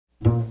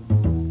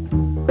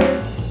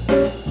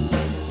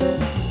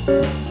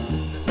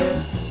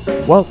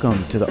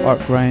Welcome to the Art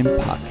Grind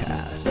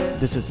Podcast.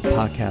 This is a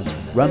podcast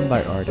run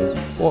by artists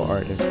for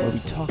artists where we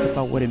talk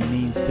about what it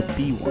means to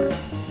be one.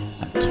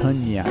 I'm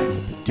Tun Yang,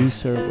 the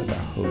producer, with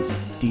our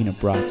hosts Dina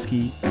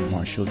Brodsky and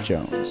Marshall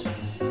Jones.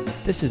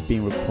 This is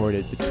being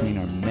recorded between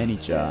our many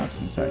jobs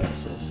and side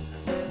hustles.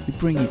 We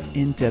bring you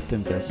in-depth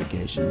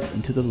investigations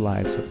into the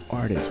lives of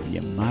artists we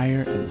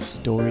admire and the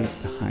stories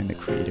behind the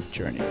creative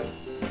journey.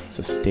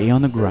 So stay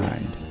on the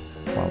grind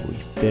while we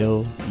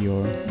fill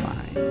your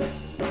mind.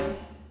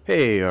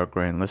 Hey Art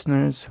Grind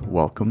listeners,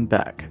 welcome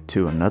back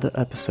to another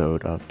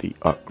episode of the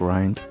Art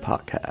Grind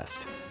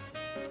Podcast.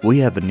 We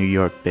have a New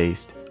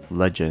York-based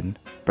legend,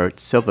 Burton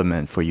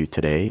Silverman, for you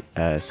today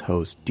as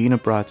hosts Dina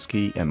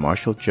Brodsky and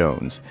Marshall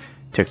Jones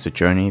takes a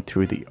journey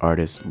through the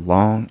artist's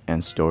long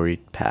and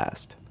storied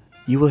past.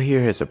 You will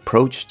hear his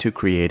approach to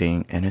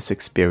creating and his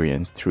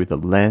experience through the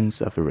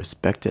lens of a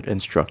respected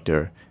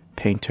instructor,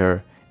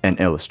 painter, and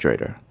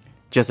illustrator.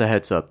 Just a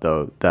heads up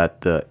though,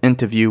 that the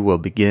interview will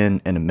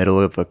begin in the middle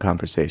of a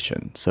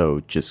conversation, so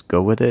just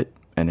go with it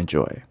and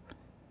enjoy.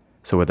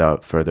 So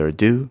without further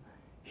ado,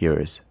 here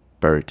is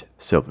Burton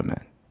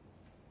Silverman.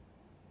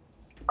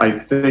 I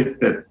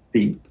think that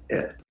the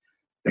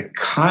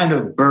kind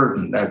of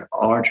burden that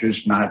art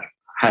has not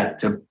had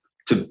to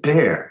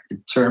bear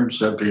in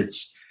terms of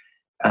its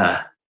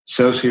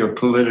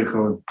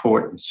socio-political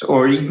importance,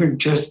 or even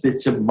just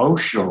its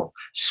emotional,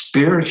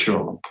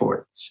 spiritual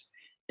importance,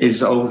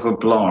 is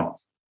overblown.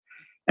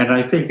 And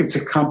I think it's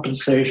a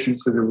compensation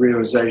for the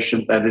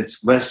realization that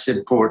it's less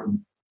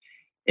important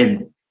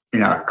in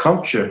our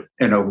culture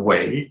in a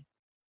way.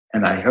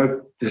 And I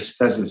hope this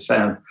doesn't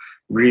sound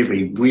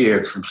really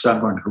weird from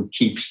someone who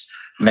keeps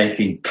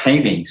making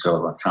paintings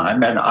all the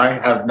time. And I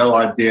have no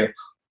idea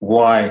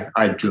why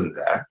I do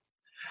that.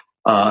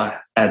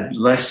 And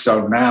less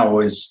so now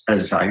as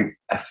I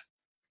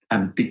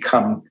have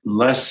become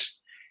less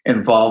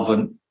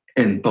involved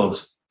in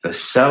both the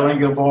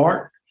selling of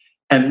art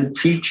and the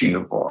teaching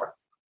of art.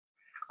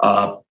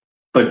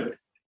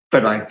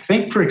 But I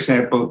think, for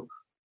example,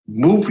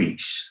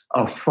 movies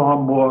are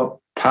far more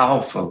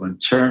powerful in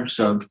terms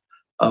of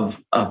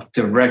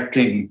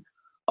directing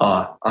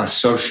our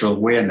social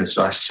awareness,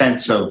 our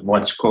sense of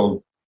what's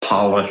called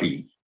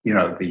polity,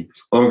 the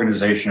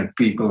organization of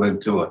people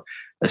into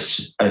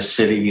a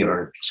city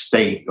or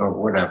state or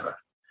whatever.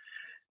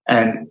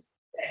 And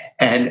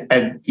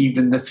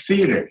even the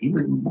theater,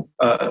 even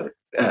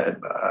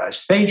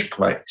stage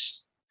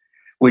plays,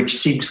 which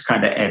seems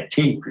kind of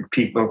antique.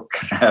 People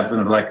can have an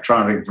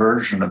electronic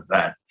version of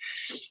that.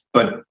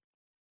 But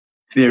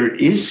there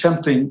is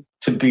something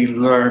to be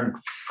learned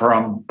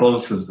from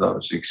both of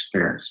those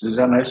experiences.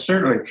 And I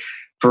certainly,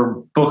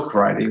 for book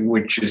writing,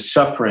 which is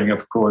suffering,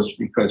 of course,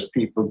 because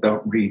people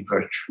don't read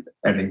much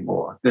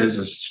anymore. There's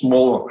a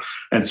smaller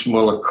and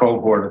smaller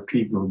cohort of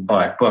people who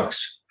buy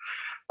books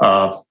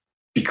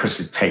because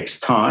it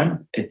takes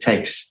time. It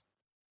takes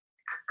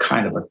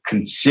kind of a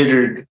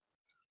considered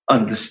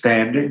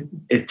understanding.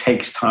 It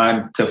takes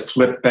time to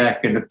flip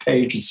back in the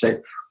page and say,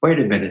 wait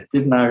a minute,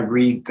 didn't I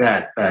read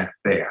that back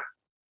there?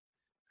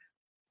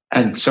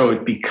 And so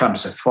it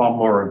becomes a far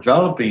more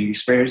developing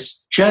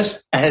experience,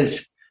 just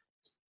as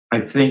I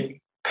think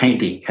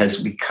painting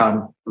has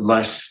become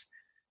less,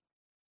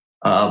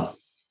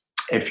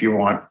 if you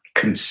want,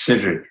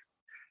 considered,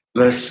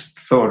 less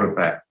thought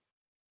about.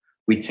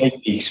 We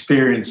take the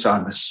experience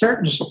on the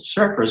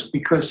surface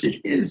because it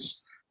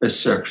is a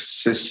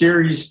surface, a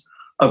series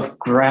of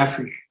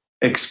graphic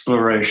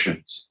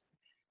explorations.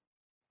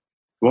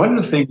 One of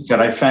the things that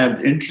I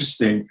found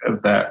interesting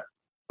about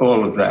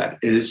all of that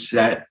is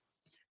that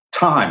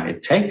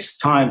it takes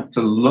time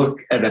to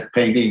look at a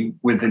painting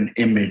with an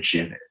image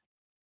in it,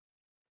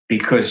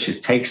 because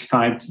it takes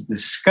time to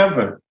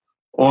discover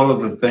all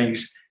of the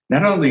things,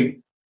 not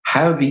only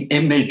how the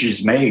image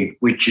is made,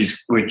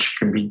 which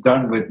can be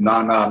done with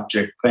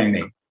non-object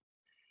painting.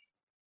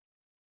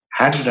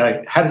 How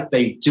did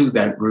they do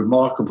that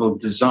remarkable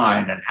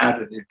design, and how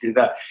did they do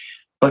that?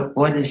 But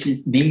what does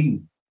it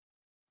mean?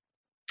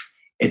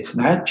 It's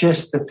not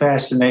just the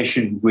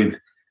fascination with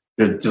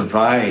the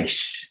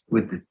device,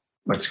 with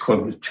what's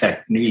called the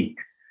technique,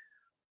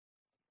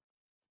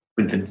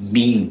 with the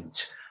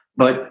means,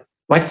 but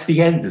what's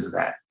the end of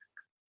that?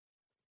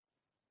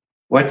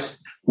 Where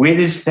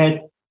does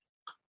that,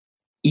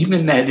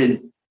 even that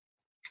in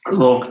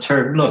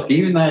long-term look,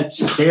 even that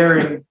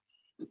staring,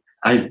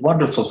 a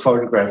wonderful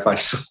photograph I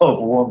saw of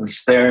a woman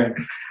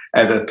staring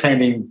at a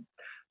painting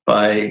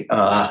by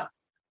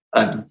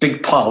a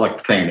big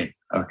Pollock painting,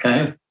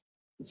 okay?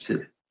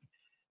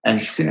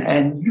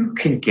 And you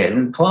can get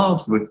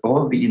involved with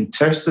all the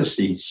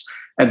interstices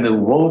and the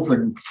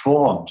woven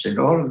forms and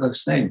all of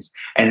those things.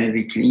 And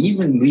it can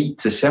even lead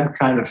to some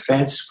kind of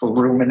fanciful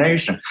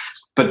rumination.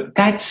 But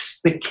that's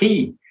the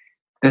key.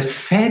 The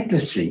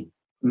fantasy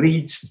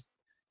leads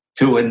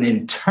to an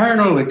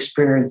internal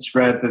experience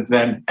rather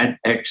than an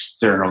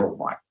external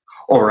one,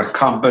 or a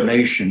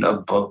combination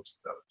of both of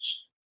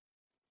those.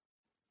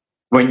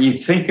 When you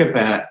think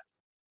about,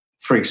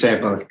 for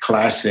example, a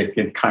classic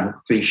and kind of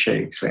cliche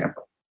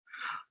example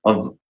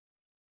of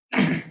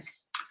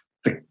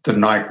the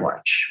Night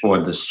Watch, or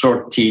the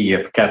Sortie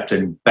of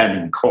Captain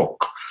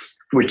Cook,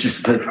 which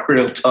is the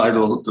real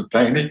title of the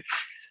painting.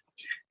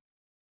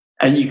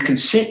 And you can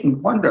sit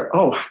and wonder,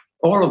 oh,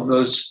 all of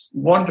those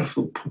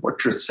wonderful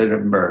portraits that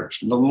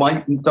emerged, the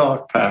light and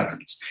dark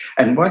patterns.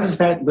 And what is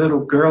that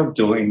little girl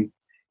doing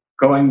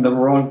going the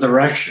wrong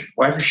direction?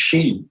 Why does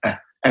she?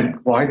 And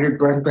why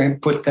did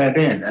Rembrandt put that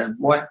in? And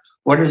what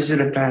is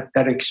it about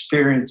that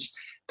experience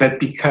that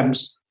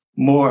becomes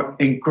more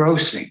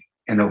engrossing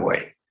in a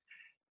way?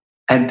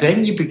 And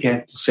then you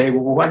begin to say,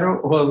 well, what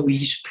are all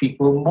these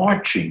people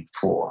marching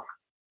for?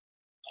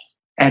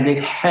 And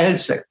it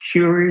has a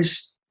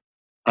curious,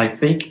 I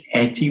think,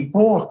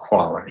 anti-war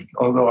quality,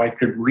 although I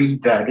could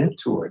read that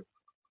into it.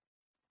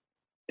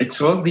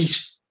 It's all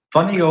these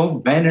funny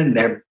old men in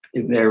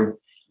their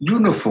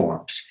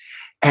uniforms.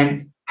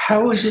 And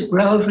how is it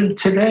relevant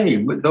today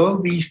with all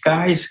these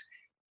guys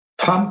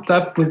pumped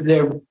up with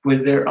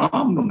their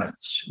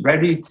armaments,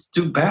 ready to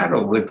do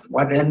battle with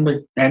what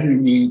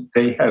enemy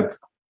they have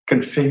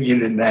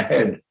configured in their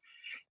head?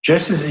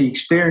 Just as the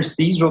experience,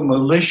 these were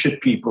militia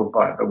people,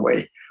 by the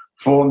way,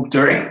 formed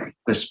during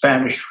the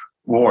Spanish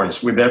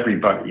wars with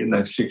everybody in the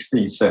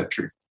 16th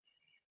century.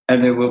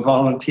 And they were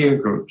volunteer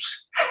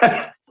groups.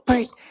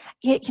 Bart,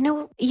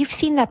 you've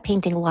seen that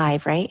painting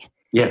live, right?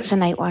 Yes. The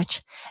Night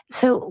Watch.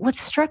 So what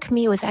struck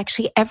me was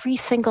actually every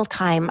single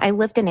time I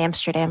lived in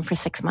Amsterdam for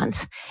 6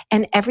 months,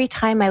 and every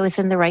time I was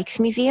in the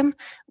Rijksmuseum,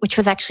 which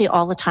was actually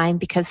all the time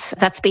because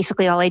that's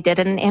basically all I did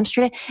in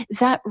Amsterdam,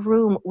 that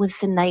room with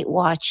the Night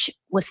Watch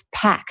was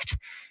packed.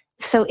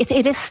 So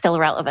it is still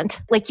relevant.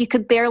 Like you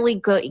could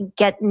barely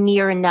get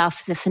near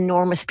enough this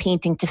enormous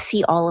painting to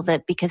see all of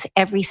it because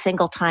every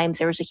single time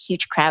there was a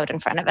huge crowd in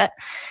front of it.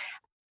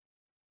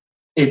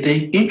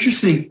 The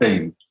interesting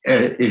thing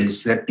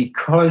is that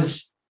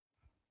because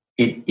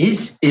it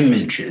is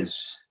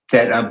images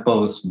that are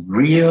both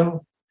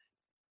real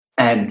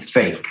and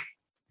fake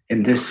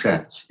in this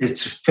sense,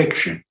 it's a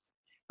fiction.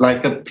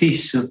 Like a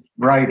piece of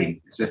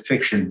writing is a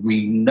fiction.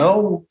 We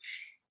know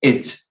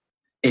it's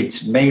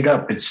made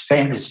up, it's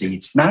fantasy.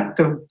 It's not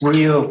the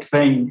real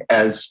thing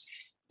as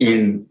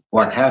in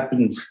what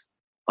happens,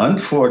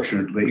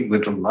 unfortunately,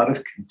 with a lot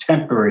of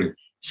contemporary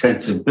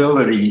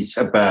sensibilities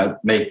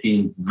about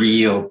making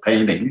real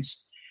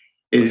paintings,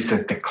 is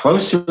that the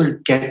closer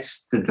it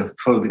gets to the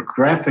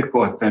photographic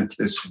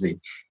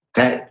authenticity,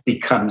 that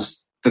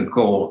becomes the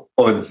goal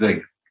or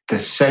the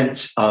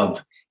sense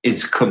of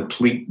its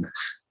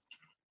completeness.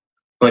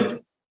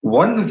 But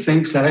one of the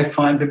things that I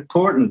find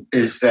important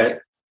is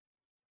that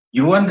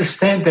you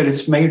understand that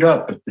it's made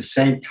up at the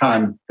same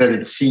time that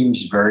it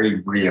seems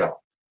very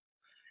real.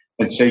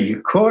 And so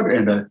you're caught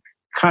in a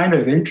kind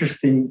of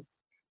interesting,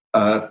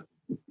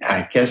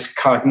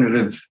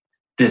 cognitive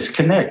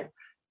disconnect.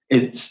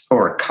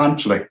 Or a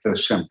conflict of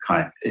some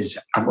kind.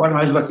 What am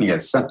I looking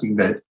at? Something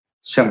that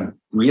some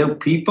real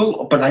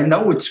people, but I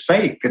know it's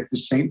fake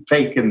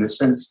fake in the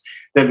sense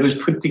that it was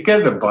put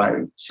together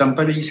by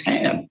somebody's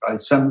hand, by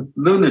some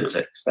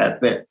lunatics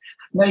that they're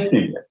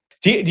making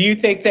it. Do you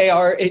think they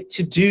are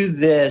to do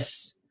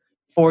this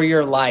for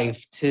your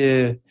life,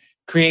 to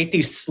create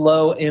these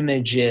slow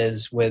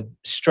images with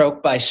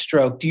stroke by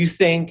stroke? Do you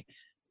think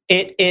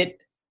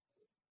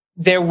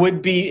there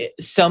would be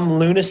some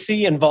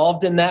lunacy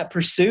involved in that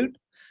pursuit?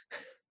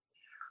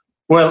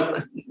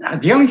 Well,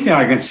 the only thing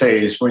I can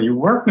say is when you're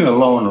working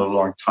alone a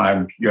long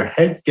time, your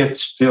head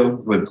gets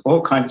filled with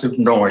all kinds of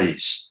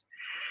noise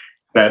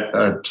that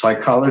a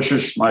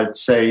psychologist might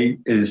say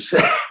is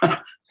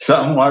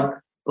somewhat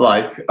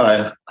like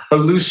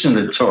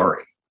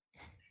hallucinatory.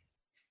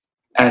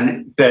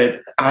 And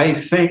that I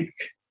think,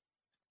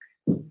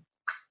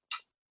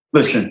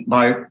 listen,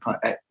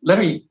 let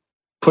me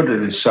put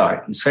it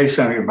aside and say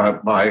something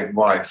about my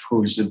wife,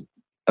 who's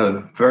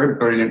a very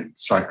brilliant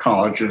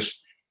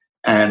psychologist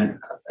and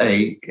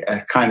a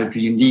kind of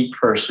unique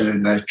person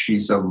in that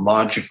she's a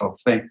logical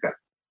thinker.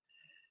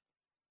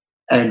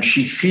 And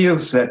she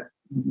feels that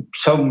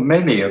so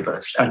many of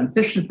us, and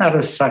this is not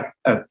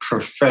a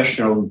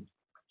professional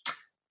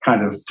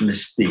kind of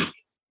mystique,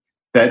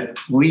 that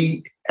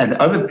we and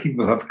other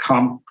people have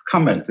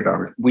commented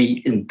on it.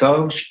 We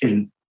indulge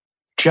in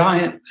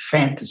giant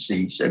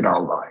fantasies in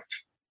our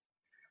life,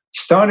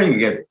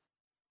 starting at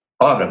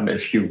bottom,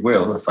 if you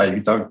will, if I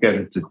don't get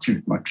into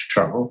too much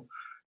trouble,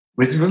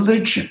 with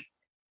religion.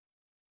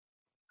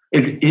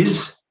 It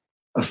is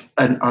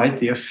an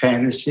idea,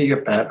 fantasy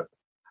about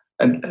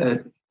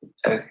a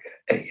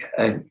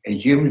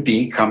human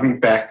being coming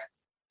back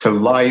to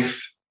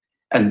life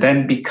and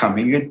then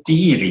becoming a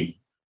deity.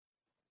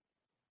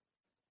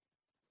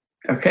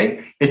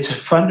 Okay? It's a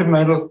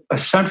fundamental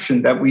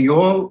assumption that we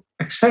all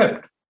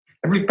accept.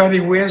 Everybody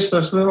wears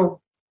those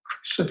little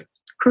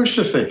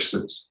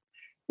crucifixes.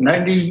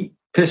 90%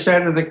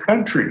 of the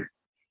country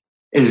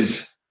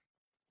is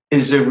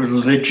a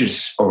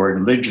religious or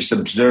religious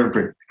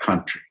observant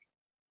country.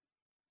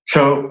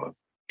 So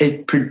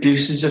it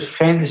produces a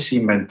fantasy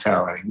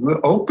mentality. We're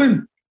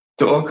open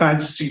to all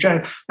kinds of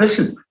suggestions.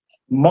 Listen,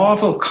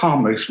 Marvel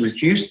Comics,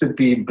 which used to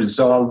be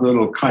bizarre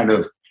little kind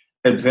of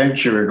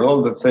adventure and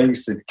all the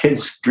things that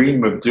kids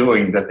dream of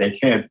doing that they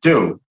can't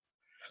do,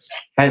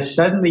 has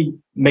suddenly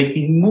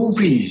making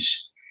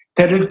movies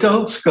that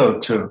adults go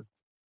to.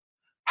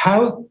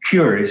 How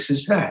curious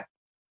is that?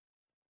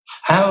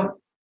 How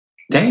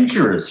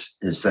dangerous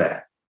is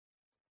that?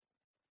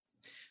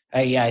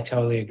 Yeah, I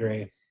totally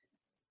agree.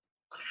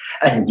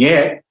 And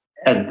yet,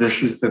 and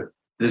this is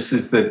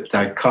the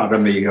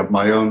dichotomy of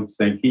my own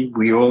thinking,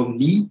 we all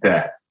need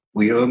that.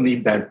 We all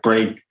need that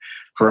break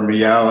from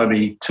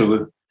reality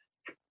to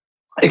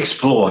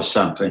explore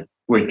something,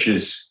 which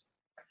is,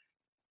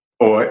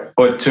 or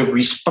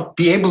to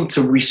be able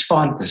to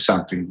respond to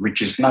something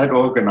which is not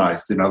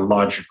organized in a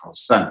logical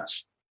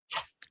sense.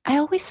 I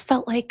always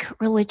felt like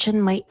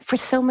religion might, for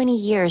so many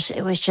years,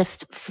 it was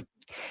just,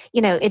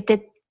 it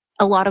did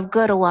a lot of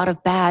good, a lot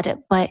of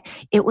bad, but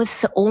it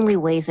was the only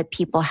way that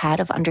people had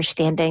of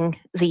understanding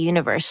the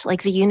universe.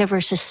 Like the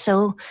universe is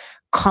so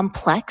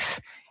complex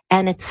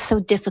and it's so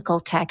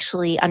difficult to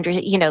actually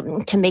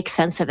to make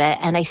sense of it.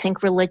 And I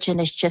think religion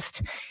is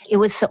it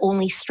was the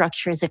only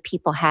structure that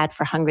people had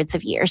for hundreds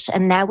of years.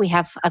 And now we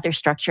have other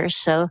structures.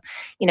 So,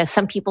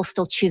 some people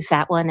still choose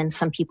that one and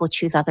some people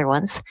choose other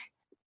ones.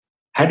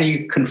 How do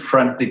you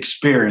confront the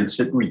experience?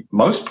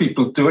 Most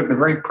people do it in a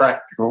very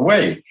practical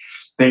way.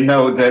 They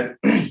know that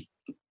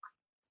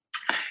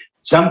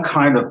some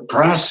kind of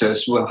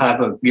process will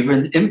have a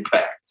given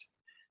impact.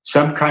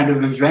 Some kind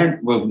of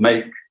event will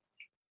make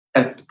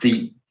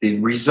the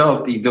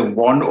result either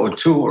one or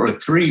two or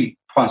three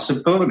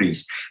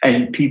possibilities.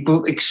 And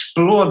people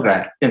explore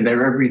that in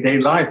their everyday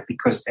life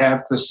because they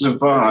have to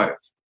survive.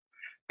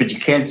 But you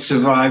can't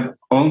survive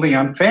only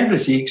on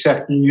fantasy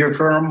except in you're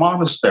for a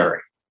monastery.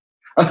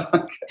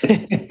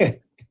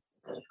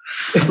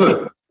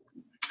 Look,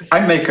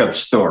 I make up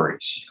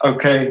stories.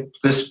 Okay,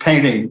 this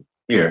painting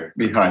here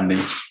behind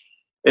me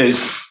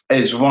is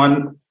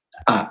one.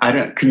 I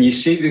don't. Can you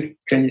see the?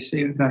 Can you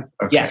see that?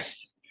 Okay. Yes,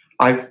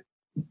 I've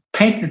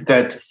painted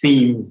that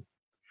theme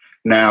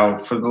now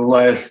for the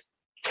last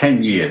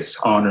 10 years,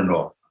 on and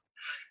off.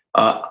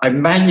 I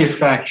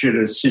manufactured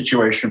a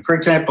situation. For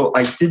example,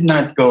 I did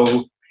not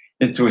go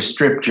into a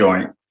strip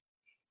joint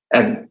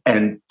and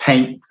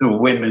paint the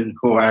women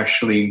who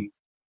actually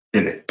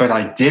did it. But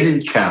I did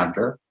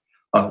encounter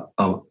a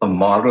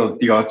model of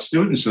the Art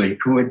Students League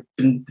who had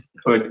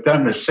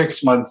done a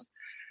 6-month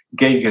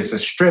gig as a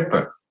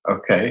stripper,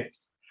 okay?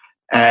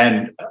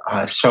 And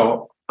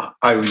so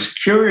I was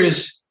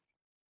curious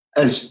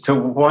as to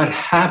what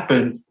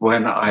happened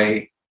when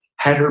I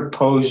had her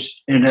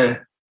pose in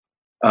a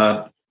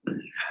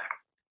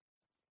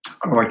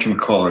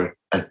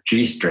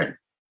G-string,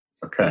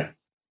 okay?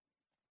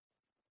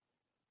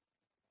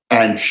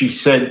 And she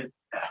said,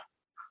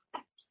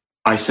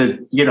 I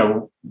said,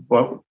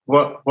 what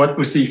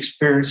was the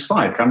experience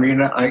like? I mean,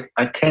 I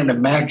can't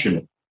imagine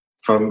it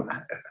from,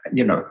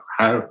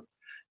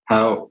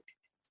 how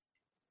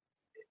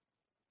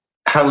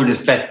it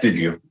affected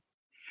you.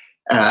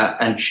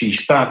 And she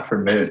stopped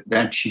for a minute.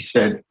 Then she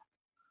said,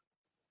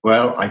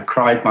 well, I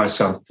cried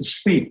myself to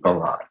sleep a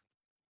lot.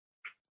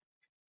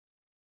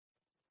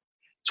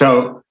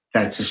 So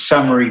that's a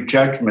summary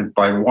judgment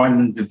by one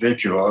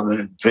individual,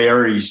 and it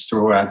varies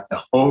throughout the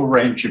whole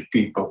range of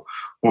people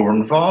who were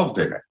involved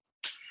in it.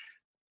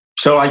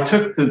 So I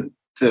took the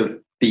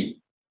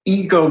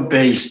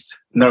ego-based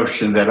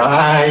notion that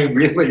I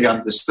really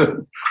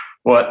understood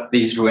what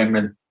these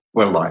women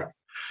were like.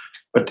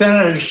 But then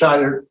I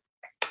decided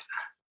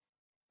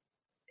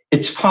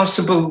it's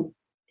possible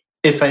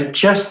if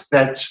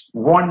that's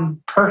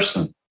one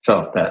person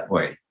felt that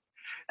way.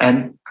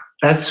 And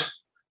that's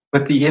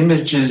what the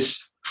image is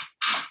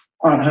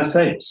on her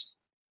face.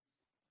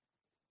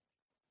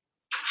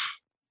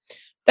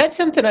 That's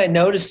something I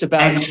noticed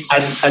about. And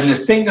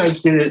the thing I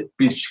did it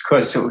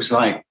because it was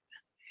like,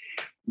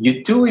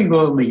 you're doing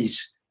all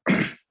these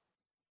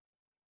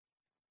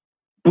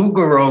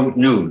Bouguereau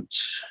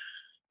nudes.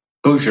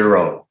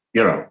 Bouguereau,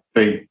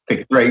 the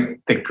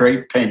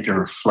great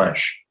painter of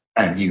flesh.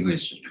 And he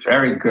was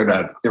very good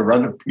at it. There were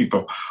other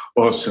people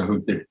also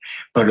who did it.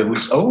 But it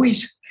was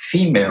always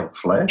female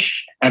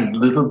flesh and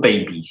little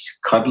babies,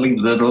 cuddly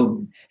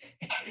little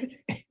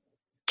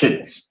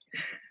kids.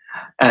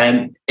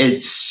 And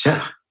it's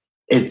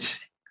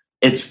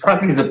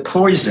probably the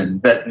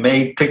poison that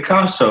made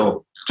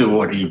Picasso do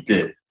what he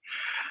did.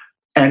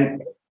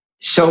 And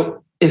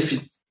so if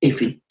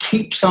it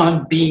keeps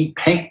on being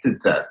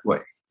painted that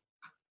way,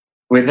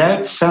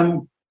 without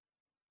some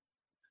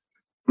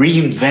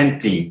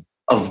reinventing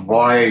of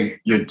why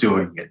you're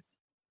doing it.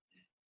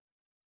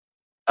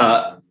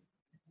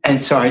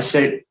 And so I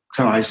said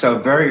to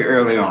myself very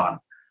early on,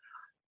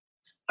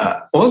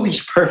 all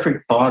these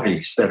perfect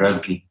bodies that are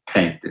being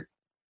painted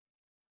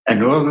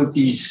and all of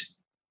these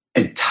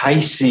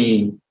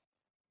enticing,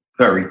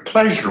 very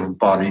pleasurable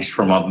bodies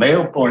from a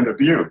male point of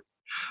view,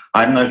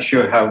 I'm not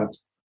sure how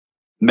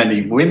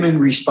many women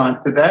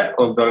respond to that,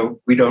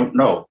 although we don't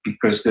know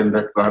because there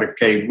are a lot of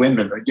gay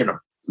women,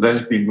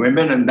 lesbian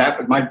women, and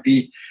that might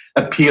be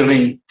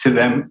appealing to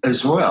them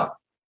as well.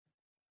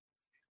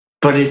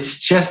 but it's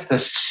just a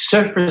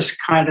surface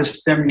kind of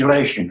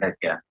stimulation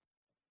again.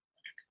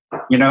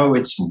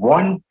 It's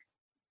one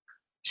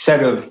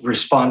set of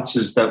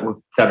responses that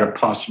are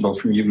possible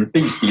from human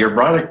beings. The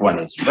erotic one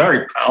is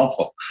very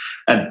powerful.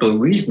 And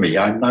believe me,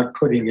 I'm not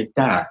putting it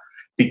down,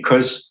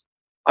 because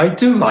I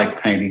do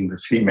like painting the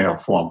female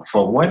form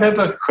for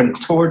whatever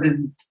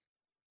contorted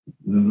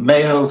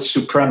male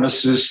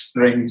supremacist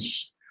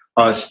things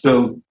are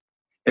still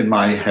in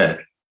my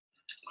head.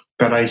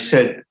 But I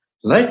said,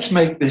 let's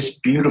make this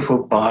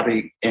beautiful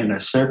body in a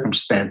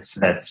circumstance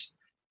that's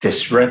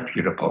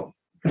disreputable.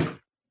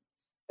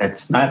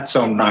 That's not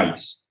so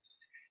nice.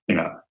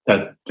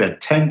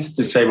 That tends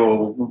to say,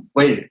 well,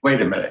 wait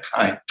a minute.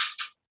 I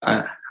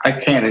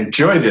can't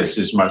enjoy this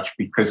as much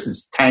because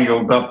it's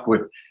tangled up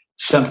with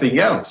something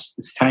else.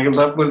 It's tangled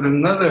up with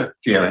another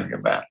feeling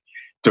about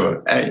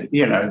it.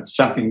 It's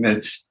something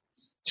that's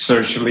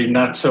socially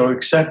not so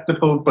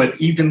acceptable, but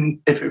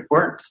even if it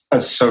weren't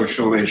a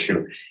social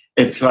issue,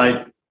 it's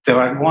like, do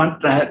I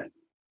want that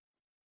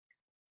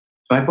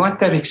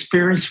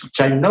experience,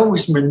 which I know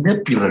is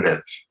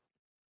manipulative?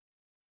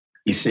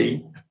 You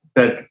see,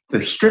 that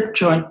the strip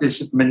joint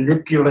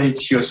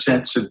manipulates your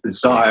sense of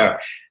desire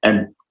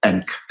and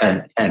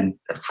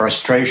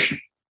frustration.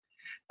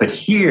 But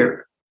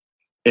here,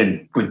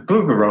 with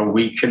Bouguereau,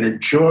 we can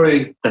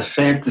enjoy the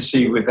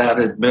fantasy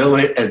without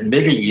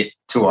admitting it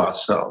to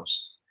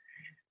ourselves.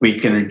 We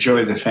can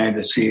enjoy the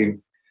fantasy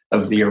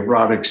of the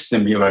erotic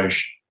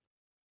stimulation.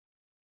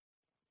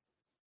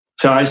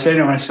 So I say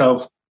to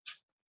myself,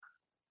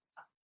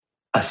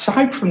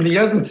 aside from the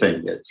other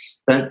thing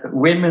is that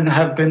women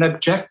have been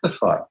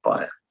objectified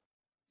by it.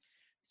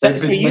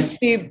 So you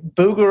see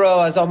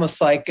Bouguereau as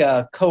almost like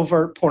a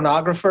covert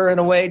pornographer in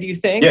a way, do you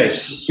think?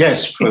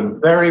 Yes, for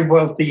very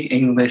wealthy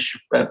English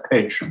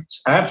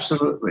patrons.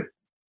 Absolutely.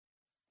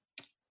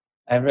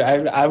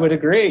 I would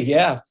agree,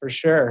 yeah, for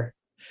sure.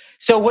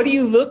 So what do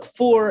you look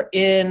for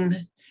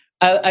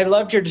I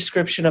loved your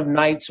description of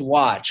Night's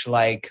Watch.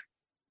 Like,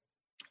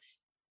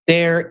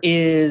 there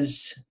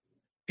is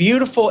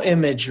beautiful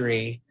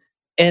imagery,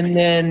 and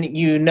then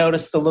you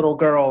notice the little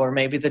girl or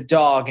maybe the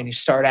dog, and you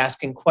start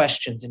asking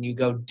questions and you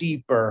go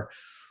deeper.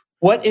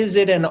 What is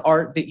it in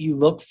art that you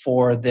look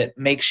for that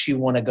makes you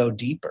want to go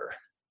deeper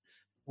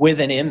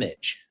with an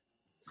image?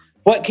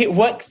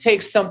 What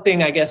takes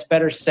something, I guess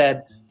better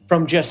said,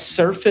 from just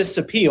surface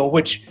appeal,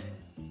 which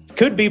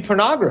could be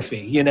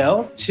pornography,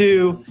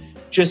 to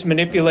just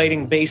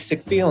manipulating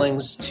basic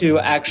feelings, to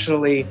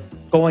actually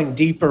going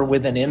deeper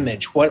with an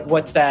image?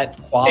 What's that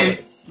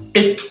quality?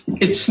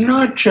 It's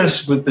not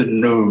just with the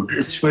nude,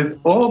 it's with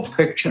all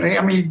pictures.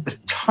 I mean, the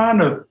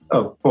ton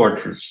of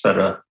portraits that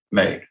are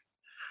made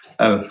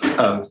of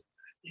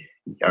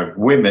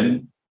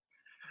women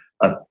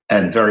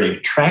and very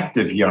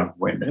attractive young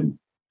women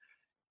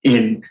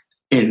in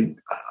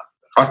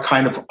a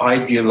kind of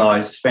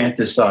idealized,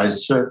 fantasized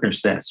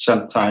circumstance.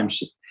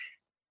 Sometimes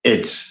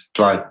it's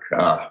like,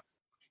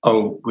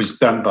 was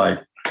done by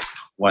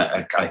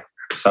I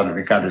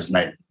suddenly got his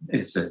name.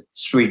 It's a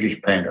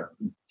Swedish painter.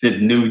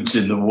 Did nudes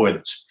in the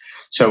woods.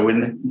 So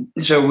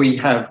we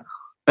have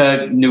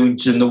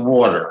nudes in the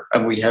water,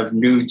 and we have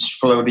nudes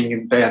floating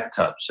in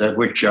bathtubs,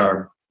 which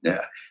are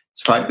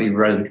slightly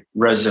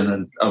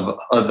resonant of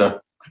other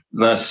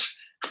less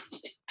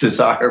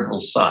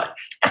desirable side.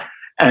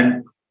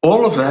 And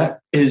all of that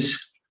is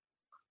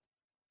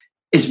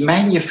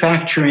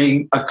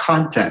manufacturing a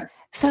content.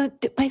 So,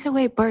 by the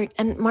way, Bert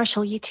and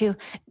Marshall, you too,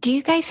 do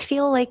you guys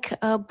feel like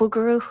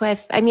Bouguereau, who I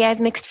have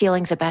mixed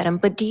feelings about him,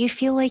 but do you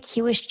feel like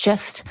he was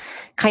just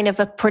kind of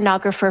a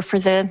pornographer for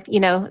the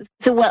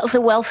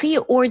wealthy,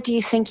 or do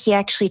you think he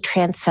actually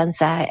transcends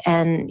that?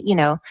 And,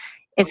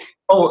 it's...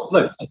 Oh,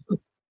 look,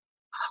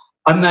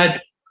 I'm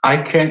not, I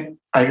don't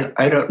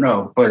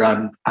know, but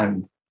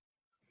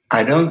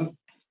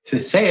to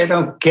say I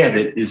don't get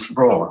it is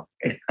wrong.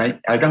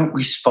 I don't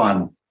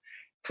respond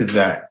to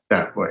that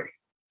way.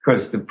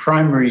 Because the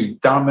primary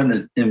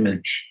dominant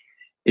image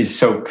is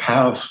so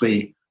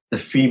powerfully the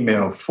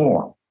female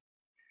form.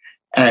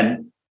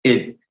 And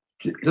he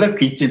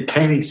did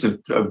paintings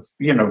of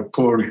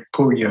poor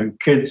young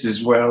kids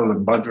as well,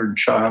 and mother and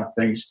child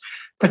things,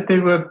 but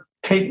they were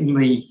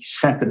patently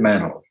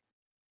sentimental.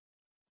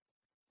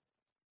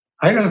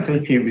 I don't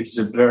think he was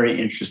a very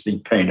interesting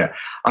painter.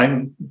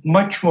 I'm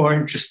much more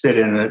interested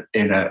in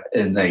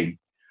the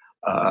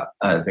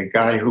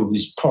guy who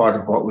was part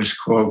of what was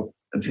called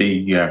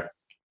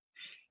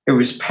it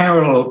was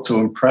parallel to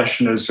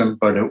Impressionism,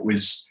 but it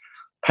was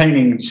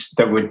paintings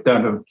that were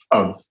done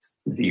of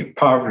the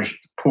impoverished,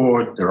 the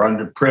poor, the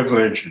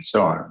underprivileged, and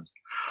so on.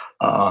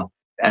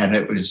 And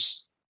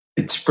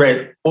it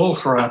spread all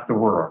throughout the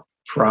world,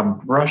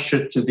 from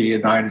Russia to the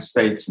United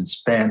States, and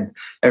spanned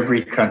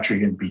every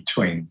country in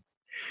between.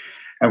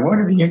 And one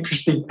of the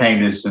interesting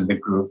painters in the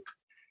group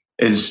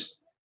is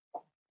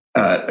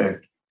a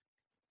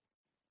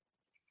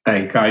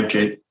guy,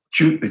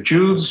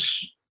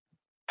 Jules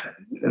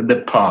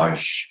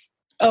Lepage.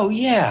 Oh,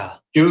 yeah.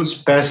 Jules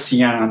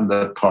Bastien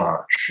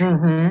Lepage.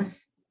 Mm-hmm.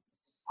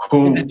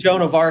 Who the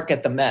Joan of Arc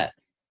at the Met.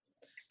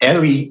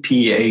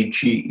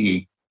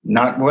 Lepage,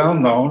 not well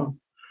known,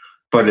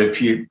 but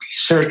if you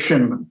search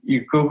him,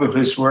 you Google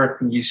his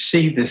work, and you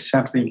see there's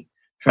something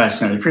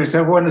fascinating. For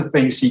example, one of the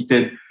things he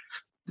did,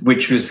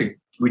 which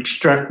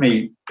struck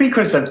me,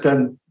 because I've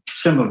done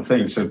similar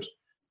things of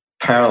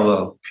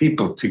parallel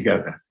people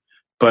together,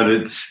 but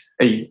it's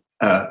a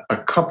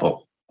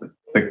couple.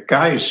 The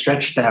guy is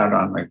stretched out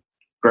on the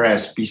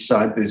grass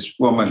beside this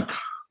woman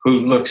who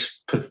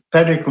looks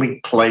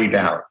pathetically played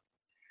out.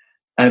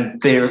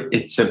 And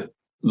it's a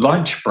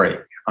lunch break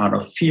on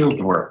a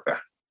field worker.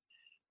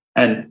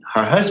 And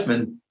her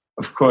husband,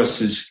 of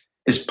course, is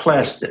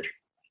plastered.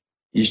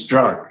 He's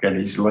drunk and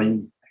he's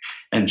lean.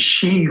 And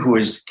she, who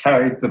has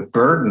carried the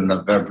burden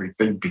of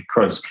everything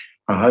because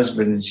her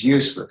husband is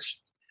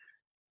useless.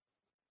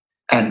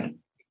 And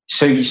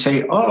so you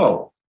say,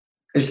 oh,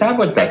 is that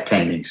what that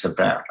painting's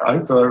about? I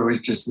thought it was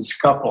just this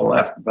couple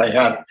after they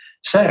had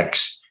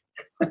sex.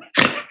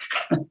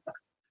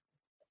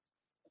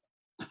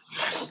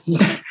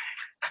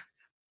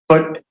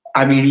 But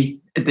I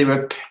mean,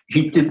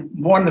 he did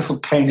wonderful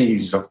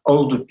paintings of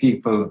older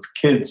people, of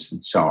kids,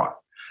 and so on,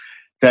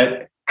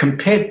 that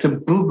compared to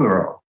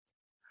Bouguereau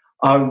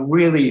are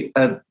really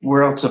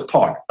worlds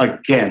apart.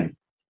 Again,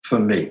 for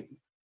me,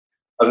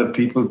 other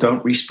people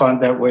don't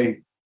respond that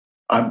way.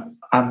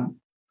 I'm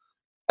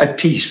at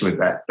peace with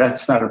that.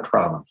 That's not a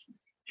problem.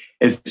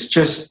 It's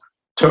just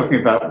talking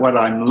about what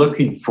I'm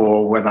looking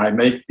for when I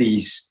make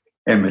these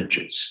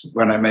images,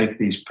 when I make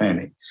these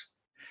paintings.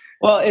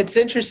 Well, it's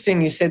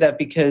interesting you say that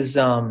because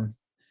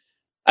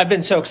I've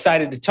been so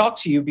excited to talk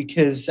to you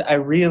because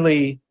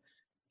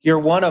you're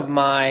one of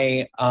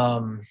my, I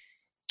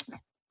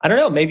don't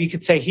know, maybe you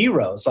could say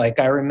heroes. Like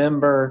I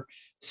remember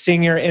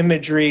seeing your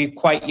imagery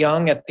quite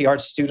young at the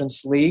Art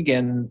Students League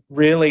and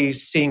really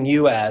seeing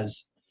you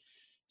as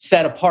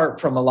set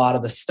apart from a lot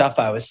of the stuff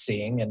I was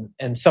seeing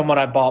and someone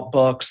I bought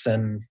books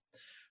and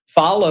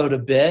followed a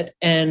bit.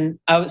 And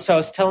I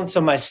was telling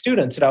some of my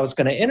students that I was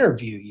going to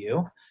interview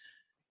you.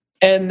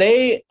 And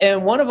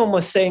one of them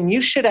was saying,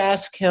 you should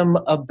ask him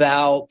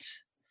about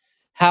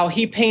how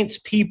he paints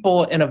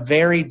people in a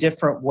very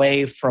different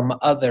way from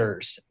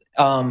others.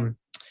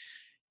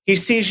 He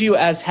sees you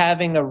as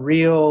having a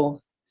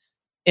real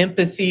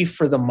empathy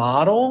for the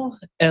model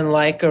and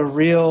like a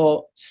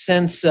real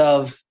sense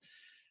of,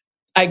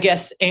 I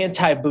guess,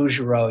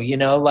 anti-Bouguereau,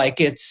 like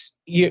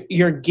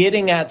you're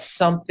getting at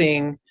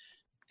something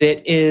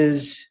that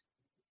is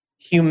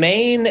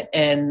humane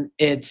and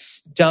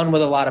it's done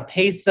with a lot of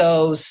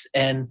pathos,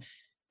 and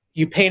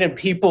you painted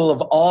people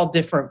of all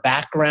different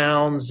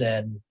backgrounds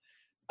and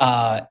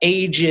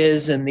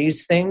ages and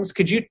these things.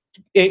 Could you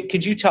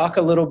talk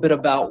a little bit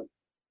about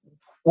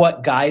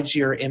what guides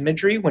your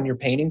imagery when you're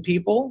painting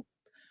people?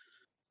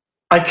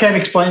 I can't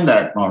explain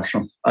that,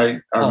 Marshall. I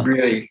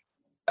really...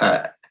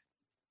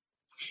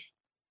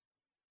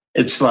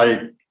 It's like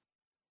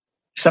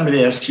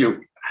somebody asks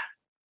you,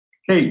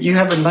 hey, you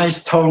have a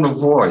nice tone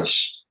of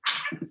voice.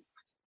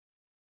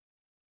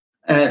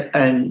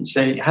 and you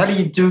say, how do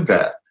you do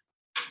that?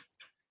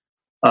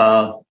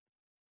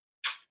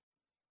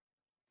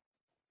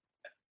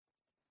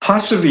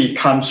 Possibly it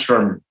comes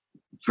from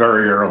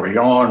very early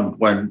on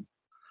when,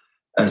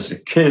 as a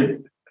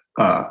kid,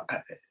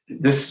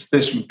 this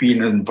would be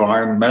an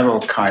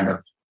environmental kind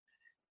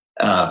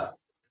of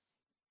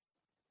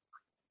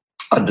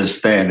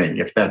understanding,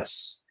 if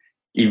that's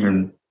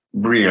even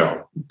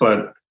real.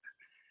 But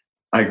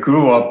I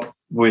grew up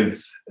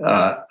with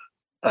a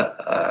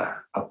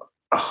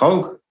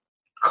whole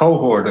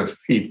cohort of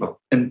people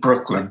in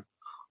Brooklyn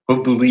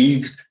who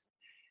believed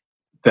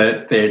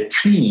that their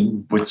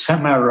team would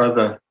somehow or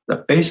other, the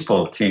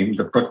baseball team,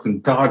 the Brooklyn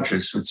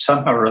Dodgers, would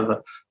somehow or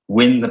other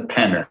win the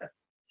pennant.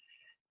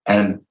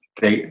 And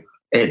they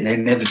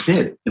never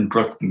did in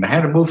Brooklyn. They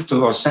had to move to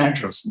Los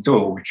Angeles to do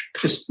it, which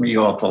pissed me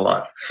off a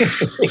lot.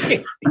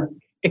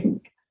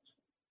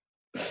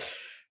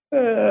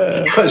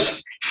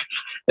 Because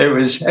it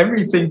was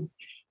everything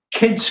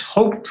kids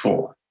hoped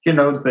for,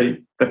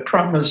 the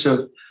promise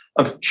of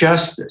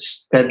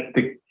justice, that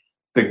the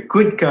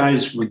good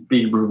guys would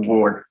be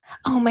rewarded.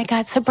 Oh my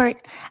God. So Bert,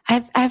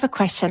 I have a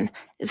question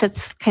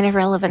that's kind of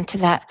relevant to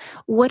that.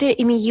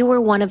 You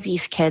were one of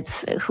these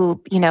kids who,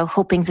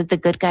 hoping that the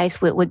good guys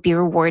would be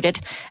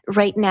rewarded.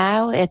 Right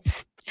now,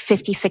 it's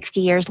 50, 60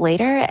 years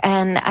later.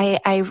 And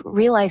I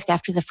realized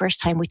after the first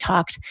time we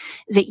talked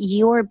that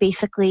you're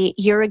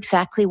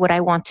exactly what I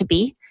want to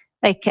be.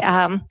 If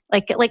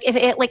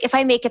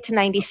I make it to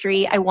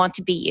 93, I want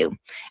to be you.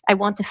 I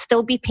want to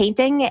still be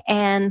painting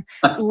and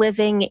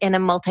living in a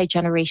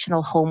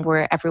multi-generational home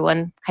where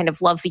everyone kind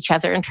of loves each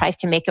other and tries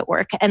to make it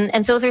work. And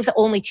those are the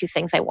only two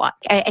things I want.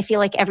 I feel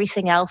like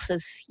everything else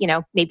is,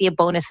 maybe a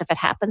bonus if it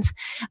happens.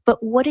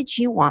 But what did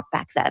you want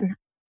back then,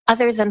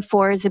 other than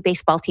for the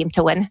baseball team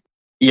to win?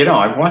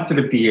 I wanted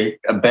to be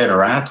a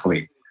better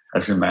athlete,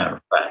 as a matter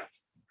of fact,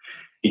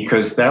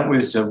 because that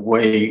was a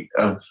way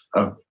of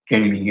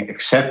gaining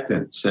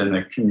acceptance in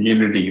a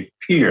community of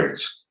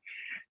peers.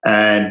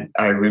 And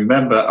I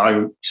remember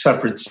I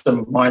suffered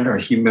some minor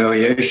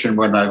humiliation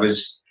when I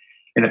was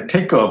in a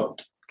pickup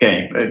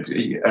game.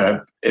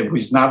 It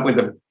was not with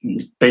a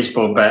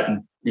baseball bat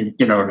in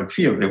the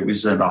field. It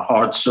was in a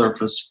hard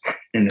surface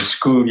in a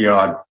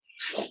schoolyard,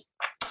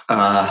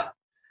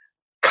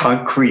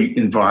 concrete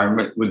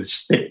environment with a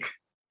stick,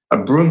 a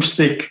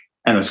broomstick,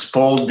 and a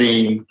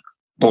Spalding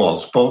ball.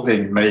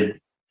 Spalding made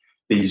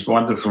these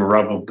wonderful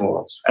rubber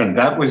balls, and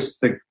that was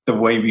the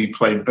way we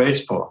played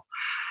baseball.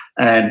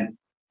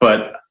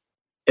 But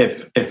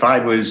if I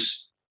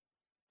was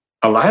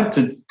allowed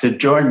to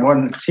join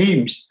one of the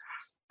teams,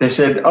 they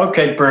said,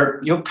 "Okay,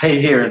 Bert, you'll play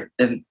here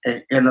in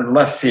the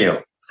left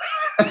field."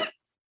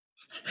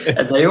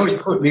 And they always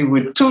put me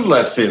with two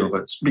left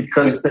fielders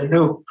because they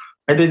knew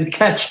I didn't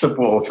catch the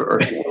ball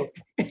very well.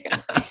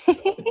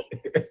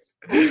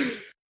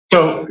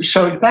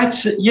 So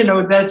that's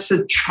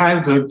a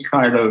childhood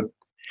kind of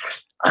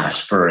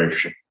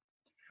aspiration.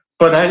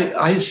 But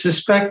I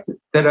suspect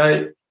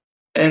that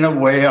in a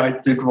way, I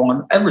did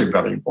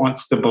everybody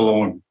wants to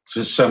belong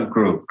to some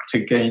group, to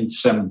gain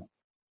some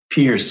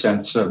peer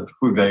sense of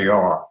who they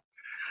are.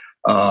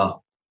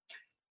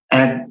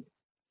 And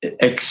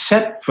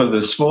except for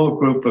the small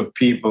group of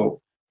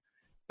people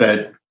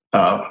that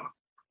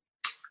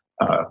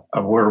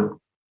were,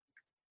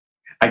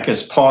 I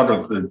guess, part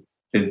of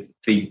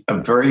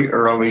a very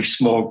early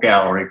small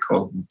gallery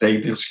called the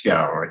Davis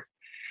Gallery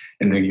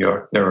in New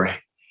York. There were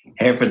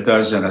half a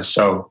dozen or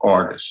so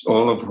artists,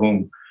 all of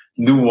whom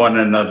knew one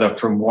another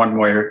from one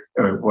way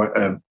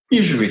or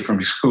usually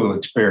from school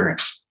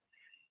experience.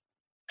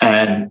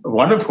 And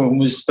one of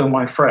whom is still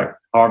my friend,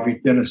 Harvey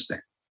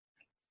Dinnerstein.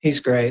 He's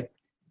great.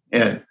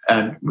 And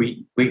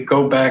we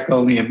go back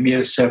only a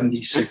mere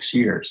 76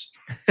 years.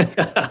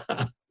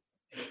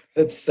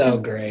 That's so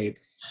great.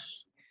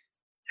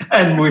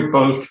 And we're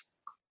both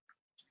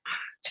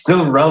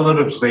still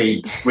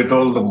relatively with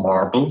all the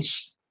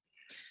marbles,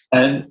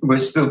 and we're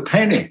still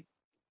painting.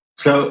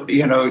 So,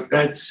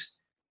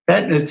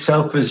 that in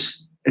itself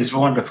is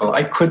wonderful.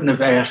 I couldn't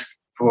have asked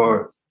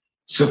for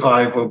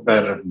survival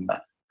better than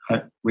that.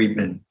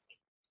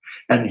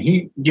 And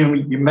you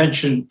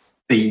mentioned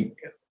the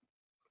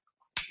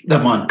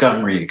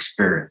Montgomery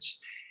experience.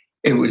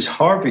 It was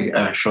Harvey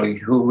actually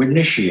who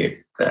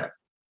initiated that.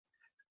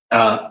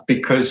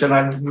 Because, and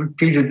I've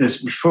repeated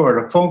this before,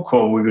 at a phone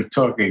call we were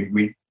talking,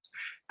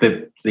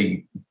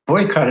 the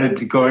boycott had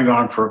been going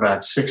on for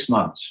about 6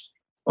 months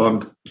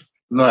or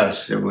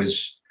less. It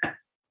was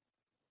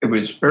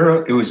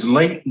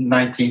late in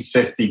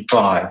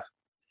 1955,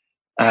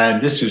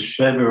 and this was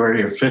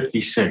February of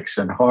 56,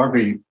 and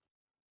Harvey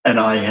and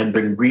I had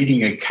been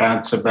reading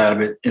accounts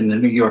about it in the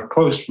New York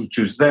Post, which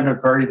was then a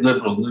very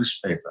liberal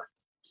newspaper,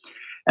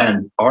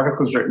 and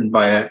articles written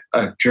by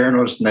a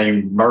journalist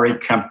named Murray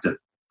Kempton,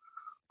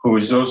 who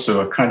was also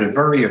a kind of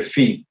very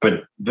effete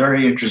but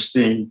very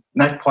interesting,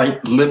 not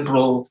quite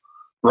liberal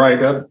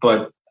writer,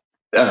 but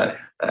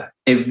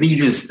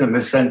elitist in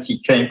the sense he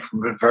came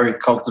from a very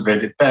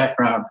cultivated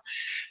background,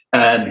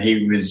 and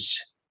he was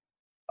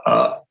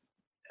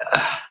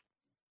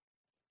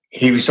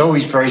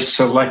always very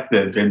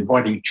selective in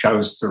what he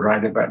chose to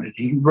write about it.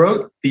 He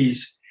wrote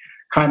these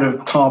kind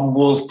of Tom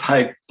Wolfe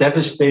type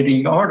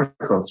devastating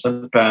articles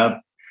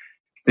about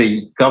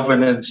the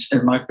governance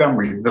in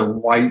Montgomery, the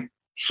white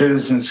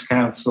citizens'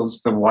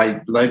 councils, the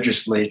white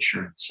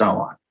legislature, and so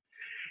on,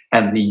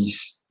 and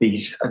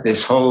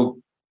this whole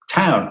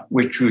town,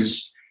 which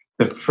was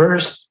the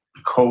first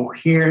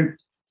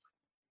coherent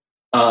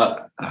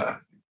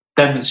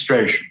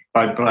demonstration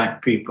by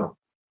Black people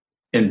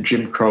in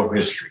Jim Crow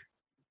history.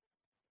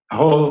 A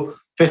whole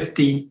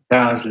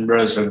 50,000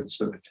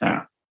 residents of the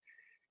town.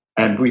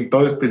 And we'd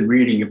both been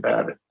reading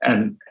about it.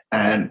 And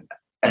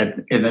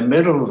in the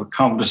middle of a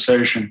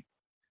conversation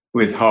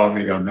with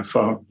Harvey on the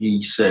phone,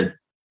 he said,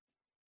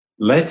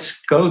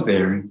 "Let's go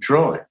there and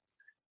draw it."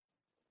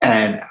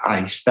 And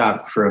I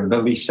stopped for a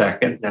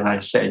millisecond and I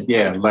said,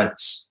 "Yeah,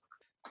 let's."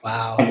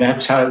 Wow. And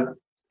that's how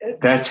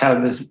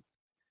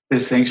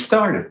this thing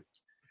started.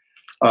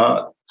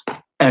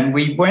 And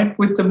we went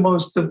with the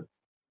most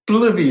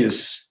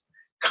oblivious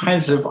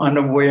kinds of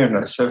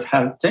unawareness of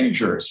how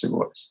dangerous it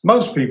was.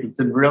 Most people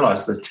didn't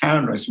realize the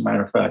town, as a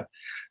matter of fact,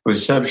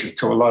 was subject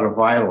to a lot of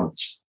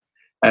violence,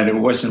 and it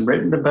wasn't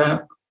written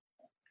about.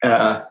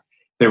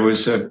 There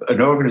was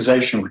an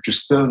organization which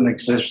is still in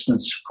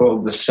existence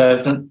called the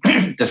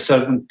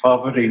Southern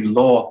Poverty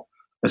Law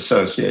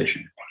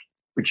Association,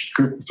 which is a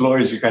group of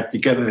lawyers who got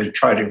together to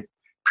try to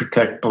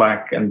protect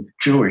Black and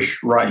Jewish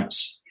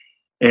rights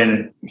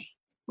in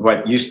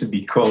what used to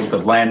be called the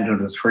land of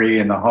the free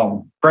and the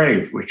home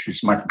brave, which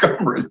is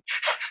Montgomery,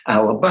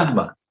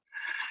 Alabama.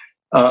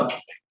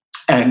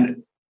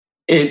 And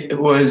it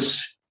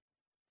was,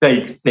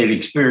 they'd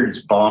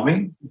experienced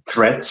bombing,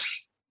 threats.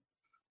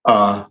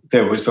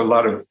 There was a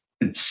lot of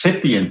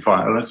incipient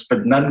violence,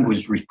 but none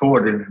was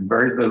reported, and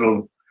very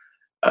little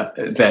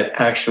that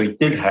actually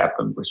did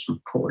happen was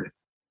reported.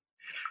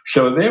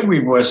 So there we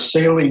were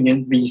sailing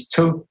in these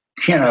two,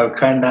 kind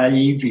of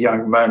naive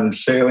young men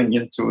sailing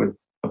into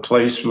a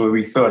place where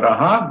we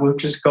thought, we'll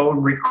just go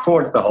and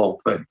record the whole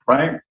thing,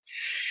 right?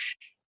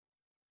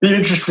 The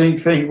interesting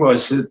thing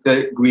was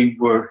that we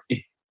were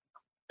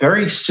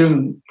very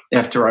soon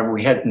after,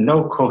 we had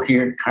no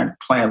coherent kind of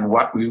plan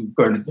what we were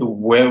going to do,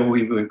 where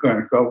we were going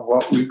to go,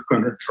 what we were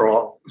going to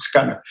draw. It was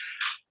kind of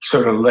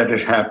sort of let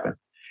it happen.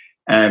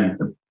 And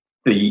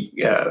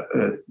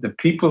the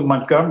people of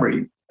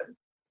Montgomery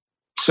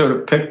sort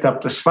of picked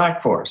up the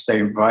slack for us. They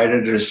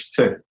invited us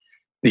to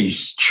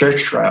these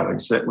church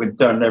rallies that were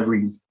done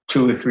every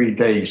 2 or 3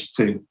 days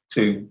to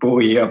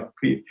buoy up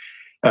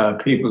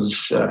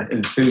people's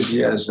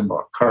enthusiasm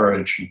or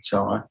courage and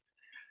so on.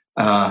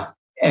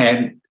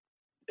 And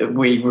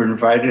we were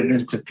invited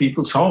into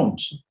people's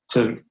homes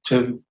to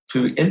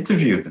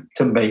interview them,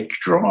 to make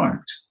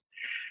drawings.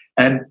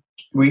 And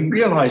we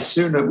realized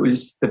soon it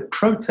was the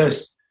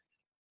protest.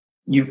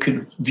 You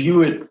could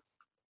view it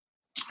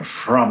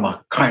from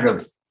a kind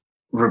of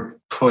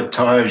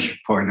reportage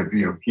point of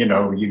view. You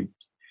know,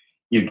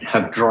 you'd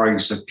have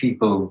drawings of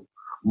people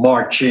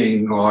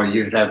marching, or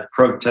you'd have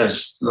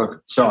protests, and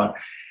so on.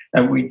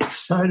 And we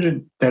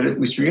decided that it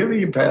was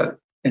really about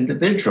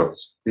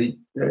individuals.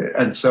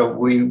 And so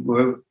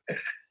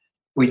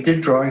we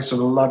did drawings of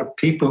a lot of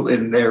people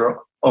in their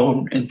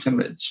own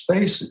intimate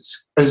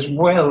spaces, as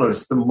well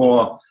as the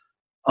more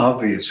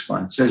obvious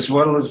ones, as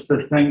well as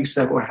the things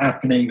that were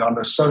happening on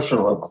a social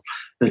level.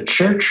 The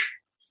church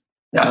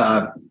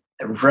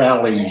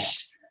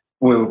rallies,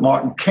 where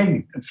Martin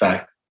King, in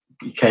fact,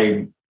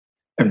 became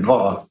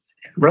involved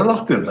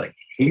reluctantly.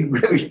 He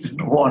really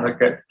didn't want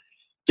to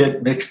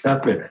get mixed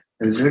up in it.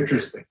 It was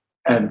interesting.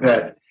 And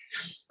that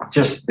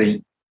just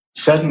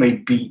suddenly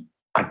be,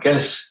 I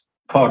guess,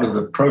 part of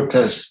the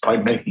protest by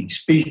making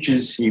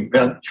speeches. He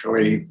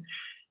eventually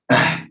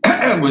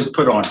was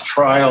put on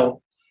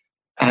trial.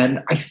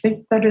 And I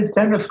think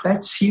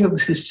that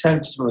sealed his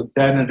sense of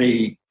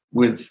identity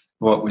with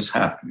what was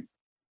happening.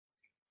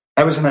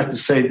 That was not to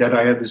say that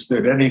I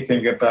understood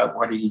anything about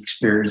what he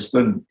experienced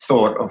and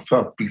thought or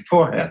felt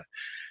beforehand,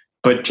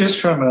 but just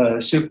from a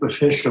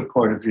superficial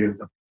point of view.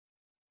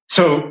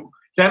 So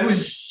that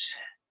was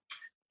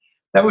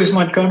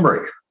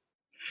Montgomery.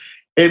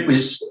 It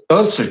was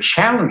also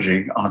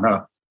challenging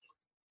on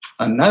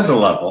another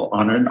level,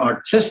 on an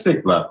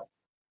artistic level,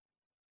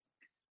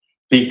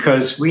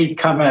 because we'd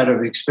come out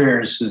of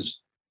experiences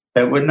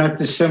that were not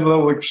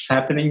dissimilar, which is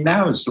happening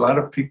now. Is a lot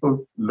of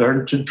people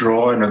learn to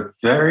draw in a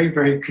very,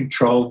 very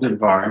controlled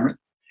environment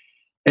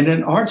in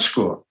an art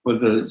school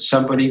with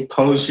somebody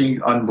posing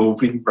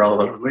unmoving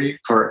relatively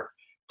for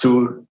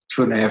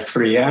 2.5,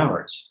 3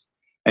 hours.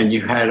 And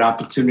you had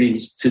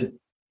opportunities to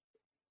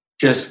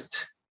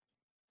just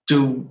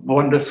do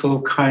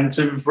wonderful kinds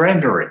of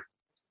rendering.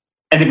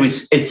 And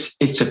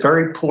it's a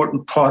very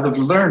important part of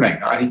learning.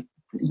 I'm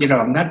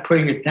not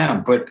putting it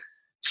down, but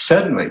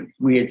suddenly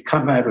we had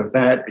come out of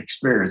that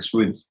experience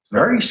with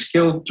very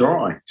skilled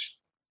drawings,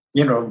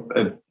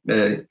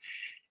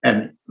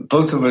 and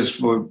both of us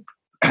were,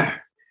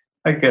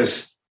 I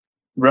guess,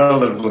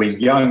 relatively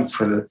young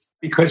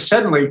because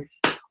suddenly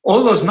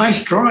all those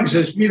nice drawings,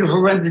 those beautiful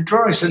rendered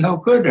drawings, are no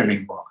good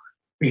anymore.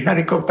 We had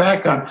to go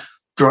back on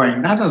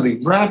drawing not only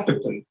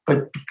rapidly,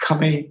 but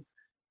becoming,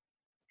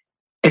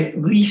 at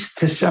least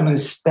to some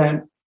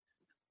extent,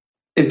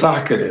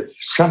 evocative.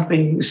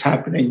 Something was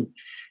happening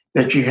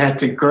that you had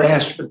to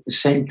grasp at the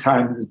same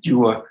time that you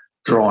were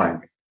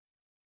drawing.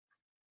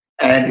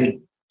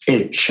 And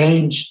it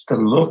changed the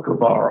look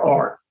of our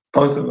art,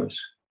 both of us.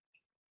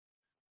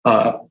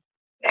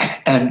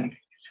 And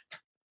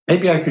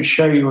maybe I could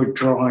show you a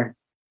drawing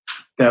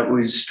that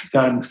was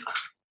done,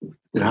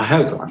 that I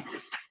have on.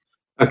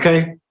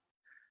 Okay?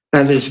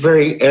 And this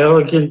very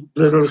elegant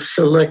little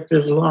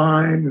selective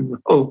line and the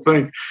whole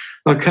thing.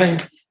 Okay?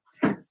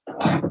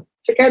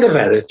 Forget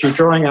about it. If you're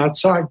drawing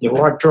outside, you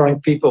are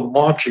drawing people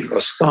marching or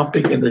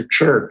stomping in the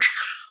church,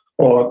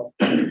 or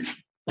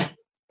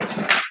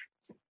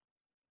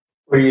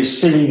where you're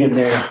sitting in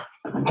their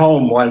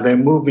home while they're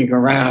moving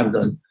around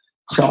and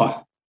so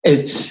on.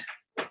 It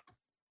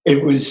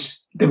was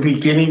the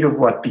beginning of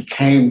what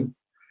became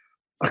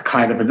a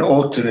kind of an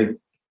alternate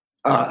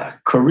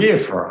career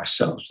for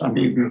ourselves. I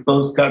mean, we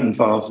both got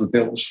involved with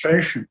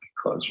illustration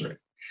because of it.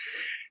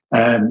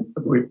 And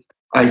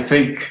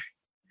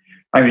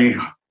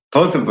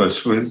both of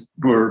us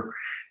were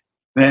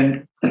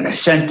then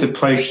sent to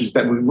places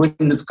that we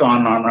wouldn't have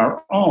gone on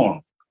our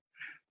own.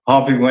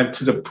 Harvey went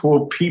to the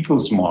Poor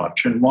People's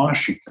March in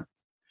Washington,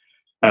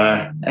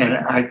 and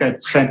I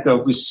got sent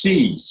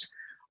overseas.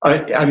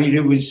 I mean,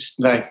 it was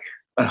like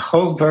a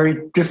whole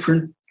very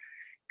different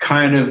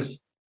kind of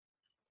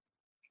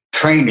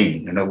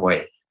training in a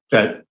way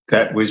that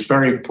was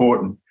very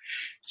important.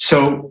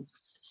 So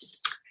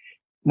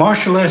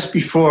Marshall asked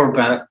before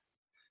about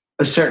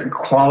a certain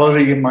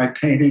quality in my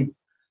painting.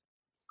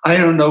 I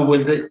don't know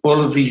whether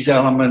all of these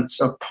elements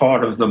are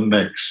part of the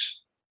mix.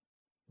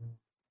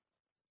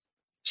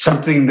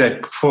 Something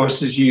that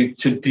forces you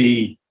to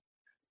be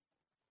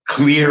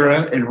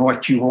clearer in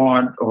what you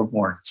want, or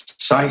more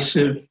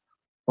incisive,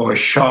 or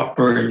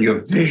sharper in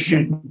your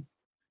vision.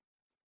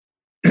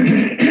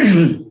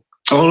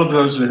 All of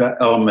those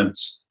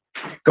elements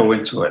go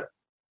into it.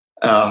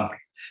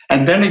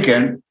 And then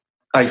again,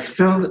 I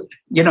still,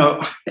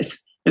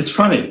 it's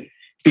funny.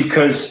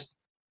 because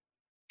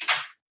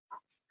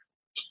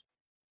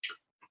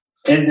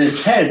in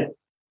this head,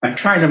 I'm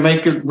trying to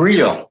make it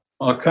real,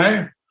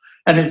 okay?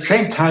 And at the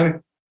same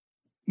time,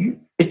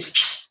 it's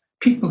just,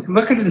 people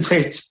look at it and say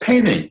it's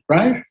painting,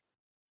 right?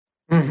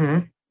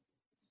 Mm-hmm.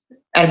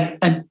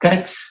 And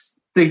that's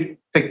the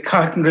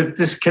cognitive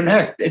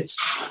disconnect. It's,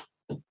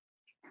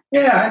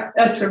 yeah,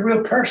 that's a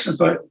real person,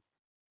 but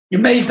you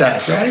made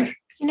that, right?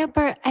 You know,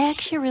 Bert, I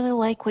actually really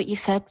like what you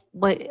said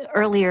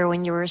earlier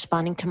when you were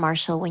responding to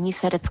Marshall, when you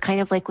said it's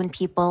kind of like when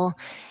people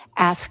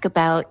ask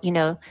about,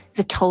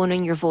 the tone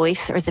in your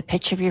voice or the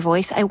pitch of your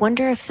voice. I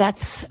wonder if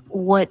that's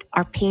what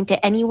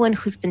anyone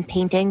who's been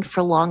painting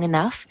for long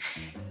enough,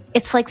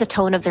 it's like the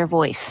tone of their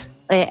voice.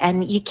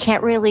 And you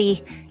can't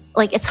really,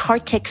 it's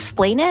hard to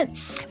explain it,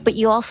 but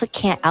you also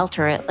can't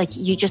alter it. Like,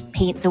 you just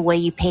paint the way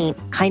you paint,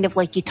 kind of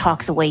like you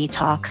talk the way you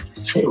talk.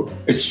 True.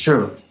 It's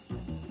true.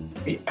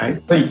 I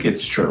think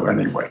it's true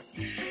anyway.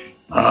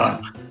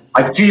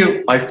 I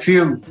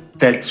feel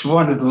that's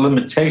one of the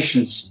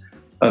limitations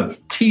of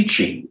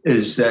teaching,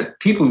 is that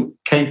people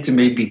came to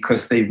me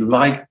because they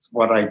liked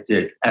what I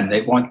did and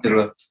they wanted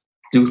to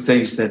do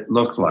things that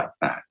looked like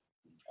that.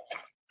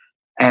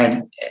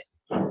 And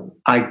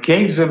I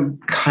gave them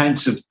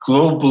kinds of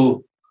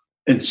global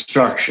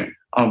instruction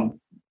on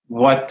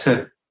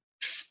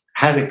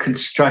how to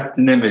construct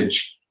an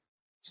image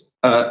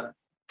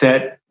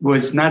that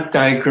was not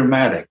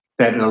diagrammatic,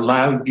 that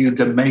allowed you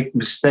to make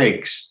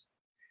mistakes.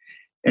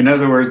 In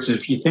other words,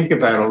 if you think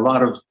about a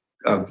lot of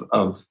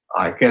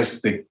I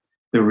guess, the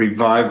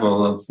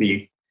revival of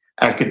the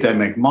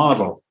academic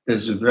model,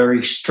 there's a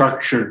very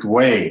structured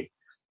way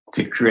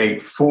to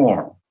create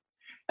form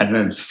and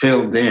then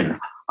filled in.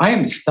 I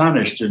am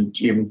astonished in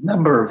a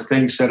number of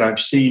things that I've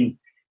seen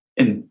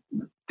in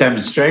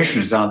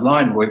demonstrations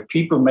online where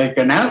people make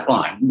an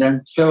outline and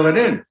then fill it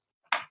in.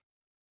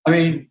 I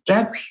mean,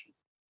 that's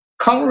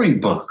coloring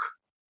book.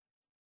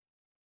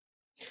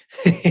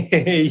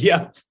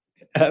 Yep,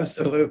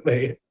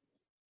 absolutely.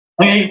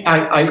 I mean,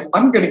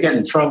 I'm going to get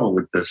in trouble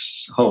with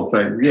this whole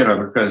thing,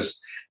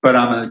 but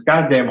I'm a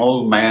goddamn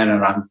old man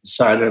and I'm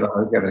decided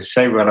I'm going to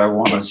say what I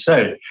want to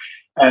say.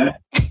 And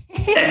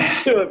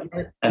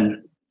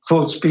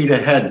full speed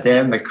ahead,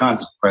 damn the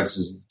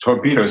consequences,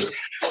 torpedoes.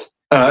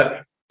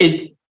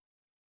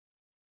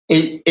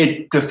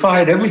 It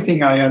defied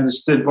everything I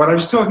understood. What I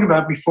was talking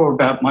about before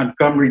about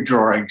Montgomery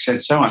drawings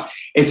and so on.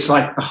 It's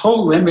like the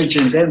whole image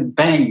and then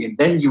bang, and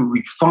then you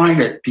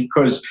refine it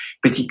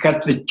but you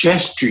got the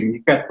gesturing,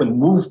 you got the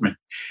movement,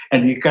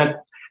 and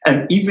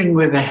even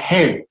with the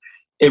head,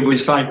 it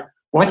was like,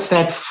 what's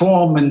that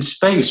form in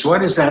space?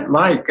 What is that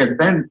like? And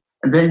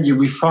then you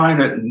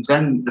refine it, and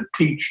then the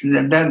peach,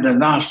 and then the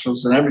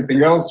nostrils and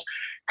everything else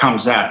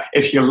comes out,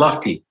 if you're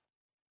lucky.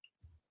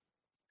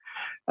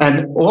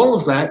 And all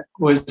of that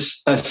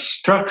was a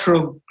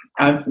structural,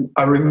 I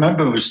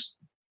remember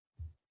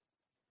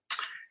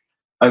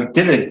I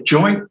did a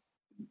joint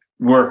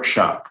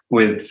workshop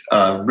with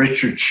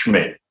Richard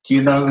Schmidt. Do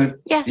you know that?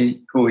 Yeah.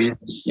 Who he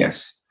is?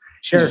 Yes.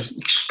 Sure. He's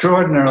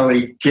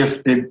extraordinarily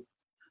gifted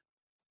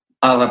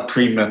a la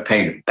prima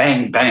painter.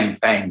 Bang, bang,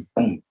 bang,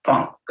 boom,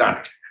 boom,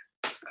 got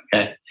it.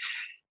 Okay.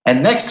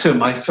 And next to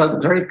him, I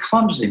felt very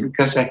clumsy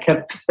because I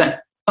kept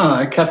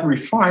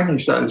refining.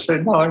 So I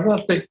said, no, I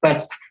don't think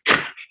that's...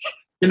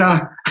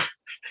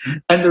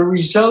 and the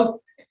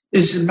result,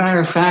 as a matter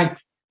of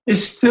fact,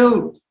 is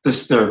still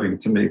disturbing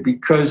to me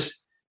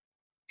because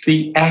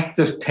the act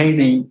of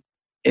painting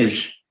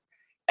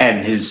and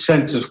his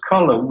sense of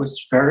color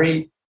was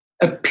very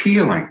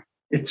appealing.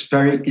 It's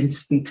very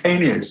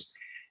instantaneous.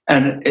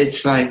 And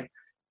it's like,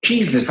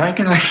 Jesus, if I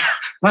can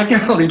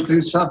only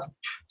do something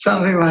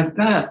like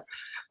that.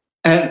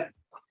 And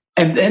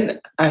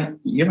then,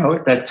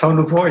 that tone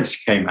of voice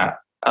came out.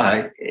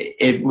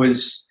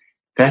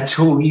 That's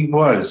who he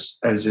was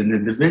as an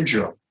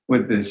individual,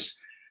 with this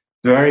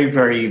very,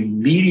 very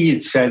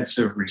immediate sense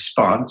of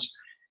response.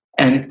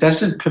 And it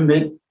doesn't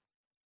permit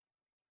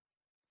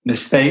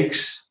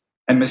mistakes.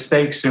 And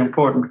mistakes are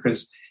important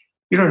because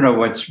you don't know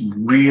what's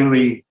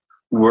really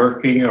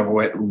working or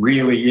what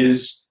really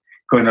is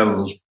going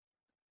to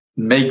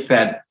make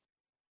that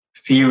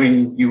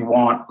feeling you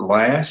want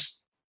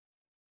last.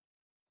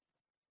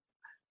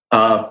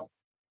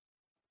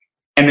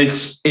 And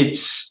it's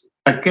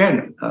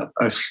again,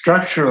 a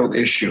structural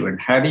issue, and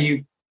how do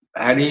you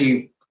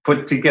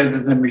put together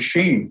the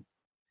machine?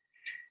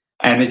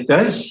 And it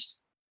does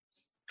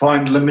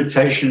find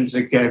limitations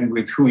again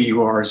with who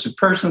you are as a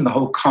person, the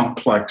whole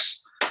complex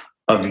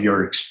of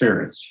your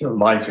experience, your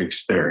life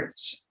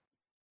experience.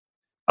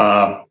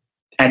 And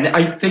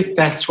I think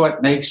that's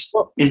what makes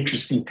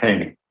interesting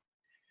painting.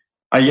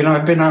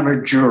 I've been on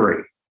a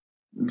jury,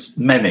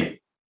 many,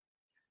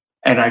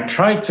 and I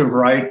tried to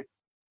write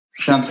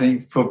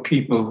something for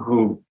people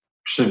who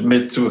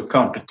submit to a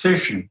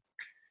competition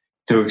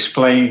to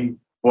explain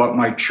what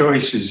my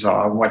choices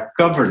are, what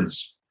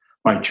governs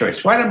my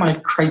choice. What are my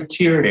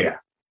criteria?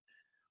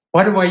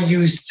 What do I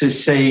use to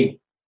say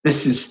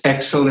this is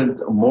excellent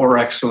or more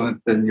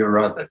excellent than your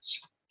others?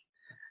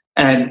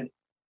 And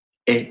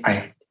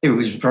it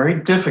was very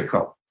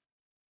difficult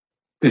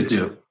to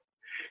do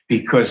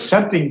because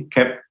something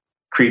kept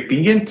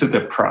creeping into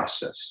the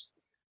process,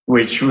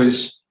 which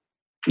was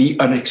the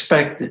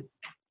unexpected,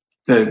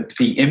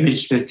 the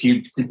image that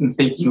you didn't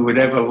think you would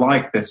ever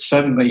like that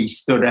suddenly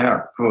stood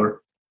out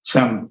for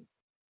some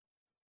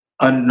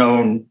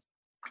unknown,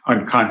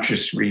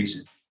 unconscious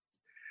reason.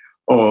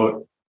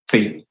 Or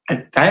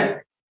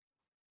that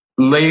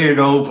layered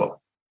over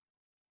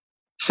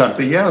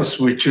something else,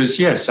 which was,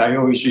 yes, I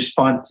always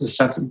respond to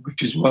something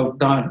which is well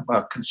done,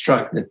 well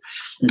constructed,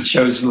 and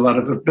shows a lot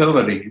of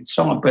ability and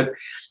so on. But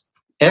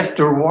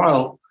after a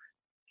while,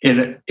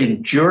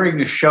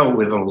 during a show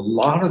with a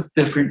lot of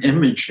different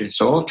images,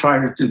 all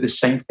trying to do the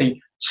same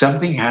thing,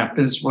 something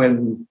happens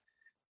when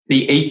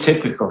the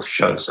atypical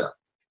shows up,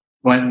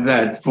 when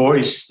that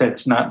voice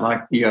that's not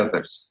like the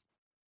others.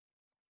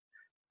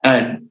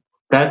 And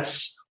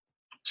that's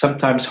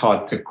sometimes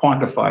hard to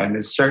quantify, and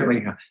it's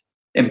certainly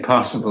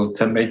impossible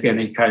to make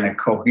any kind of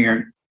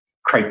coherent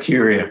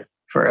criteria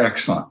for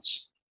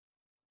excellence.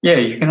 Yeah,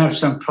 you can have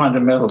some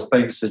fundamental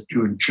things that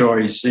you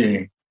enjoy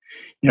seeing.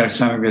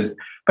 Something is,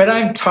 but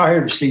I'm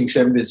tired of seeing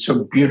something that's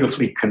so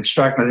beautifully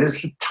constructed.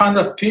 There's a ton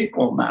of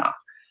people now,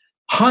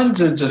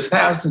 hundreds of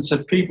thousands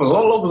of people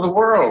all over the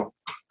world.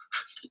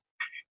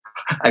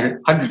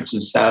 Hundreds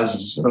of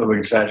thousands, a little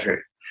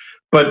exaggerated,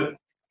 but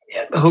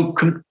who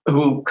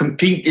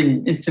compete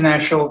in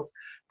international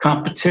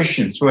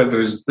competitions, whether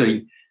it's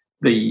the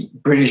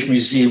British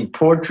Museum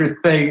portrait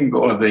thing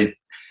or the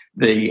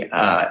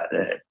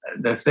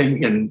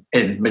thing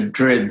in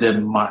Madrid, the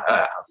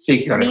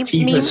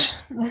figurativas,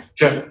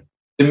 the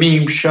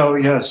meme show,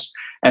 yes,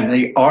 and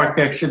the art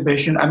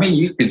exhibition. I mean,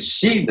 you can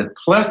see the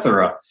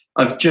plethora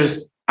of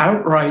just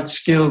outright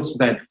skills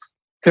that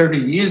 30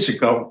 years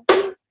ago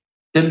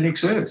didn't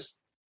exist.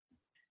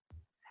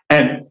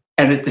 And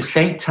at the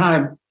same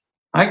time,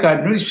 I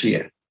got news for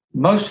you.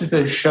 Most of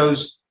those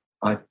shows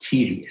are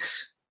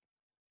tedious.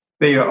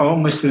 They are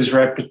almost as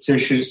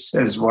repetitious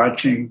as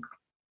watching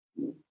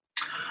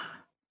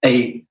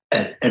an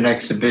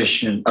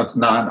exhibition of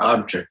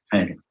non-object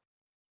painting.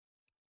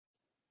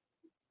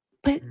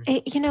 But,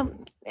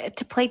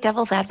 to play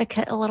devil's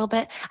advocate a little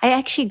bit, I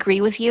actually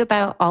agree with you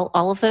about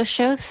all of those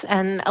shows.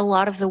 And a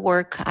lot of the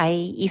work I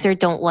either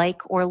don't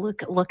like or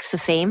looks the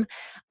same.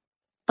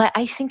 But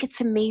I think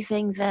it's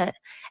amazing that,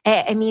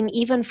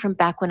 even from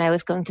back when I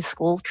was going to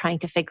school, trying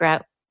to figure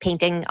out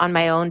painting on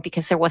my own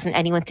because there wasn't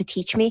anyone to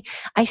teach me,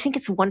 I think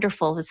it's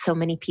wonderful that so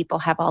many people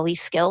have all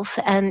these skills.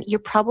 And you're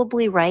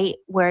probably right,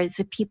 where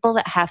the people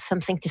that have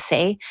something to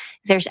say,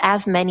 there's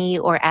as many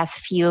or as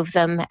few of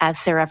them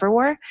as there ever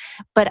were.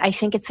 But I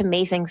think it's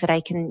amazing that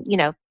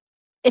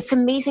it's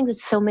amazing that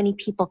so many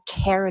people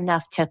care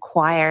enough to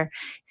acquire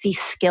these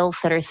skills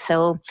that are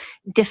so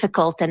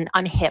difficult and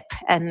unhip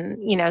and,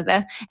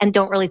 and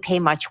don't really pay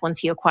much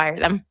once you acquire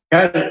them.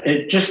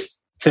 Just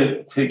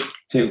to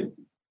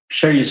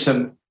show you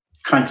some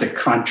kinds of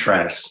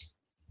contrasts.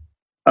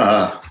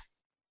 By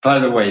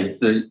the way,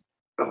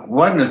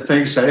 one of the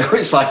things I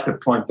always like to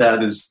point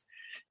out is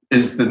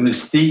the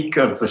mystique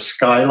of the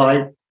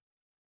skylight.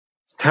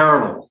 It's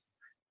terrible.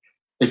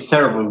 It's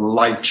terrible. The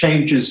light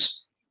changes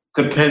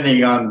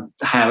depending on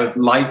how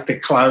light the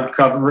cloud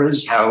cover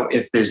is,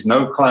 if there's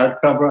no cloud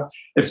cover,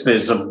 if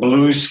there's a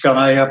blue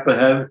sky up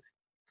ahead.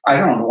 I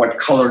don't know what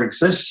color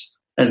exists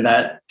in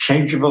that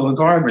changeable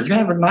environment. You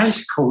have a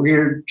nice,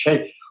 coherent,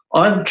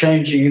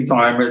 unchanging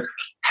environment.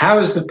 How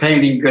is the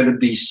painting going to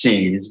be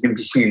seen? Is it going to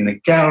be seen in the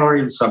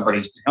gallery, in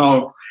somebody's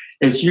home?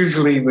 It's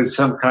usually with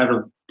some kind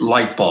of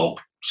light bulb,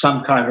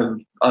 some kind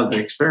of other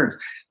experience.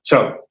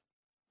 So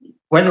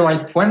when do I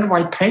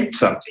paint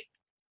something?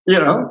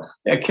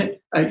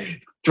 I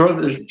draw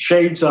the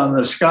shades on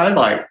the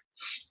skylight.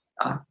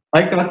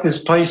 I got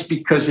this place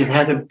because it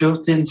had a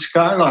built-in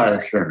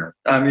skylight in it.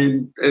 I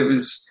mean, it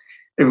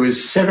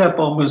was set up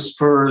almost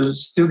for a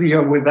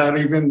studio without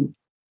even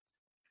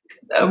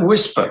a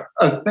whisper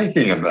of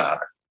thinking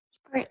about it.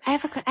 Right. I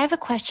have a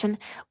question.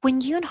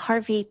 When you and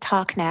Harvey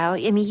talk now,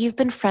 you've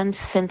been friends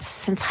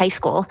since high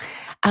school.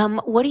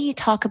 What do you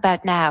talk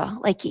about now?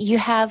 Like, you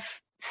have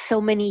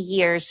so many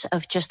years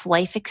of just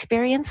life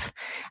experience.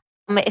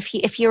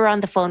 If you were on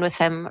the phone with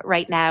him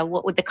right now,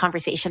 what would the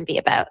conversation be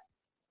about?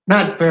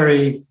 Not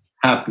very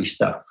happy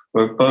stuff.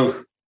 We're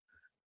both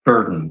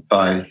burdened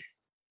by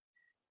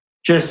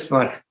just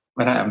what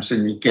happens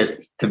when you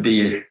get to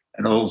be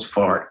an old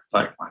fart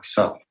like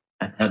myself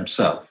and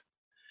himself.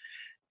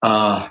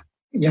 There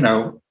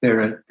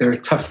are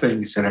tough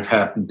things that have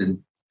happened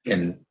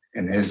in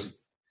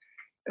his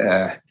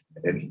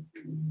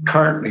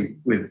currently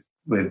with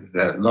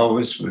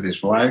Lois, with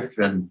his wife,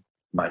 and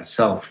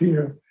myself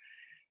here.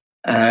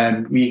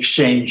 And we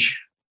exchange,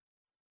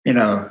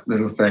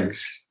 little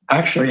things.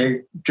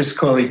 Actually, just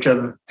call each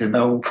other to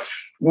know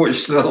we're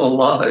still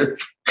alive.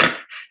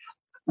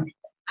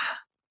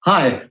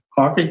 Hi,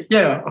 Harvey.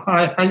 Yeah,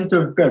 hi. How you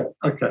doing? Good.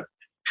 Okay.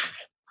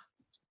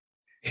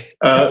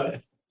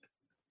 About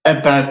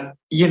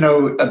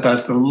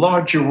the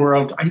larger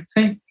world, I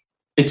think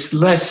it's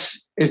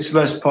less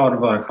part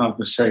of our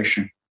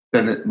conversation.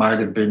 than it might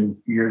have been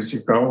years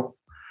ago.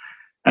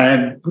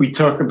 And we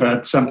talk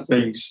about some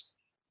things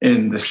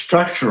in the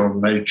structural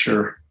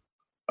nature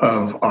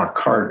of our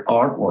current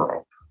art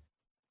world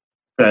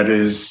that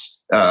is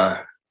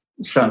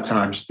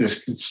sometimes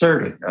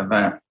disconcerting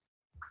about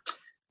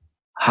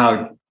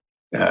how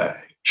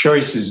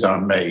choices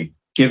are made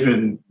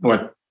given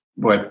what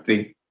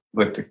the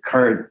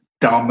current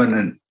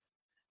dominant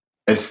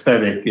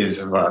aesthetic is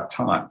of our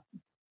time,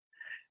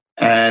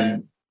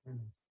 and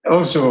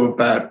also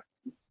about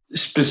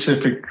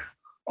specific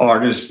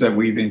artists that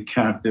we've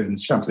encountered and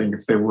something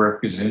if their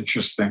work is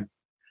interesting.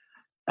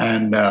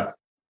 And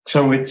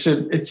so it's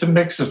a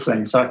mix of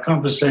things. Our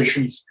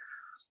conversations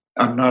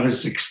are not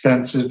as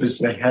extensive as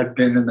they had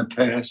been in the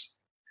past.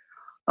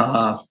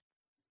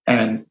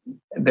 And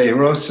they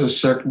are also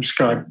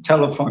circumscribed.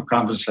 Telephone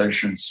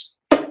conversations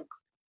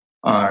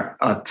are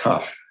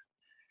tough.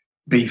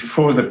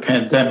 Before the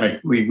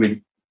pandemic, we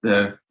would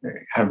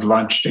have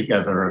lunch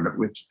together, and it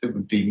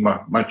would be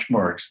much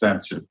more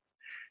extensive.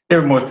 There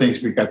are more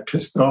things we got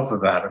pissed off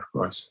about, of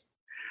course,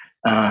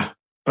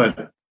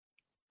 but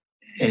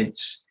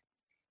it's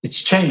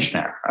changed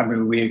now. I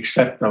mean, we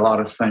accept a lot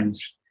of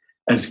things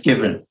as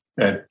given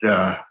that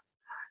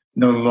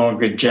no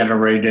longer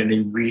generate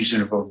any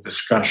reasonable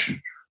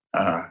discussion.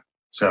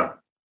 So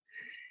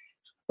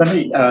let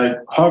me.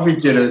 Harvey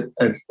did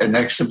an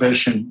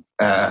exhibition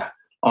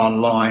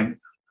online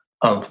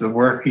of the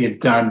work he had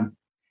done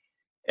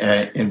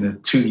in the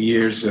 2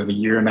 years or the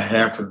year and a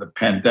half of the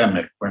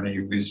pandemic when he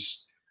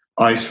was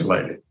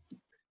isolated.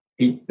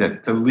 The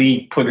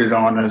league put it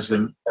on as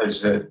an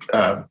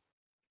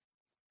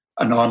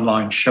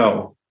online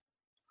show,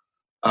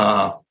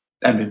 and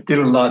it did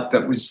a lot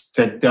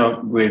that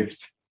dealt with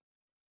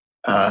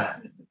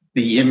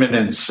the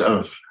imminence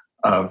of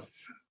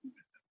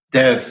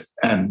death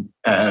and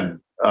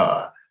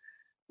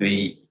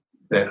the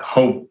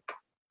hope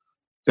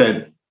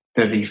that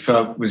he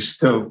felt was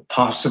still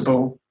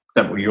possible,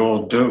 that we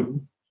all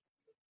do.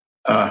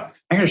 I'm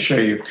going to show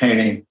you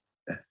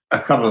a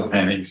couple of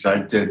paintings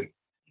I did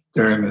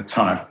during the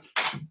time.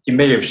 You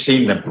may have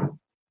seen them.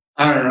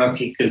 I don't know if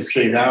you could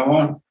see that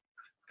one.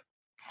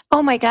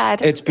 Oh my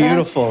God. It's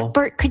beautiful.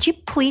 Bert, could you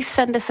please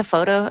send us a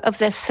photo of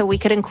this so we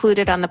could include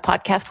it on the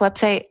podcast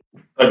website?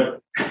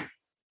 But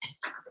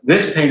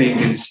this painting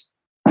is,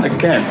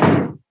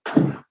 again,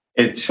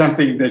 it's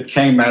something that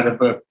came out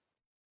of a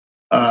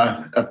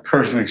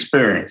personal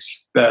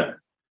experience that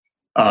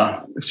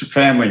it's a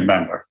family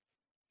member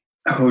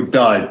who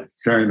died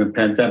during the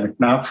pandemic,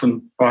 not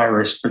from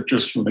virus, but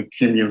just from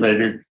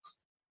accumulated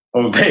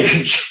old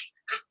age.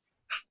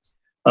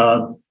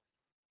 But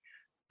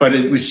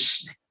it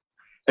was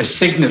a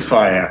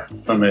signifier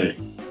for me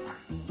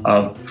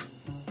of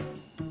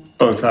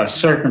both our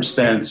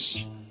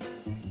circumstance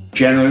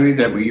generally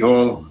that we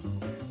all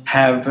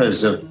have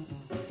as a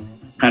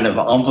kind of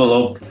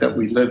envelope that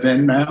we live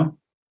in now,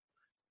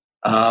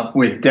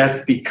 where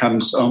death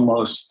becomes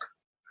almost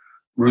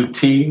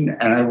routine.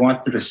 And I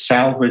wanted to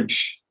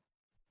salvage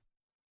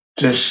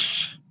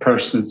this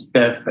person's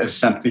death as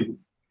something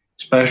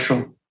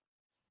special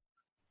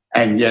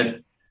and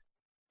yet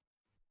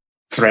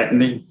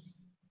threatening.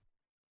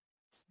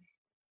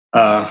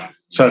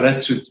 So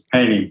that's what the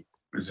painting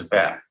was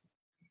about.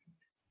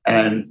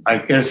 And I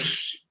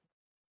guess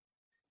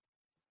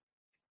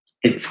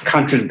it's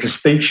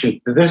contradistinction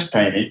to this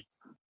painting.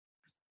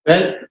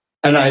 And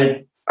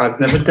I've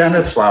never done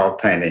a flower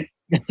painting.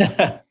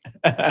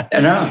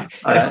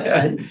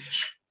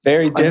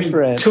 Very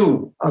different.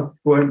 Two.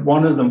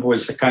 One of them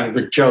was a kind of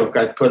a joke.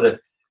 I put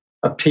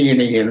a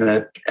peony in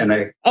a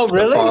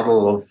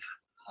bottle of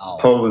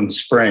Poland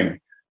Spring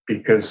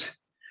because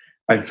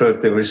I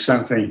thought there was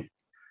something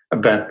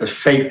about the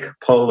fake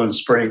Poland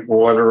Spring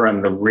water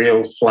and the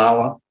real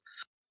flower.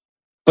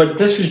 But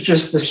this is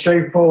just a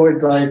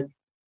straightforward, like,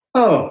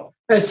 oh,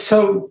 that's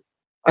so.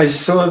 I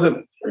saw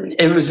that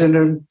it was in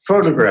a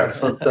photograph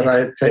that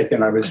I had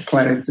taken. I was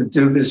planning to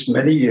do this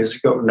many years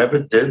ago, never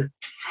did.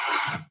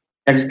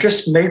 And it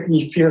just made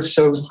me feel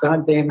so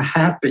goddamn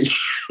happy.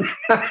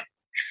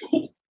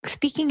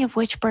 Speaking of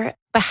which, Bert,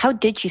 but how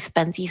did you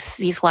spend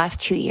these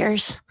last 2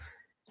 years?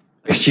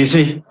 Excuse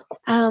me?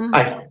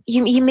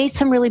 You made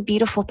some really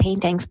beautiful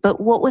paintings,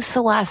 but what was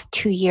the last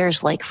 2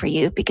 years like for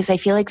you? Because I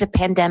feel like the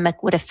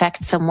pandemic would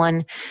affect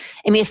someone.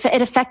 I mean,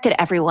 it affected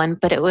everyone,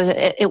 but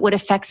it would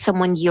affect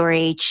someone your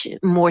age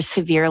more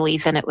severely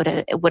than it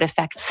would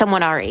affect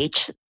someone our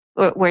age,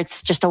 where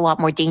it's just a lot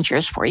more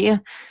dangerous for you.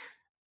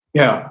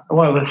 Yeah,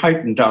 well, it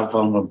heightened our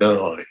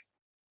vulnerability.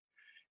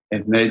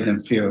 It made them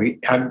feel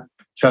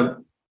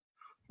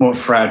more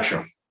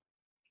fragile.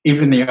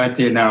 Even the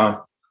idea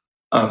now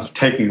of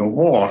taking a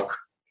walk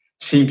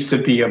seems to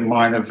be a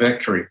minor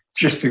victory,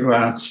 just to go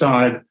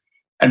outside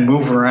and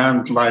move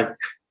around like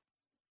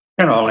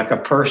a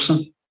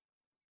person.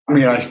 I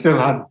mean, I still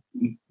have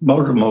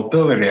motor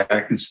mobility. I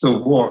can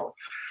still walk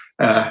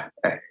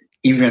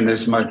even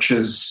as much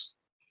as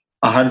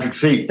 100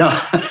 feet.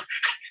 I'm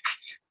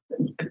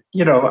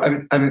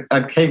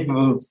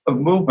capable of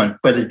movement,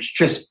 but it's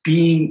just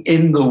being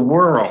in the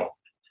world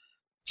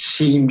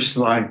seems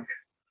like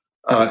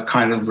a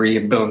kind of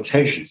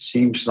rehabilitation.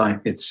 Seems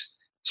like it's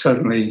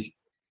suddenly,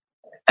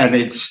 and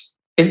it's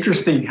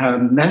interesting how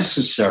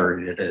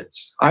necessary it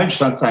is. I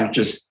sometimes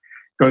just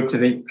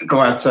go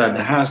outside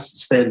the house and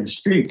stay in the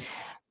street.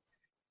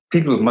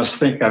 People must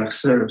think I'm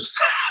sort of,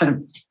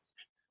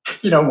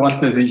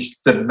 one of these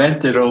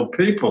demented old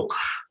people.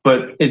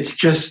 But it's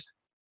just,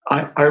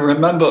 I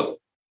remember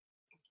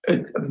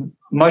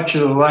much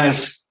of the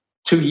last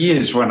 2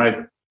 years when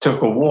I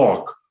took a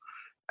walk,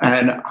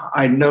 and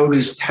I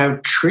noticed how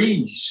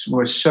trees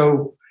were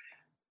so,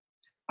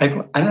 I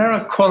don't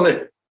know, call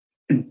it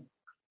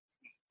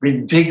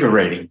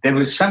invigorating. There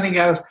was something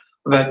else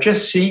about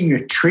just seeing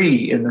a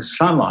tree in the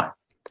sunlight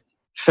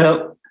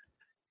felt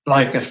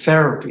like a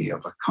therapy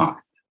of a kind.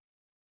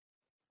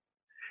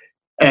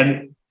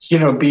 And,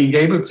 being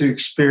able to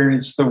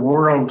experience the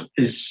world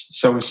is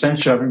so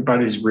essential.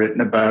 Everybody's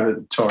written about it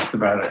and talked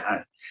about it.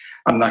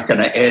 I'm not going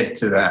to add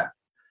to that.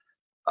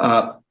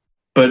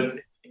 But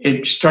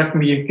it struck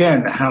me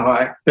again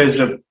how there's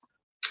a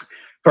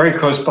very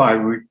close by,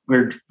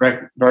 we're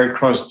very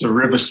close to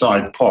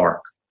Riverside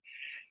Park.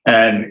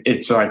 And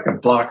it's like a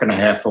block and a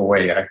half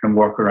away. I can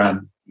walk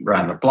around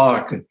the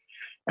block and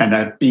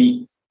I'd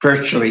be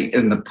virtually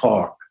in the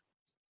park.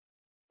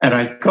 And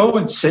I'd go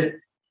and sit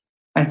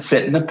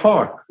in the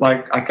park,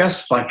 like a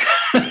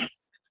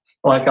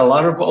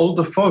lot of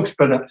older folks,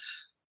 but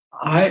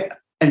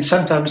and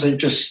sometimes I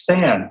just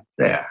stand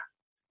there.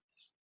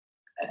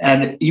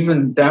 And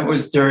even that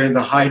was during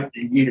the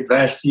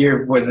last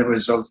year when there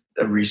was a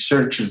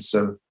resurgence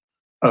of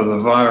the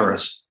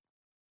virus,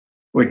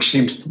 which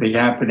seems to be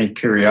happening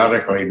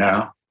periodically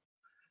now.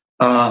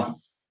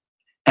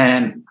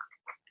 And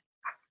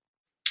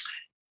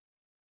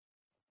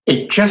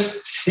it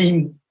just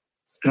seemed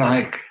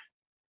like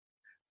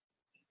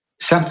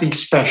something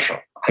special.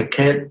 I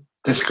can't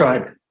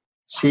describe it.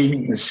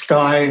 Seeing the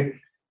sky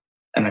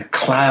and a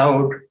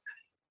cloud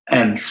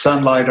and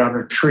sunlight on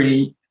a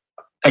tree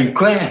and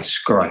grass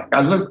growing.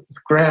 I looked at the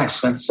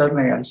grass and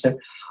suddenly I said,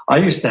 I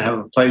used to have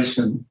a place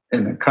in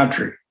the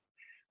country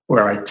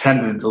where I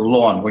tended the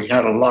lawn. We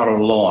had a lot of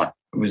lawn.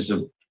 It was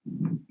a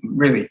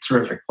really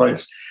terrific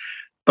place.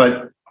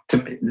 But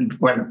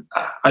when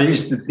I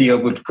used to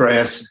deal with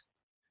grass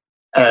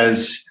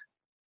as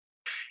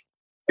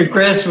the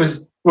grass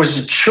was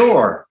a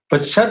chore,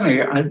 but suddenly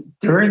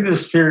during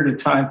this period of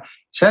time,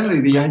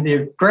 suddenly the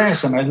idea of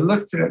grass, and I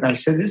looked at it and I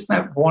said, isn't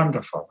that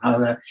wonderful how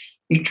that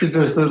each of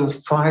those little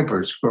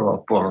fibers grow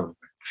up all over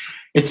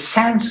it. It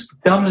sounds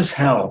dumb as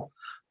hell,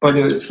 but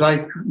it was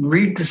like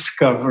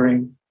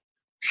rediscovering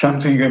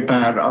something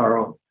about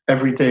our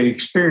everyday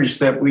experience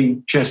that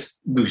we just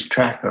lose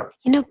track of.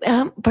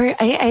 Bert,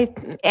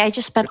 I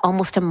just spent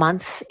almost a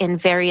month in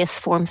various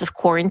forms of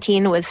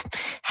quarantine, was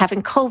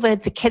having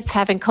COVID, the kids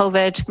having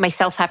COVID,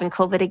 myself having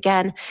COVID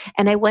again.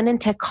 And I went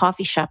into a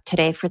coffee shop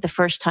today for the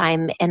first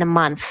time in a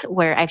month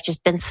where I've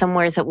just been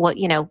somewhere that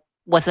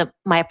wasn't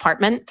my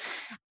apartment.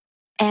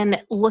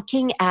 And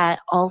looking at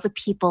all the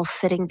people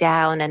sitting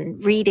down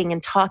and reading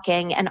and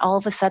talking, and all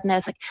of a sudden I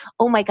was like,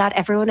 oh my God,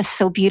 everyone is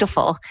so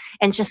beautiful.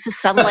 And just the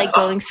sunlight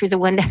going through the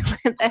window.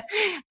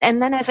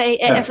 And then I was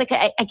like,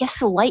 I guess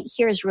the light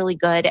here is really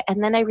good.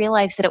 And then I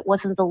realized that it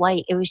wasn't the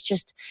light. It was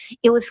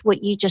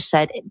what you just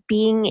said.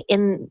 Being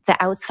in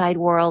the outside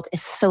world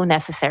is so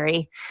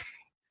necessary.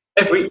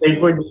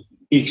 When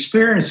you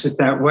experience it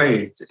that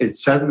way, it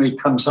suddenly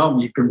comes home.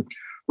 You can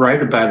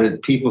write about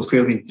it, people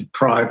feeling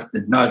deprived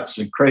and nuts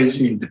and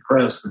crazy and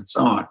depressed and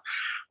so on.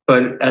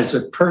 But as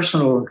a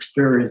personal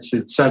experience,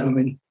 it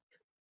suddenly,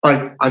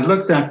 like I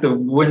looked out the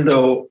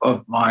window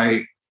of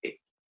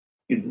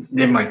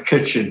in my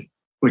kitchen,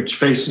 which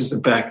faces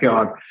the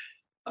backyard,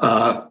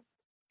 and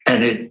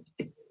it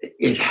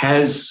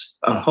has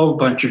a whole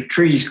bunch of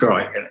trees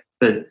growing in it.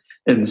 That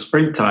in the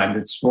springtime,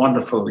 it's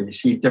wonderful. You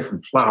see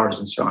different flowers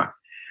and so on.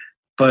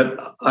 But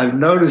I've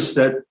noticed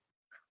that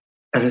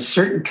at a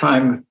certain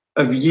time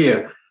of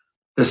year,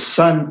 the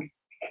sun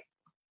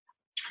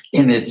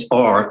in its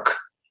arc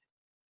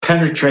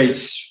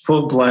penetrates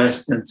full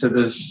blast into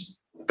this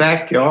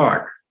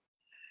backyard.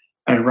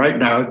 And right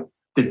now,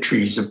 the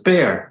trees are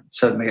bare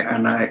suddenly.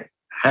 And I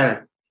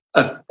had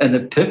an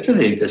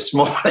epiphany this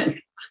morning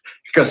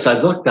because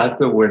I looked out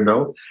the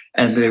window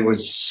and there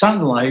was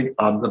sunlight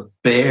on the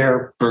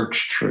bare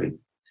birch tree.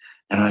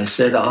 And I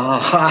said,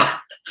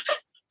 aha,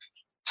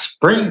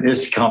 spring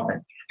is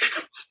coming.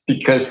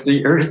 Because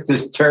the earth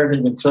is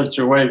turning in such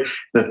a way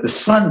that the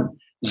sun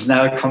is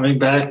now coming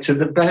back to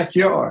the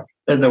backyard,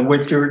 and the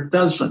winter it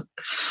doesn't.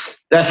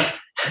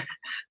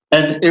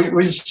 And it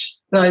was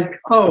like,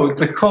 oh,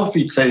 the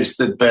coffee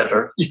tasted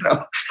better,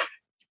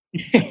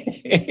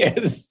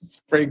 Yes,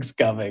 spring's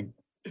coming.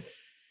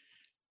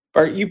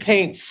 Bart, you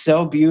paint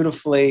so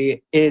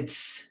beautifully.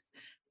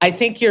 I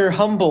think you're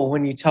humble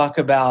when you talk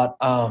about,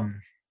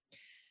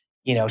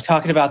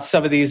 talking about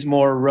some of these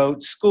more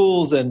rote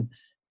schools and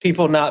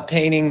people not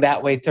painting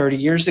that way 30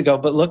 years ago,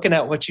 but looking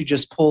at what you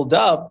just pulled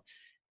up,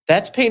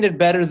 that's painted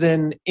better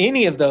than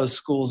any of those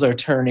schools are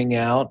turning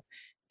out.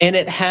 And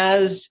it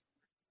has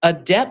a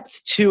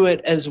depth to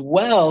it as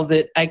well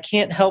that I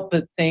can't help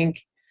but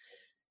think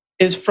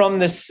is from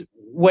this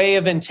way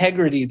of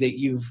integrity that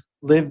you've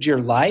lived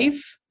your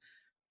life.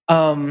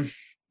 And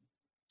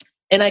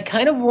I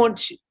kind of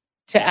want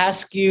to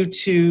ask you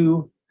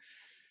to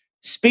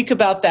speak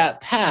about that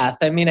path.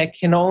 I mean, I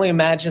can only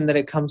imagine that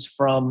it comes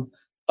from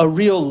a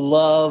real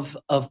love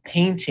of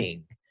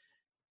painting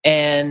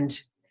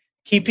and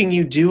keeping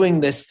you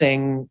doing this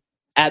thing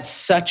at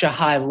such a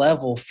high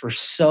level for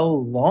so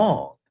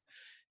long.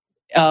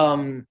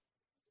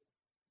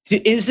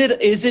 Is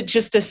it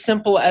just as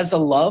simple as a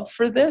love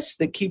for this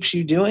that keeps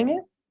you doing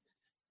it?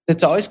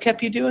 That's always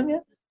kept you doing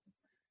it?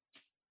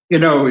 You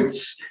know,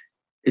 it's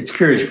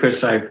curious,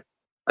 Chris. I've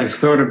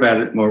thought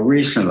about it more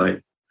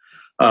recently.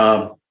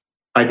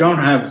 I don't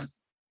have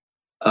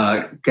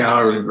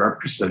gallery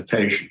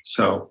representation,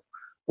 so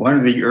one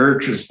of the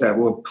urges that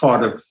were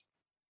part of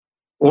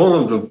all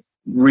of the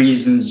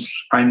reasons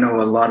I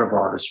know a lot of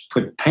artists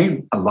put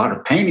a lot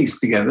of paintings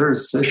together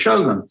is to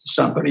show them to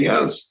somebody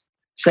else.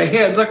 Say,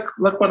 here,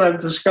 look what I've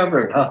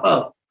discovered.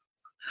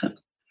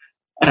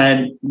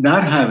 And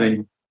not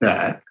having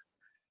that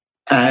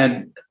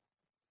and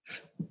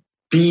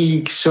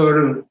being sort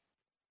of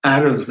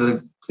out of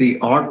the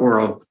art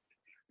world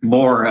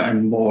more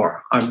and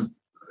more. I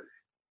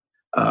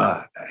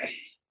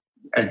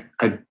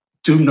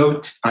do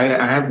note I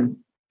haven't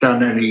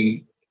done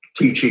any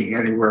teaching,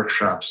 any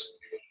workshops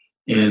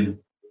in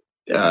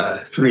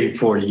 3 or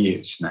 4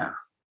 years now.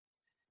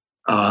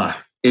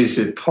 Is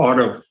it part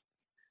of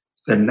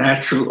the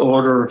natural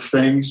order of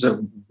things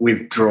of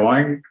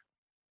withdrawing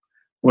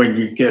when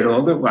you get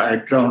older? I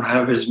don't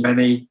have as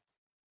many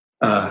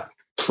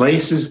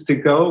places to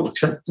go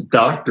except the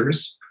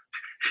doctors.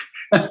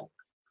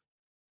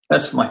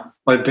 That's my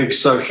big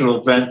social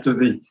event of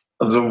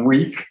the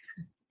week.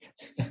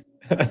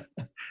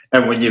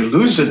 And when you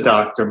lose a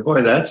doctor,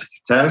 boy, that's a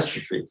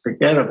catastrophe.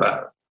 Forget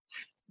about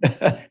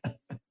it.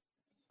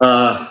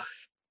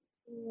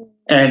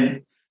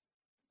 And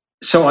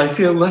so I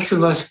feel less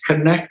and less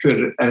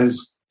connected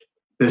as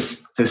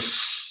this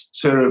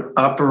sort of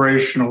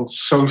operational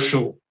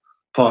social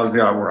part of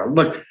the art world.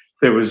 Look,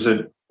 there was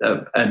an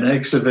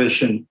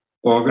exhibition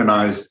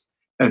organized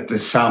at the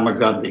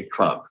Salmagundi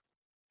Club,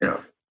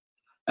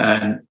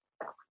 and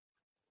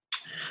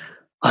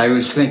I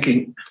was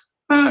thinking,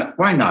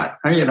 why not?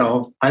 I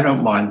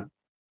don't mind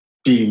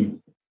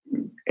being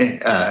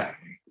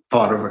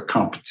part of a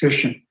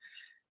competition.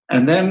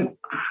 And then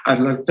I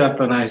looked up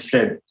and I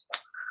said,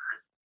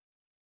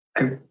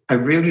 I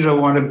really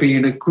don't want to be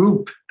in a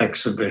group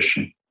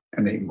exhibition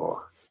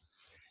anymore.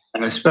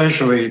 And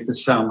especially at the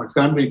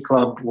Salmagundi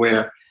Club,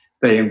 where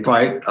they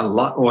invite a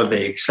lot, or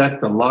they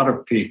accept a lot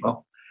of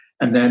people,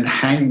 and then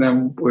hang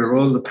them where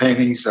all the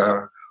paintings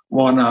are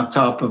one on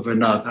top of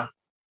another.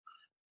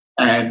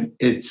 And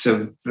it's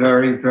a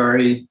very,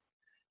 very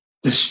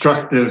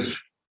destructive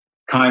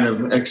kind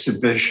of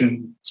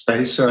exhibition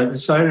space. So I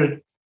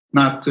decided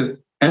not to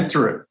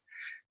enter it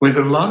with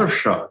a lot of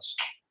shows.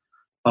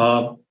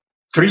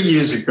 3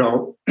 years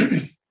ago,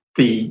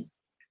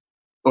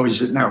 or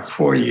is it now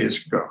 4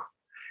 years ago,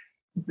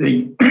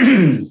 the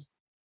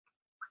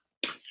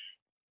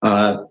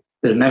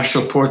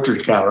National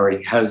Portrait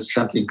Gallery has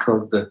something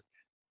called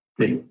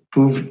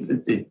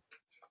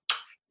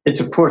it's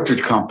a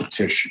portrait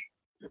competition.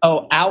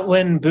 Oh,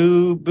 Outwin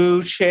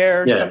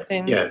Boucher or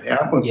something? Yeah, the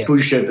Outwin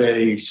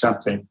Boucher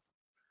something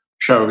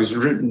show was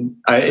written.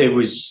 It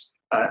was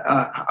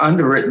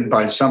underwritten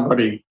by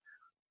somebody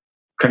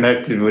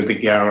connected with the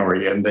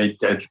gallery, and they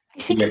did. I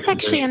think it's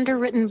actually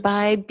underwritten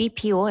by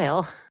BP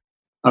Oil.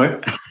 Oh,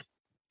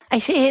 I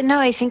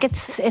think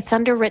it's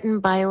underwritten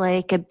by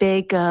like a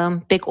big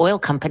oil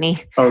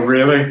company. Oh,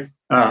 really?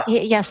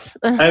 Yes.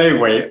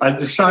 Anyway, I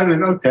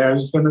decided, okay, I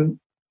was going to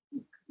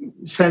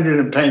send in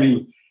a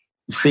painting,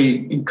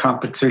 see in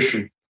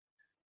competition,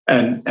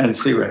 and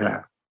see what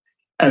happened.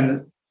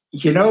 And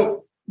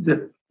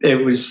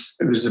it was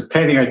a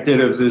painting I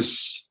did of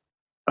this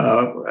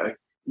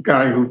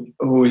guy who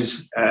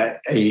was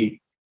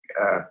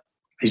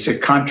he's a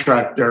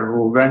contractor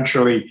who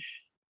eventually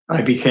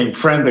I became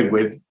friendly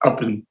with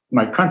up in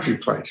my country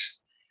place,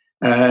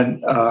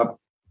 and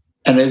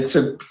it's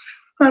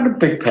not a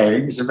big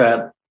painting. It's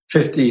about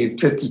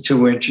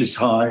 52 inches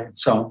high and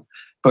so on,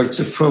 but it's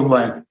a full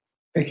length.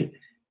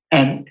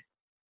 And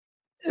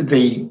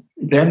the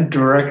then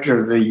director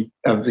of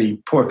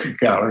the portrait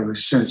gallery, who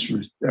since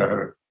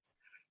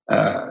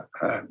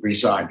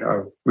resigned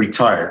or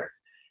retired,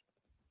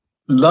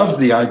 loved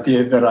the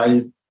idea that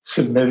I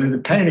submitted the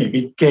painting.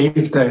 It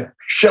gave the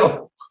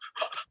show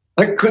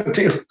a good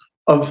deal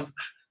of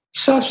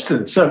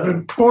substance, of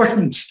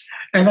importance.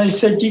 And I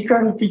said, you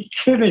got to be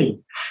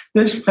kidding.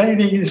 This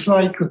painting is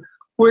like,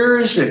 where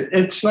is it?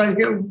 It's like,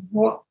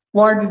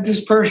 why did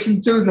this person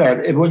do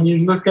that? And when you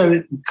look at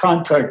it in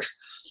context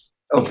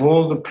of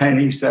all the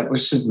paintings that were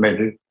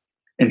submitted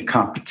in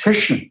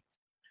competition,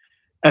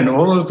 and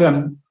all of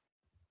them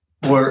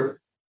were,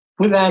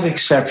 without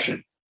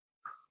exception,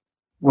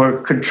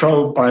 were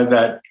controlled by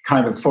that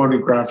kind of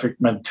photographic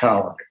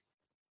mentality.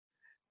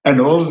 And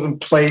all of them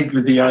played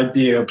with the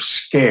idea of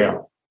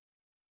scale.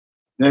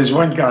 There's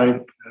one guy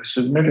who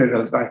submitted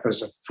like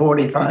was a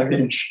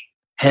 45-inch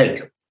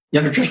head,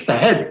 just the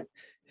head.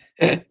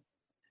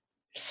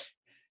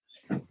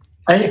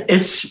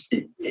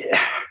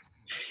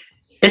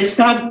 It's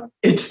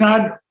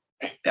not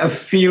a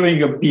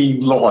feeling of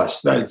being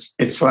lost.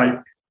 It's like,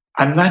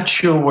 I'm not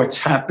sure what's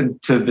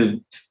happened to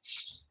the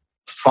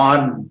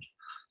fond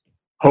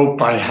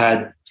hope I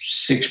had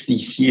 60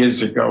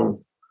 years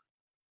ago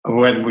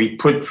when we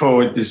put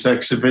forward this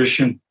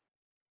exhibition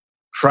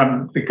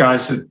from the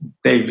guys at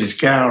Davis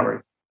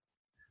Gallery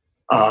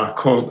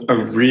called A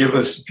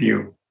Realist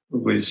View.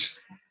 It was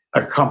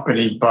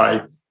accompanied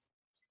by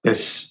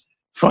this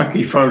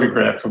funky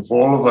photograph of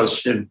all of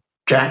us in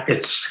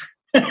jackets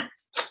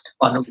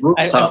on a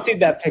rooftop. I've seen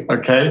that picture.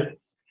 Okay.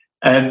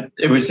 And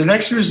it was an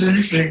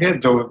exhibition.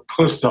 There were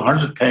close to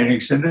 100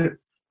 paintings in it.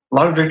 A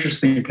lot of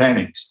interesting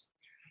paintings,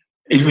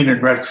 even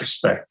in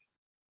retrospect.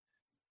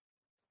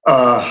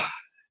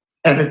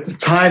 And at the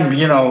time,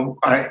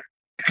 I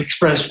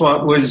expressed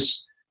what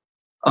was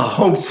a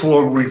hope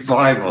for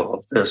revival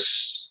of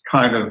this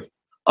kind of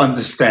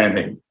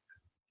understanding.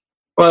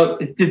 Well,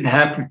 it didn't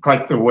happen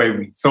quite the way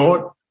we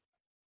thought.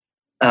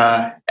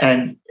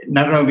 And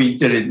not only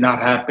did it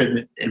not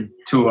happen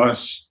to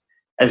us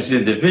as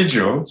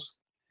individuals,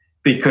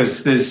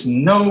 because there's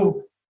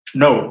no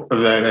note of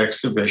that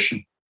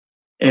exhibition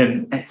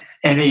in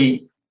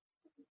any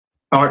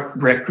art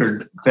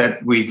record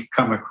that we've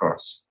come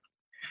across.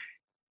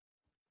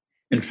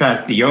 In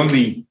fact, the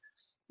only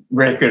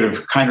record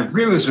of kind of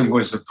realism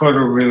was the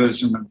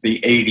photorealism of the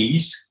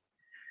 80s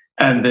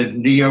and the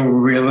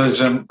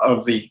neorealism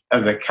of the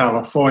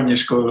California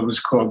school. It was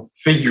called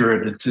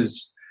figurative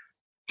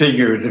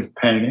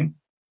painting.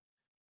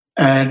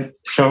 And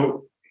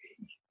so,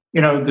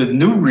 the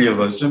new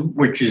realism,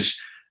 which is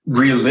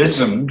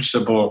realisms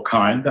of all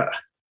kind,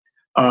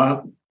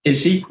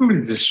 is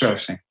equally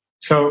distressing.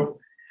 So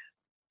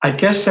I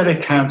guess that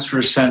accounts for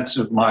a sense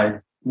of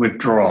my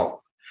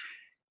withdrawal.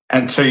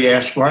 And so you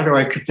ask, why do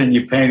I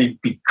continue painting?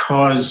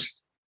 Because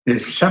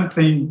there's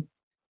something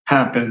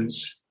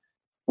happens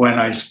when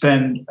I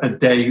spend a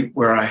day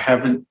where I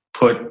haven't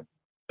put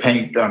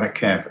paint on a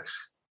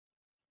canvas.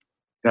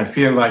 I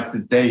feel like the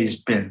day's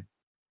been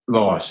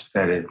lost,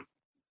 that it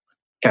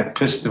got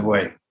pissed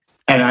away.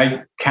 And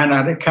I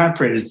cannot account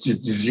for it. It's a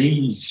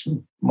disease,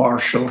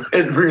 Marshall.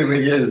 It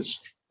really is.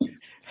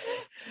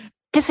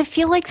 Does it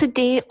feel like the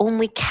day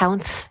only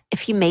counts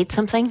if you made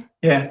something?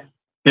 Yeah.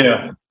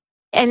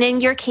 And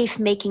in your case,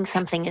 making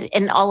something,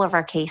 in all of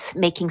our case,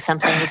 making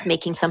something is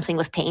making something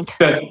with paint.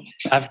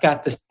 I've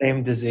got the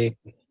same disease.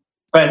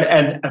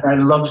 And I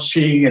love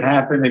seeing it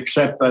happen,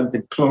 except I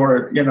deplore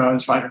it.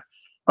 It's like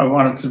I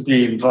wanted to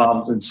be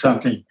involved in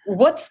something.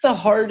 What's the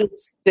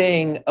hardest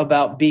thing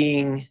about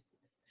being,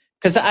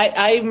 because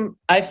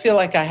I feel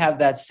like I have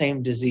that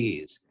same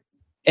disease.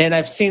 And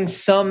I've seen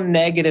some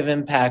negative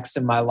impacts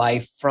in my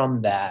life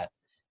from that.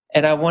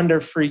 And I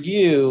wonder for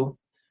you,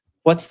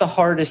 what's the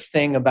hardest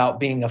thing about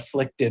being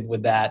afflicted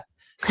with that,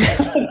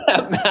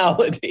 that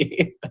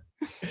malady?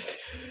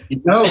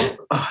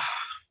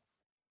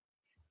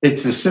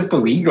 It's a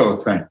simple ego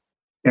thing.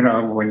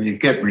 When you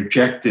get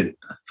rejected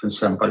from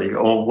somebody,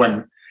 or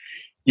when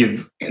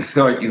you've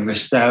thought you've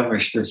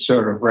established a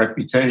sort of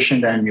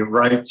reputation and you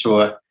write to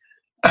a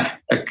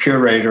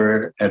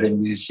curator at a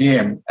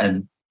museum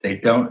and they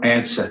don't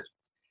answer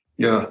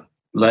your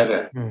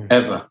letter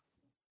ever.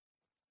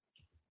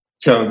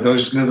 So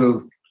those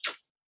little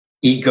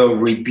ego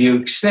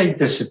rebukes, they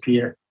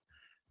disappear.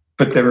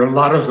 But there are a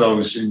lot of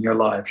those in your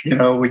life,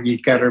 when you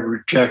get a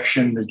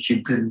rejection that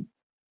you didn't,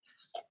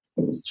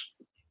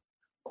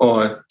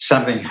 or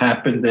something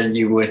happened and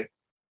you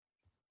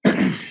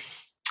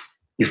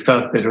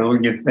felt that all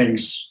your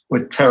things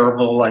were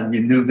terrible and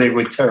you knew they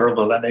were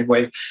terrible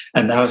anyway,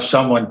 and now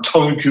someone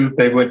told you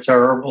they were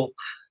terrible.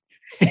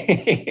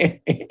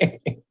 I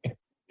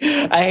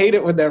hate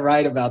it when they're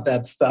right about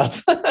that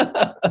stuff.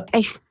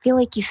 I feel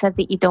like you said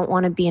that you don't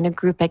want to be in a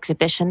group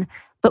exhibition,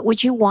 but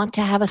would you want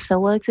to have a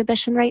solo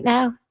exhibition right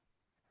now?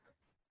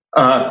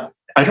 I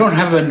don't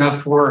have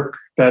enough work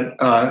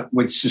that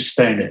would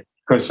sustain it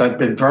because I've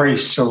been very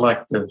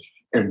selective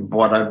in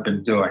what I've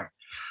been doing.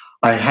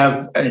 I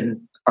have,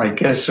 I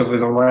guess, over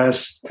the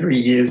last 3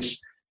 years,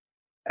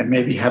 I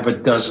maybe have a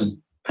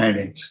dozen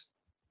paintings.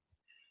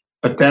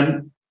 But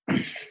then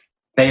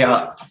they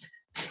are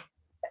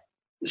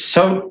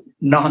so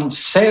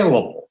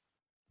non-saleable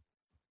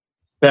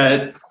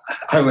that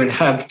I would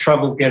have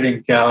trouble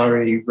getting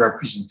gallery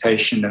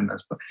representation in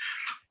this.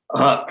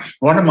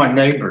 One of my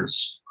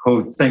neighbors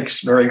who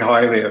thinks very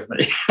highly of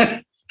me,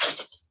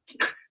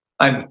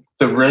 I'm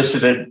the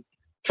resident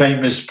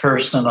famous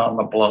person on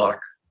the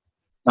block.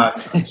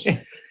 Nonsense.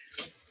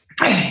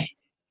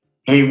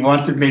 He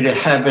wanted me to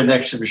have an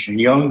exhibition.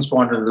 He owns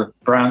one of the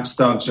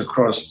brownstones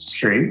across the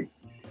street,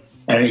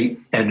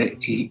 and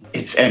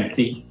it's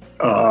empty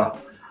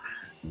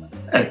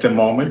at the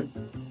moment.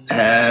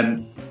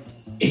 And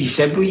he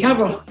said, "We have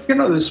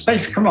the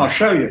space. Come on, I'll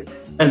show you."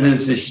 And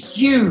there's this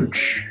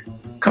huge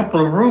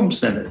couple of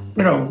rooms in it,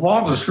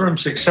 marvelous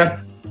rooms,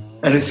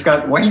 and it's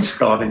got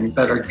wainscoting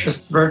that are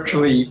just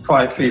virtually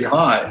 5 feet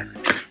high,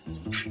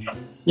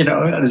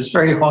 and it's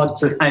very hard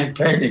to hang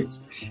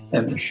paintings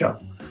in the show.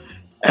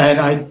 And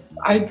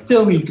I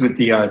dillied with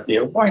the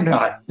idea, why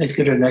not make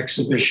it an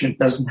exhibition? It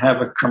doesn't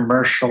have a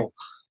commercial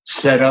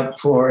setup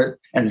for it,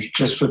 and it's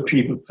just for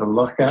people to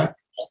look at,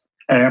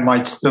 and I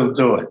might still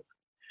do it.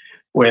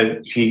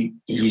 When he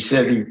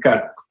said he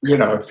got,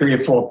 3 or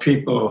 4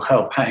 people who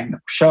help hang the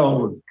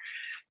show and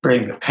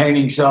bring the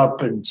paintings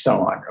up and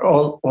so on,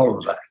 all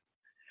of that.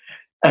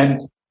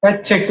 And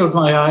that tickled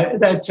my eye.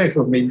 That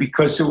tickled me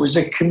because it was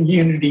a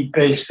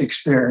community-based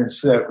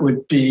experience that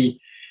would be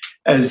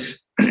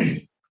as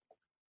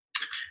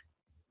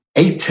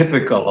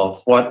atypical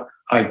of what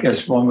I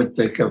guess one would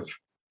think of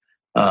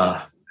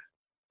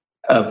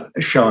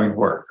showing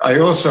work. I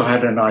also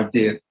had an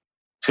idea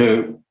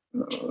to,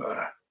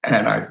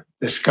 and I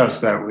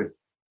discussed that with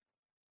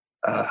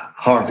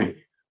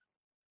Harvey,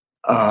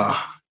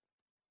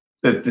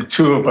 that the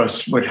two of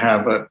us would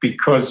have,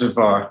 because of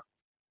our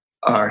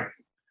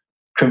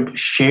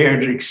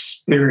shared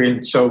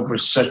experience over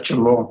such a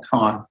long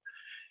time,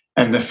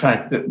 and the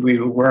fact that we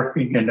were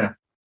working in a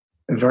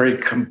very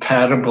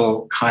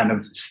compatible kind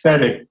of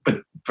aesthetic,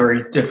 but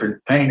very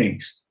different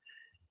paintings,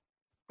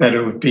 that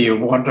it would be a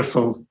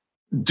wonderful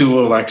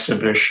dual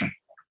exhibition.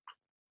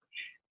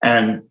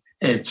 And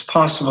it's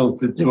possible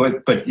to do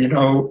it, but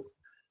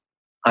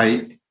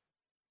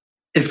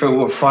if it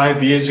were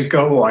 5 years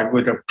ago, I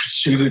would have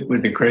pursued it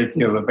with a great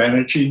deal of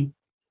energy.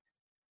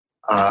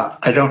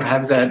 I don't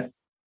have that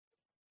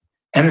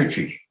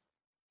energy.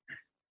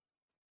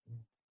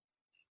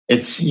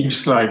 It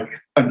seems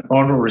like an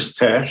onerous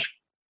task.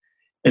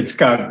 It's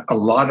got a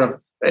lot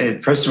of,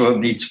 first of all, it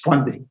needs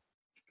funding.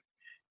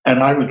 And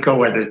I would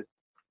go at it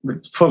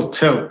with full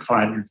tilt,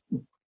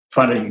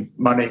 finding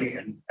money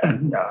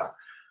and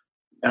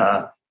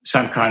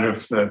some kind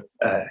of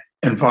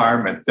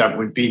environment that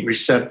would be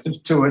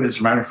receptive to it. As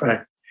a matter of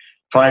fact,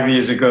 5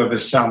 years ago, the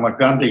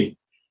Salmagundi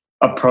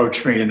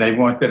approached me and they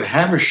wanted to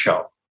have a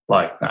show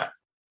like that.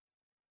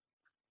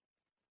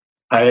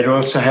 I had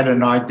also had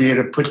an idea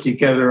to put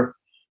together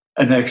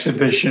an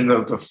exhibition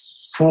of the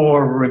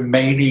 4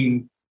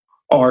 remaining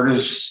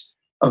artists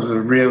of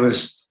the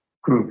realist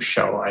group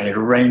show. I had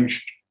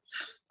arranged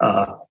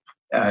a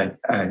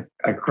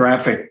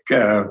graphic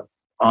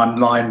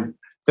online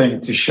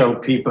thing to show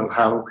people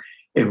how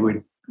it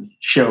would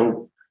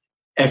show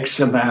X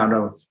amount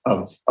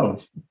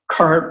of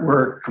current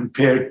work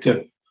compared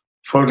to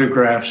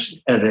photographs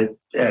at a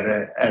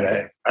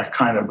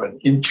kind of an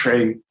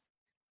entree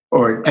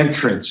or an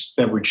entrance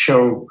that would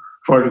show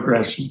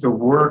photographs of the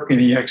work in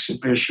the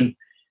exhibition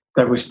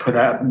that was put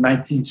out in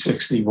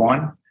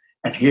 1961.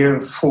 And here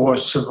are 4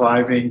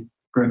 surviving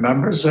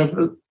members of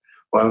it.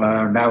 Well, there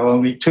are now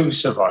only 2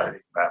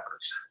 surviving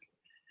members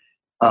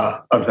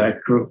of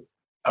that group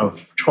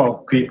of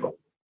 12 people.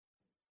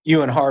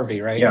 You and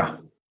Harvey, right? Yeah.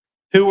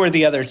 Who were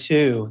the other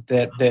 2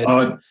 that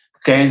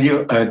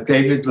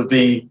David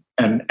Levine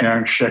and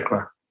Aaron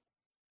Schickler.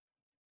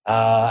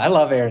 I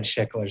love Aaron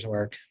Schickler's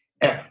work.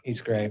 Yeah.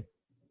 He's great.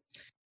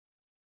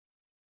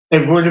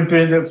 It would have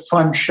been a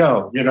fun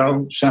show,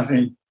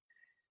 something.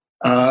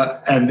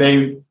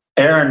 And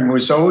Aaron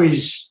was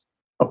always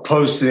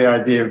opposed to the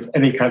idea of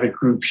any kind of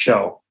group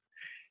show.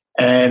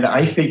 And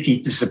I think he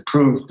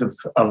disapproved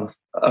of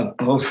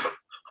both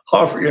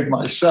Harvey and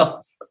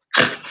myself.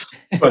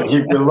 But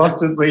he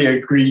reluctantly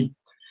agreed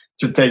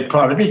to take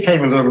part. It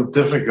became a little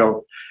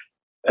difficult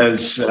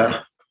as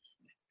the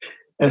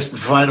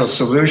final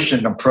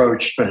solution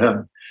approached for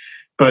him.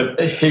 But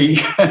he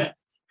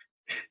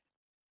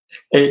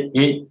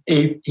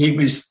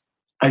was,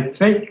 I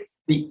think,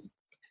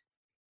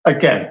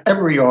 again,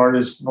 every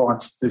artist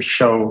wants to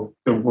show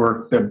the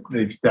work that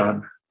they've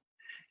done.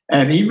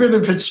 And even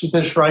if it's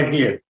this right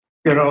here,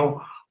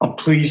 I'm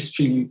pleased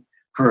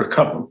for a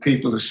couple of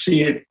people to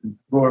see it.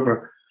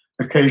 Whoever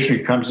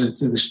occasionally comes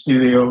into the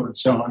studio and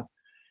so on.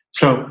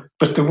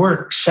 But the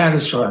work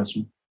satisfies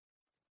me.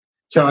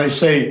 So I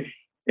say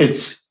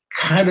it's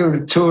kind of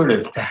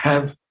intuitive to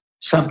have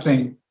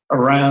something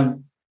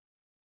around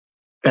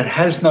that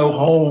has no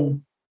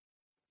home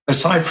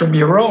aside from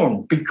your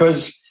own,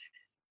 because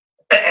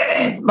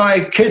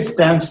my kids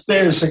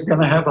downstairs are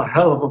going to have a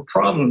hell of a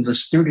problem. The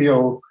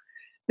studio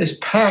is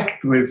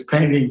packed with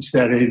paintings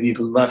that are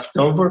either left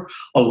over,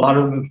 a lot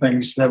of the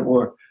things that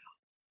were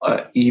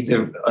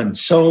either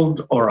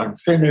unsold or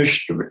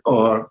unfinished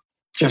or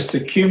just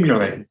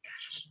accumulated.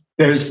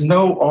 There's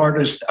no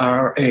artist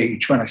our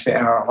age, when I say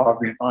our,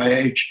 Harvey, my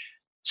age,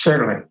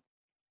 certainly,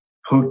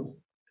 who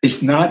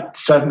is not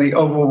suddenly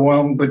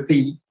overwhelmed with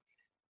the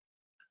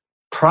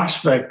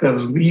prospect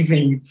of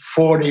leaving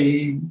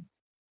 40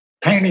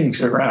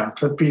 paintings around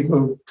for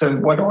people to,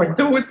 what do I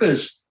do with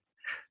this?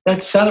 That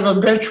son of a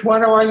bitch, what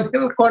do I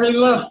do? What he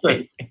left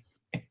me?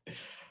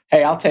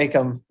 Hey, I'll take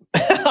them.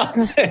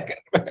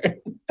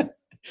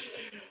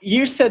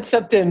 You said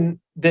something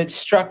that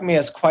struck me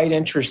as quite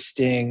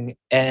interesting,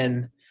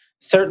 and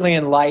certainly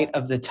in light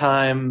of the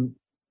time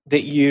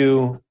that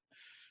you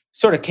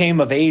sort of came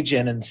of age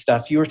in and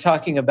stuff, you were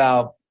talking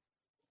about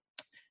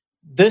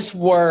this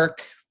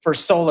work for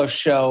solo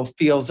show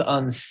feels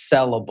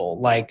unsellable.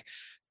 Like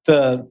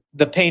the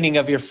painting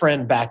of your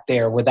friend back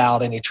there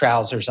without any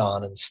trousers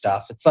on and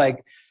stuff. It's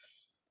like,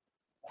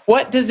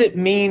 what does it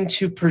mean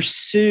to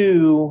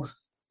pursue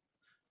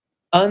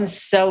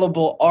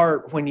unsellable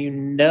art when you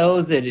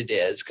know that it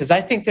is? Because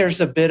I think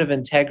there's a bit of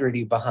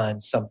integrity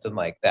behind something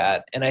like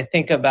that. And I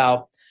think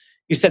about,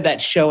 you said that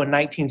show in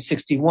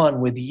 1961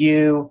 with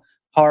you,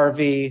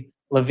 Harvey,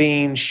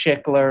 Levine,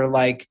 Schickler,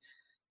 like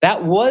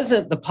that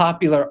wasn't the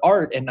popular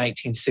art in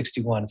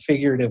 1961,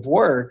 figurative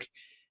work.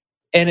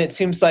 And it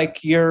seems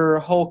like your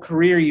whole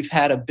career, you've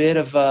had a bit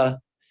of a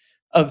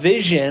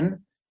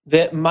vision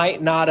that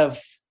might not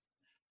have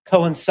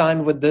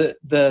coincided with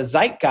the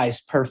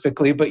zeitgeist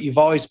perfectly, but you've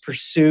always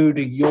pursued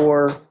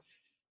your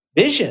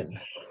vision.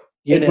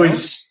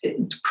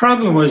 The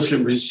problem was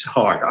it was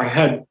hard. I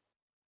had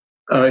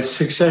a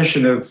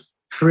succession of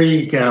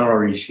 3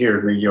 galleries here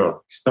in New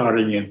York,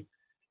 starting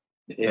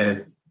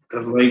in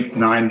the late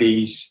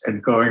 90s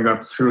and going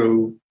up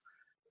through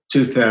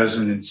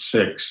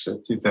 2006 or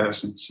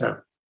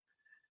 2007.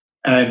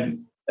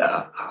 And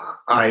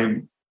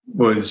I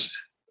was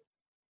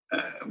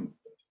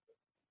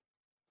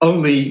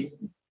only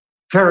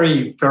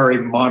very, very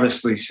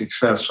modestly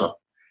successful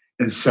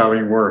in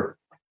selling work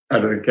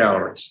out of the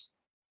galleries.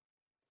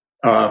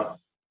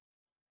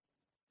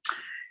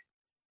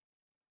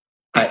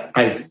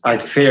 I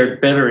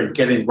fared better in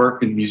getting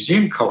work in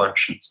museum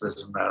collections,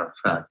 as a matter of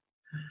fact.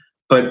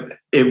 But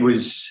it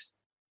was,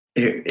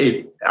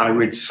 I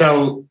would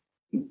sell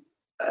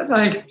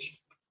like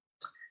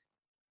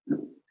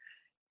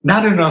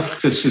not enough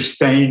to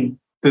sustain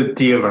the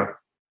dealer,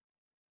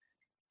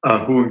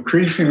 who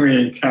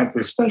increasingly encountered,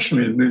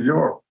 especially in New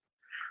York,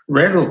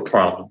 rental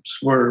problems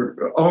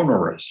were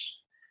onerous.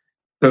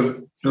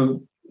 There's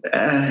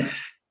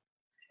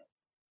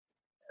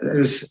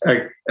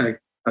a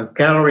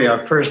gallery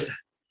I first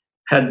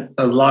had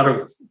a lot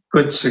of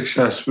good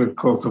success with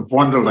called the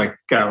Wonderlic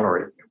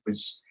Gallery. It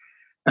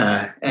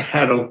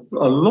had a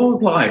long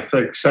life,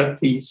 except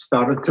he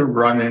started to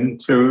run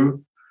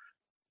into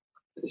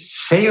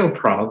sale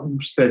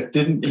problems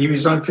he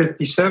was on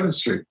 57th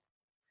Street,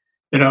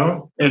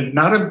 and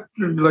not a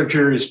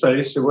luxurious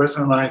space. It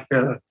wasn't like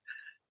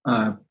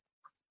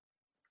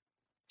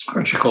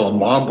what you call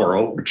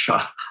Marlboro, which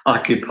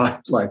occupied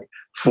like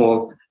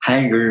 4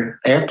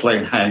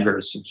 airplane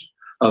hangars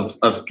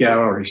of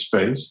gallery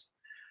space.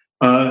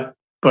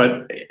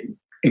 But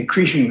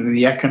increasingly,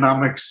 the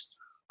economics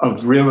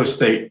of real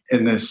estate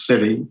in this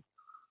city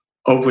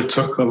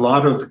overtook a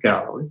lot of the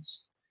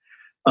galleries.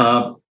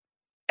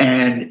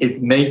 And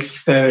it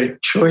makes the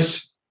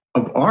choice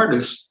of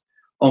artists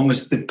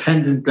almost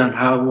dependent on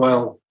how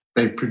well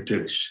they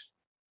produce.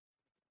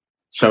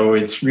 So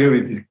it's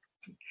really,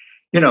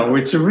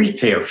 it's a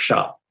retail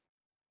shop.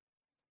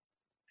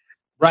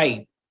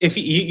 Right. If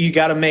you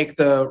got to make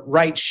the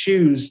right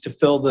shoes to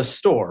fill the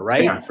store,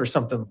 right? Yeah. For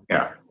something.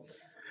 Yeah.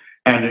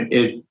 And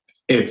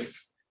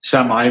if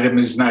some item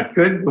is not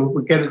good, we'll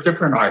get a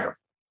different item.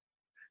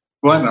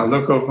 One, I'll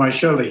look over my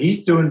shoulder.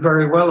 He's doing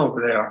very well over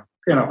there.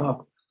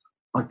 I'll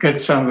get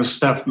some of the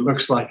stuff that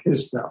looks like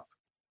his stuff.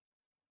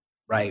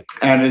 Right.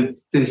 And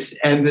it's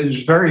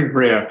very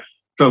rare.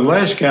 The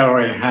last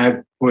gallery I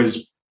had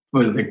was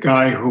with a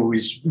guy who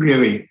was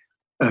really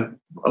a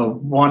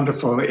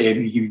wonderful, and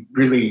he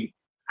really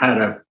had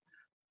a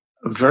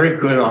very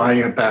good eye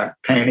about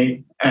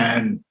painting,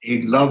 and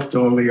he loved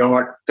all the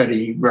art that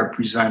he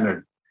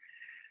represented.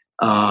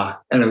 And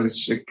it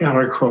was a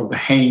gallery called the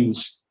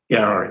Haynes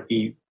Gallery.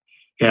 He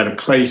had a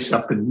place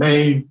up in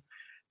Maine,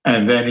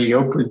 and then he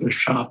opened a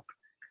shop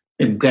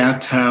in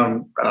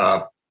downtown,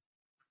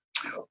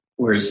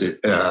 where is it?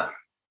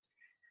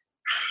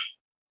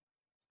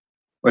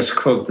 What's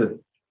called the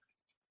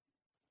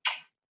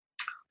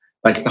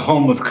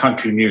home of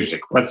country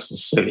music. What's the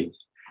city?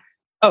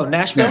 Oh,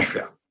 Nashville?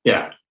 Nashville,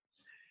 yeah.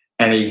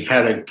 And he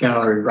had a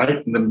gallery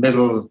right in the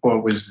middle of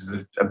what was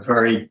a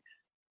very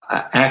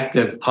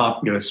active,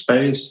 popular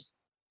space,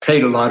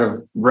 paid a lot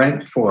of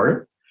rent for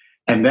it.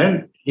 And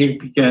then he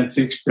began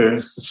to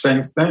experience the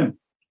same thing.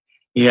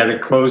 He had to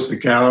close the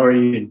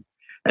gallery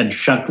and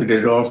shunted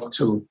it off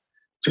to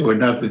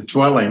another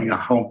dwelling, a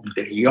home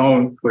that he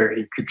owned, where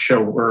he could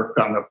show work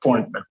on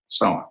appointment and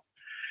so on.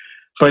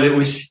 But it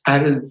was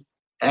out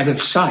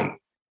of sight.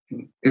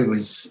 It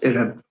was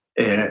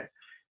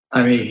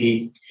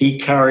he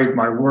carried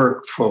my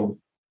work for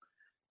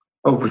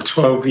over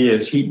 12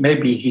 years.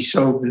 He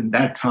sold in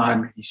that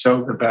time, he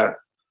sold about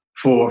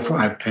 4 or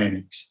 5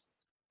 paintings.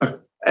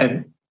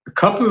 And a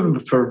couple of them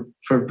for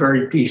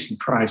very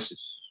decent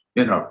prices,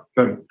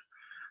 but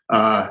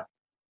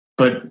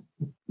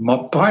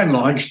by and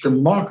large, the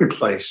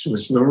marketplace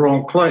was the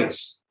wrong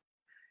place.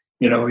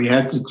 He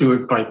had to do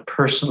it by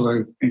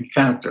personal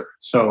encounter.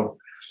 So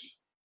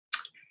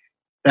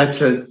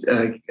that's a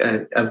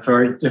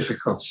very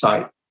difficult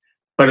site.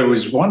 But it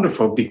was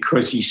wonderful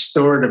because he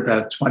stored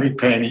about 20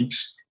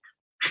 paintings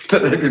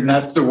that I didn't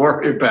have to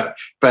worry about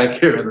back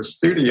here in the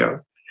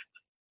studio.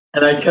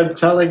 And I kept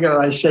telling her,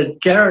 I said,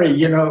 Gary,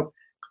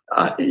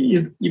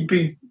 you'd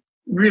be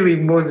really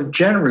more than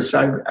generous.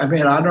 I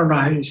mean, I don't know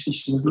how you see.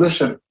 She says,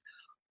 listen,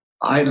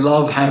 I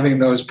love having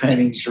those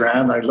paintings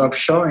around. I love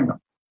showing them.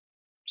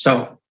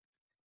 So,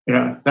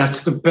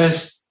 that's the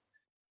best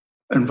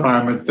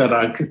environment that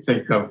I could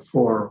think of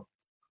for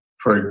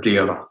a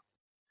dealer.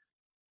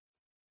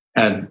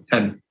 And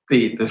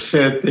the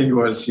sad thing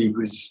was he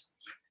was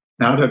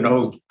not an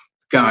old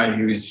guy.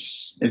 He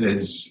was in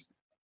his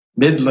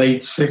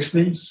mid-late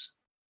 60s,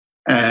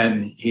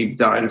 and he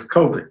died of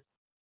COVID.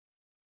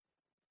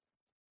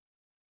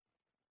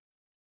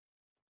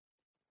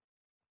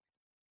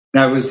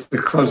 That was the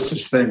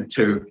closest thing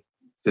to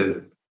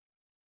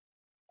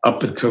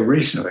up until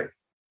recently.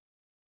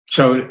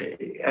 So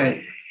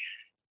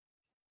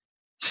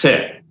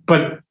sad.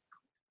 But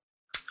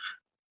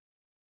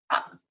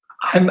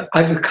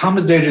I've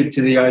accommodated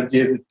to the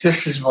idea that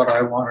this is what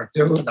I want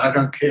to do, and I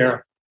don't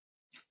care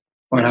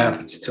what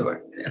happens to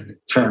it in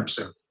terms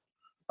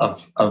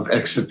of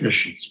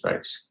exhibition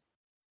space.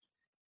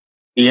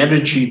 The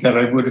energy that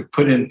I would have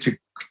put into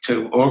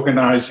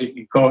organizing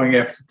and going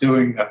after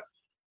doing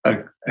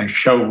a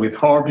show with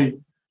Harvey,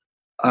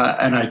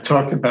 and I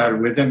talked about it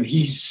with him.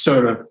 He's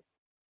sort of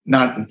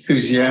not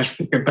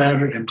enthusiastic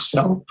about it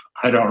himself.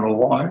 I don't know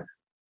why.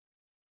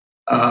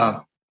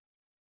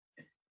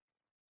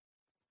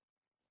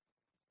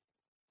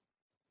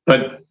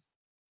 But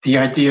the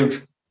idea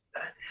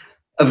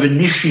of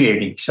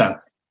initiating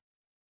something,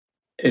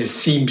 it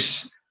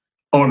seems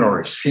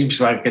onerous.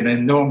 Seems like an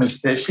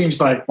enormous. It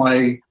seems like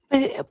my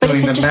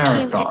doing the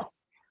marathon.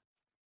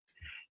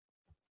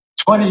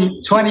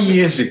 20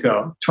 years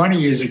ago,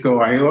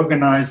 I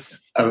organized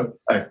a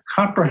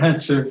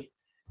comprehensive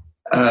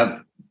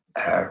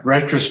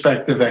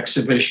retrospective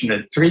exhibition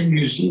at 3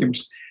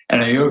 museums,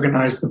 and I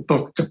organized a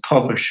book to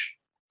publish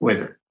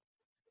with it.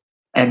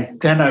 And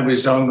then I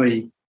was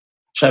only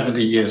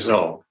 70 years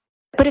old.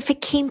 But if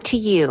it came to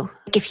you,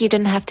 if you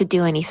didn't have to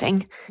do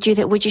anything,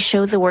 would you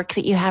show the work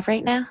that you have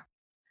right now?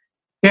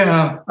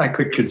 Yeah, I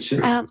could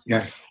consider.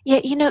 Yeah.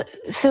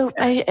 So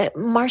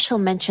Marshall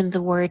mentioned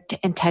the word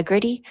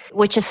integrity,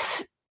 which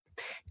is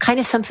kind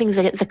of something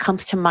that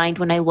comes to mind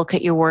when I look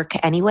at your work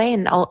anyway,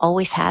 and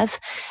always has.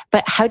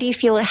 But how do you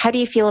feel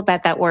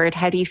about that word?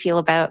 How do you feel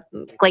about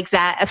like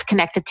that as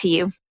connected to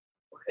you?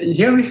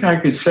 The only thing I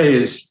could say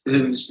is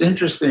it was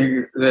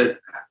interesting that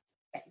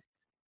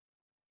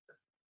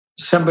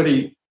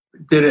somebody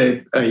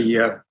did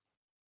a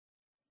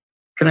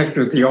connected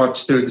with the Art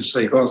Students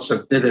League,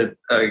 also did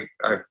an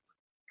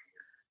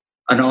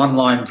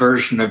online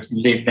version of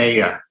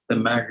Linnea, the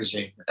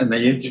magazine, and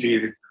they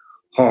interviewed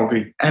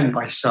Harvey and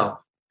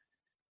myself.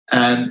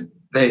 And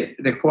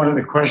one of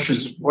the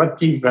questions, what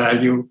do you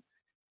value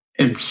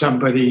in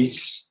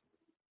somebody's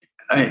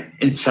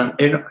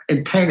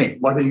in painting?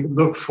 What do you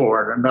look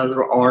for in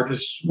another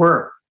artist's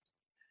work?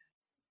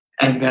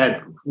 And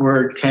that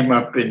word came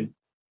up in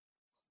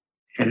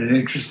an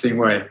interesting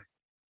way.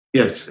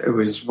 Yes, it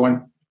was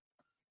one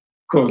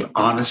called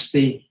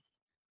honesty,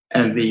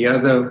 and the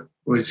other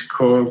was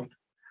called,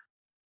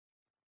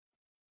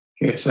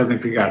 yes, I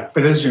think we got it.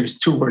 But those were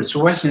 2 words. It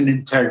wasn't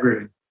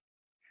integrity,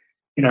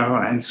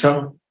 and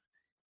so,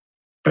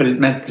 but it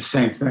meant the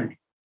same thing.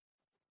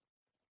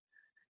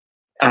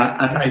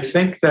 And I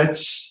think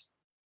that's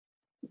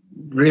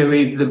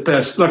really the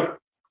best. Look,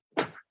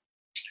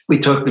 we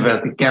talked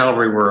about the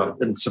gallery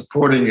world and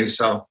supporting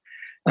yourself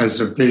as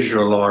a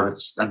visual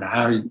artist and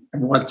and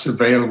what's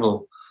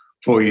available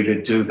for you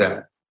to do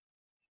that.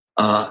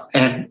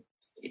 And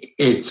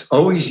it's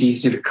always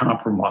easy to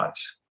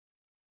compromise.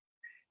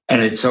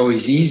 And it's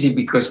always easy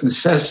because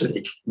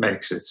necessity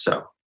makes it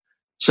so.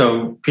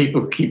 So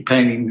people keep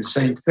painting the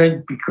same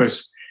thing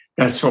because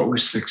that's what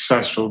was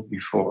successful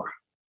before.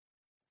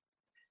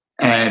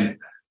 And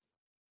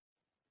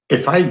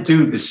if I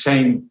do the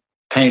same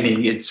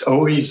painting, it's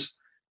always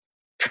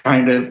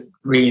trying to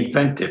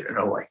reinvent it in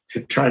a way,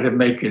 to try to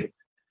make it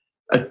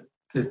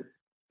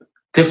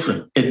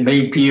different. It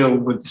may deal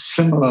with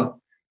similar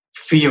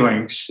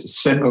feelings,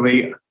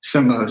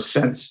 similar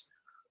sense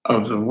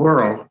of the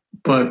world,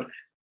 but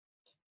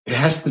it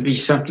has to be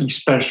something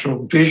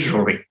special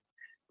visually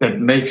that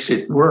makes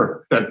it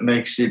work, that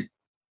makes it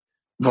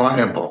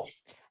viable.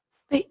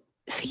 So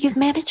you've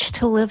managed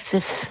to live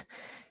this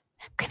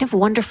kind of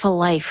wonderful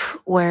life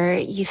where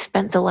you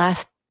spent the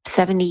last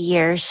 70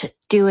 years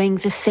doing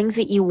the things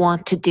that you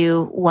want to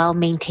do while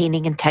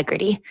maintaining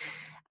integrity.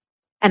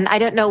 And I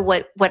don't know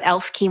what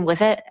else came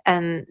with it.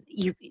 And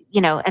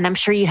and I'm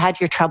sure you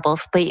had your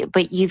troubles,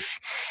 but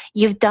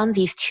you've done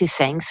these 2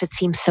 things. It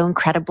seems so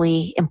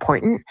incredibly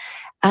important.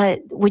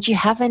 Would you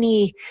have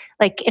any,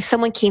 like, if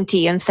someone came to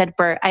you and said,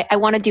 Bert, I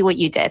want to do what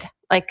you did.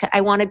 Like, I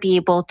want to be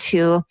able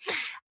to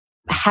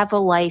have a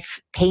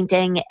life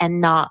painting and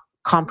not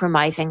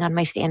compromising on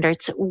my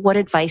standards. What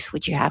advice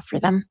would you have for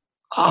them?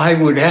 I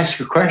would ask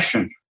a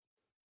question.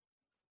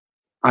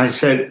 I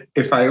said,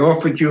 if I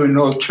offered you an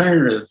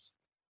alternative,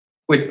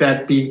 would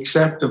that be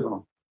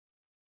acceptable?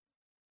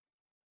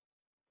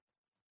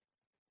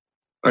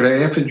 but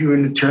I offered you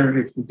an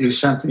alternative to do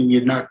something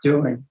you're not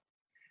doing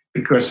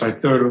because I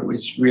thought it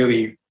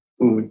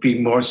would be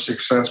more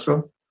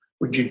successful.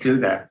 Would you do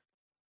that?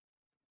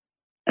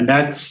 And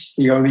that's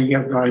the only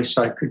advice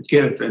I could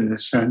give, in a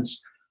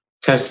sense,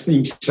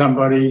 testing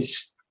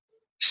somebody's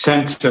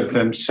sense of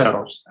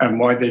themselves and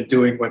why they're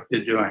doing what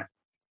they're doing.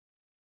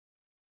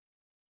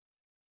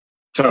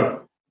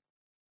 So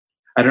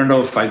I don't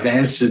know if I've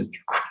answered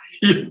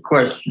your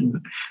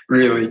question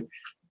really,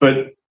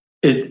 but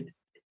it's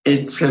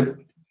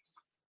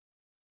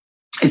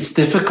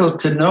difficult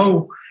to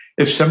know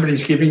if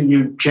somebody's giving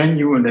you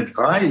genuine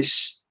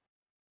advice,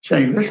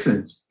 saying,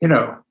 listen,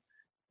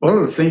 all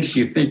the things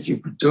you think you're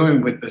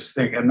doing with this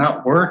thing are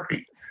not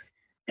working,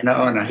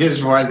 and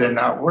here's why they're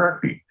not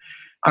working.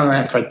 I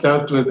mean, if I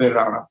dealt with it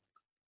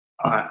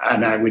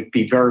and I would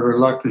be very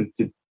reluctant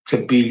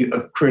to be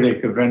a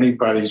critic of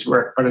anybody's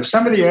work. But if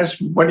somebody asks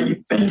me, what do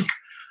you think?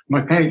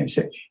 I'm okay. I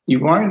say, do you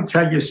want me to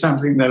tell you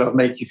something that'll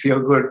make you feel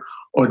good?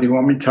 Or do you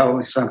want me to tell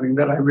you something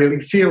that I really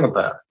feel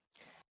about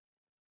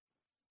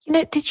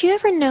it? Did you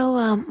ever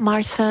know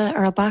Martha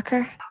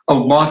Erlbacher?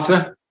 Oh,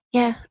 Martha?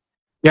 Yeah.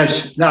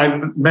 Yes, I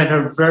met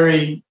her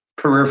very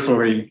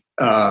peripherally.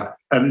 I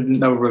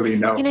didn't really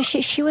know.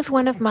 She was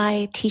one of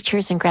my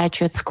teachers in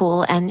graduate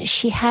school, and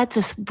she had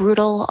this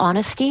brutal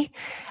honesty.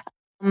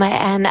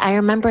 And I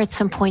remember at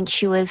some point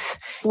she was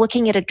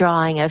looking at a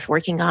drawing I was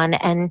working on,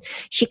 and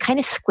she kind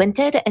of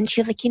squinted and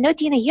she was like,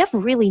 Dina, you have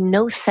really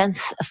no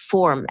sense of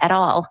form at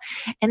all.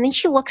 And then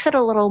she looks at it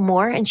a little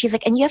more and she's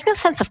like, and you have no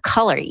sense of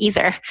color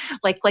either.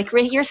 Like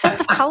your sense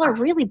of color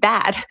really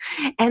bad.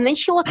 And then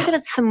she looks at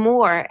it some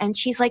more and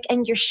she's like,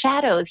 and your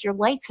shadows, your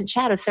lights and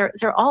shadows,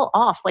 they're all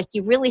off. Like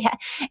you really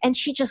and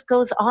she just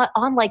goes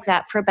on like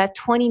that for about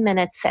 20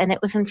 minutes. And it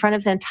was in front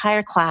of the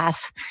entire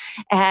class.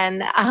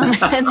 And,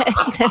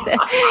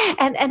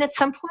 and at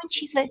some point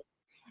she said,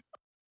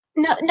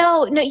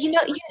 no,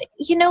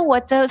 you know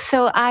what though?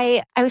 So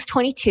I was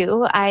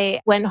 22. I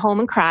went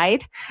home and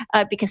cried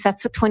because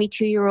that's what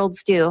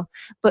 22-year-olds do.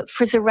 But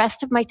for the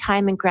rest of my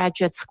time in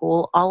graduate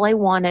school, all I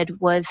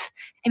wanted was,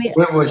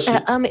 Where was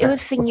it? It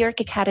was the New York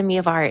Academy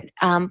of Art.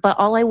 But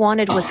all I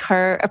wanted was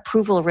her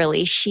approval,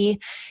 really. She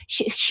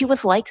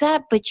was like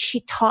that, but she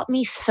taught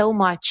me so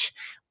much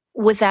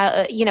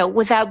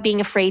without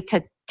being afraid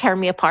to tear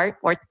me apart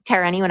or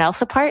tear anyone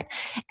else apart.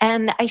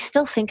 And I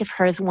still think of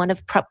her as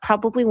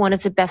probably one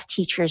of the best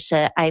teachers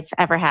that I've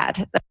ever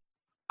had.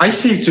 I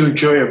seem to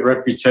enjoy a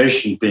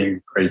reputation being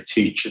a great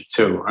teacher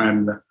too.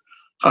 And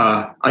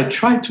I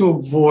try to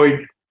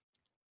avoid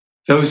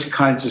those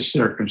kinds of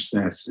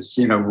circumstances,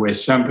 where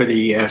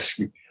somebody asks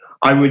me.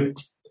 I would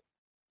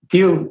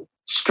deal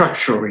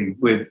structurally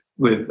with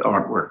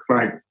artwork,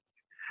 right?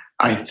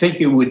 I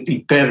think it would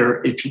be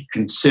better if you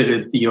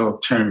considered the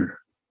alternative.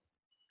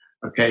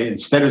 Okay,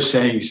 instead of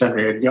saying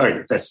something,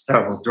 that's a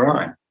terrible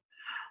drawing,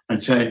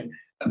 and saying,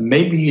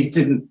 maybe you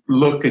didn't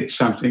look at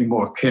something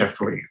more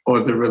carefully, or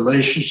the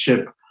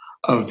relationship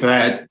of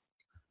that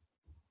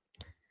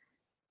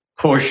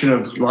portion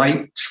of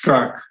light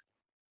struck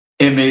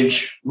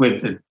image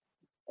with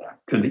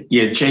the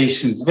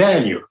adjacent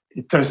value.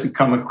 It doesn't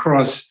come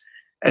across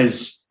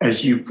as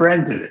you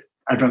rendered it.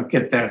 I don't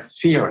get that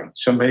feeling.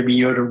 So maybe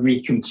you ought to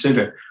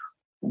reconsider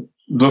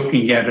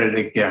looking at it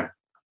again.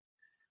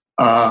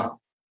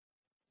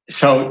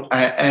 So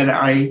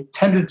I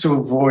tended to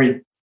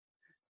avoid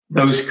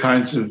those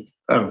kinds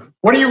of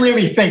what do you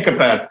really think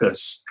about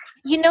this?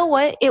 You know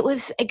what? It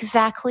was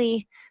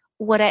exactly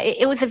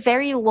it was a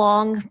very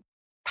long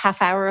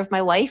half hour of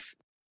my life,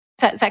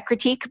 that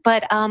critique,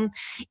 but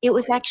it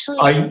was actually.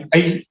 Let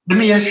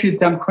me ask you a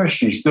dumb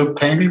question. You still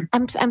painting?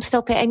 I'm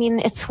still painting.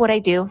 It's what I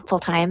do full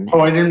time. Oh,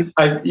 I didn't.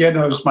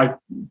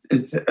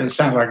 It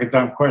sounded like a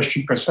dumb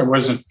question because I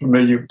wasn't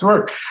familiar with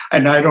work,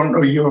 and I don't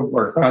know your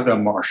work either,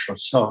 Marshall.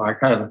 So I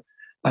kind of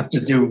have to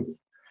do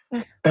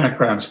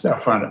background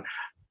stuff on it.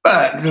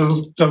 But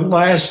the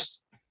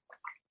last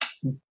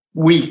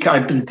week,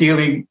 I've been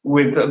dealing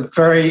with a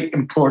very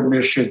important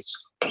issue: it's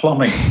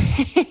plumbing.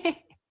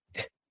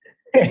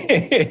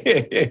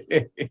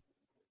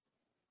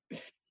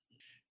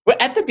 Well,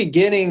 at the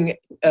beginning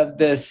of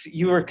this,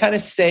 you were kind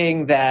of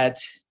saying that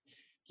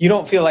you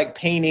don't feel like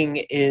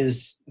painting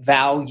is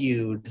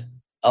valued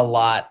a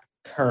lot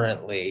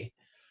currently.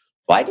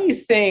 Why do you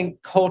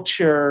think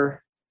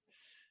culture,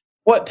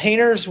 what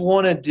painters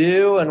want to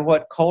do and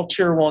what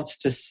culture wants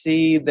to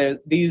see,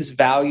 these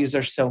values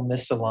are so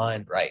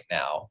misaligned right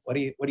now? What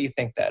do you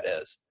think that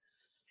is?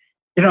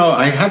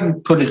 I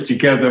haven't put it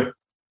together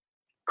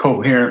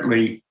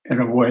coherently in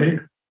a way.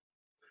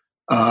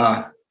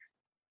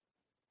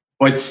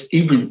 What's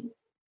even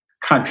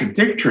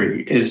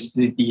contradictory is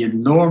the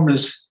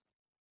enormous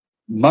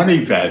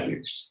money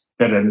values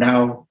that are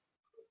now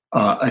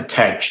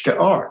attached to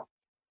art.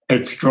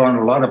 It's drawn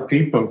a lot of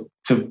people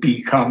to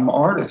become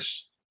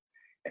artists.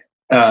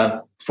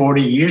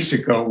 40 years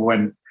ago,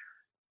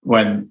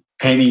 when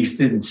paintings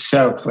didn't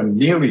sell for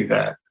nearly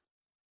that,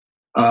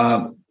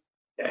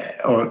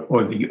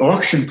 or the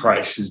auction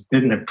prices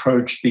didn't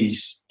approach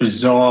these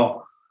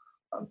bizarre,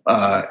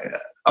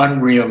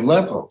 unreal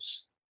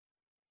levels.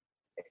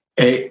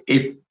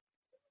 it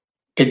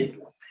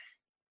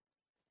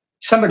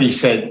somebody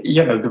said,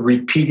 the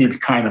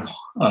repeated kind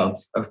of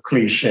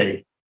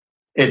cliche,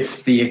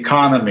 it's the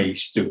economy,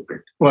 stupid.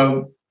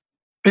 Well,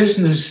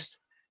 business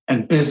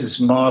and business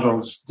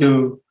models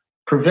do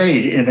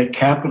pervade in a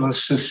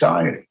capitalist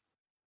society.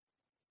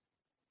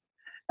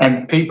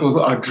 And people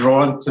are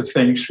drawn to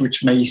things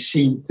which may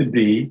seem to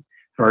be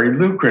very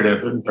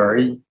lucrative and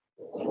very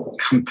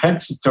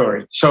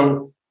compensatory.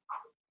 So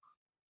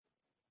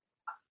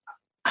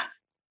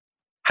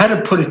how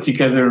to put it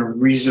together in a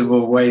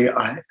reasonable way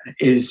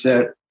is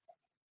that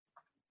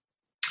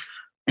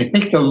I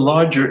think the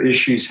larger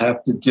issues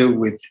have to do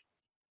with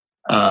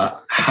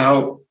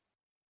how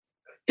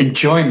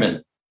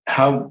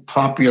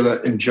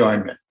popular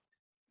enjoyment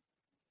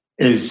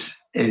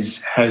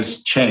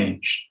has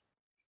changed.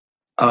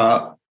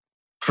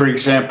 For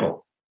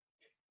example,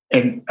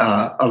 in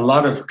a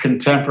lot of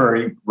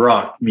contemporary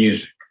rock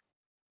music,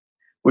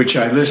 which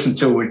I listen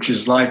to, which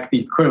is like the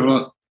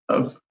equivalent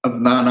of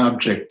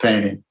non-object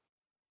painting.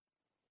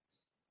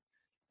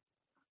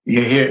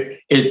 You hear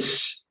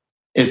it's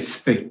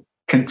the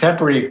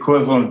contemporary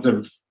equivalent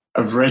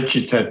of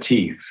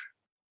recitative,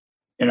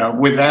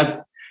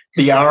 without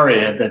the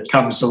aria that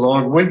comes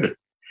along with it.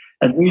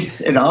 At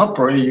least in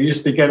opera, you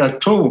used to get a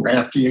tune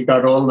after you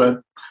got all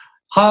the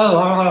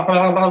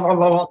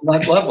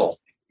that level.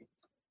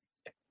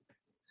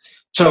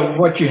 So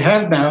what you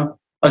have now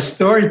are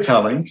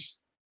storytellings,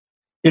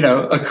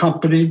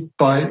 accompanied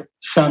by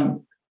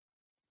some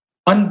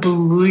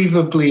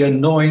unbelievably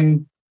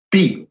annoying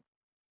beat.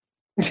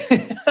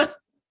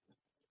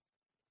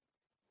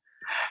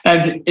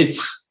 And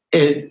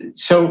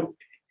so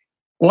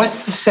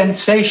what's the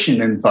sensation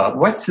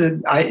involved? There's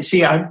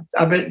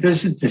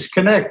a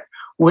disconnect.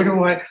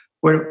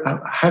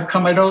 How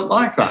come I don't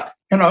like that?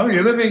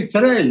 You're living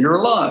today, you're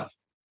alive.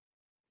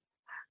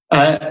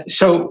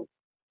 So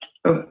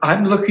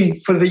I'm looking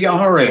for the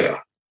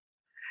aria,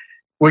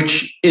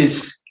 which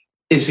is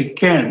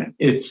again,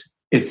 it's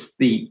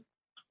the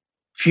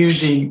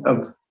fusing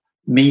of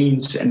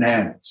means and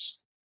ends,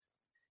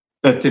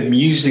 that the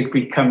music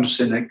becomes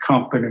an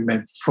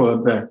accompaniment for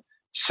the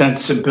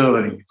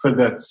sensibility, for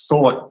the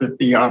thought that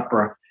the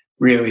opera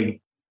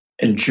really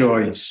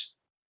enjoys.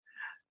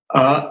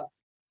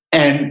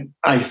 And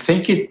I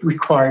think it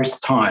requires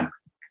time.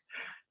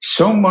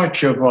 So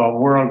much of our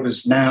world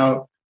is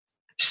now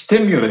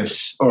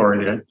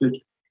stimulus-oriented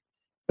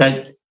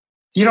that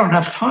you don't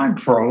have time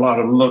for a lot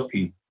of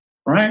looking,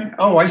 right?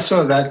 Oh, I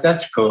saw that,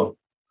 that's cool.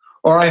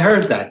 Or I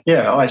heard that,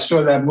 yeah, I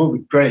saw that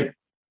movie, great.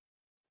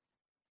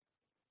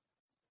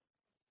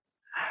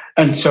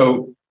 And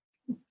so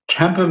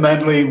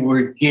temperamentally,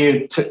 we're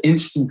geared to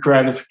instant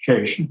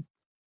gratification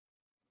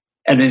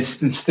and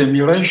instant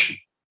stimulation.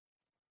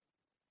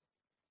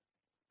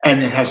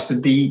 And it has to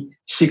be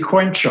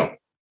sequential.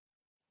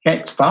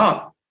 Can't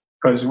stop,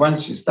 because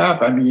once you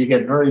stop, you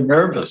get very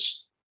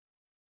nervous.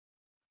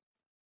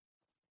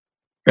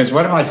 Because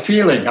what am I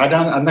feeling? I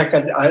don't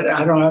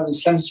have a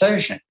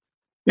sensation.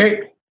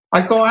 I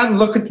go out and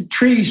look at the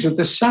trees with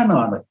the sun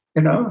on it.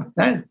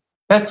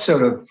 That's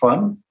sort of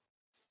fun.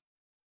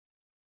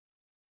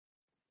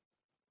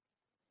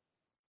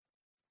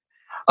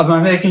 Am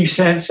I making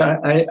sense?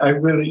 I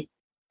really.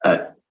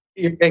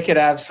 You're making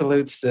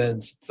absolute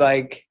sense. It's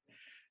like,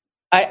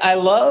 I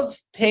love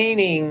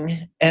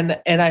painting, and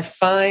I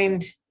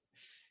find,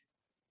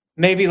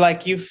 maybe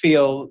like you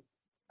feel,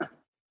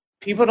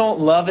 people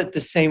don't love it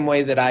the same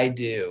way that I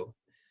do,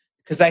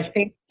 because I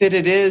think that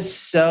it is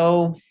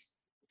so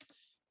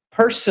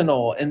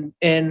personal,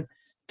 and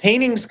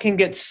paintings can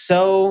get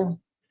so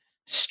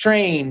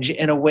strange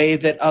in a way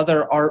that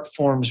other art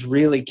forms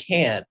really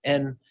can't.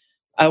 And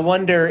I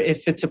wonder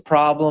if it's a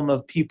problem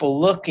of people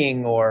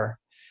looking, or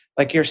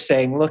like you're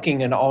saying,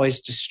 looking and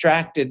always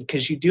distracted,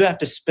 because you do have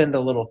to spend a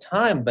little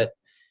time. But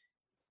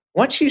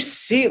once you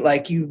see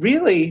it, you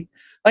really,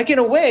 in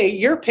a way,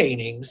 your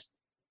paintings,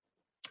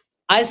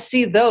 I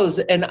see those,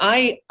 and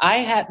I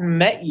hadn't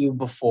met you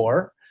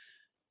before,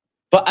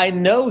 but I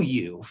know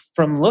you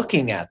from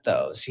looking at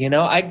those, and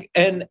I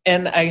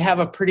have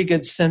a pretty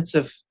good sense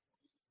of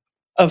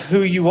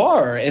who you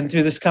are. And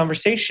through this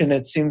conversation,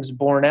 it seems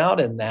borne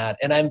out in that.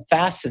 And I'm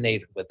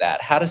fascinated with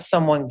that. How does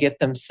someone get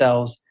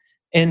themselves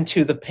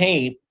into the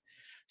paint?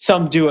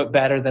 Some do it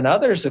better than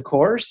others, of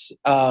course.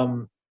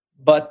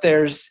 But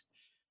there's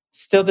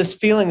still this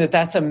feeling that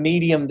that's a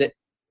medium that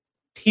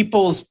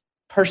people's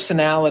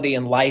personality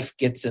and life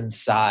gets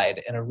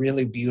inside in a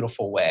really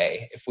beautiful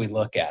way if we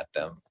look at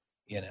them,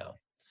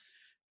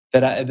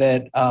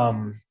 that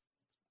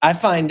I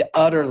find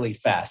utterly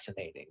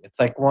fascinating. It's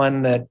like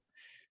one that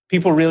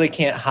people really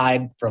can't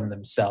hide from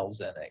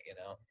themselves in it,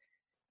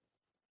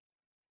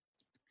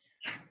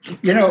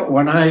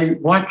 When I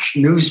watch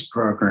news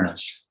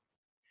programs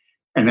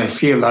and I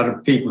see a lot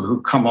of people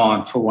who come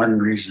on for one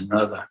reason or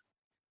another,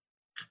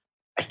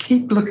 I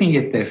keep looking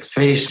at their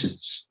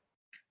faces.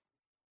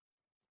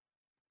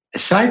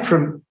 Aside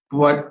from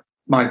what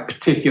my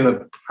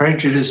particular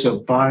prejudice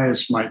or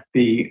bias might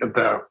be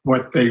about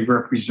what they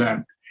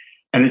represent,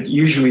 and it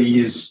usually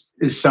is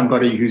is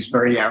somebody who's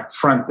very out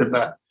front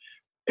about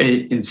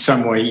it in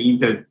some way,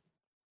 either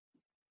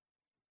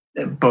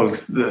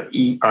both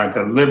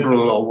either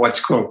liberal or what's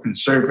called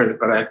conservative,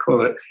 but I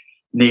call it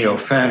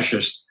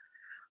neo-fascist.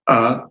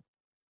 And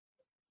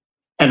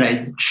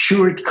I'm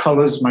sure it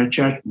colors my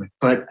judgment,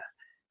 but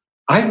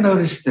I've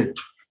noticed that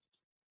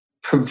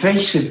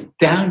pervasive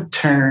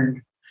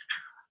downturn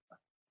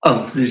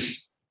of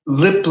this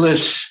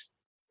lipless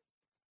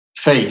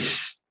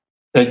face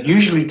that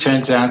usually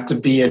turns out to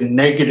be a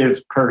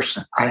negative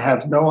person. I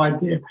have no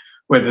idea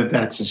whether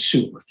that's a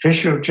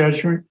superficial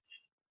judgment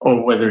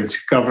or whether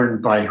it's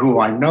governed by who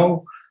I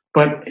know,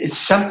 but it's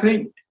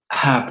something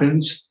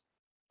happens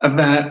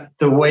about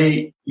the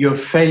way your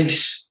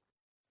face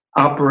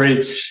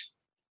operates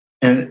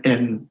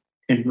in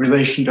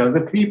relation to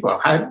other people.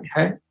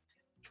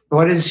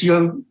 What does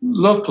your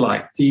look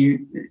like?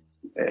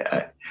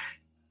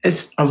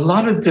 It's a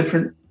lot of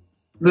different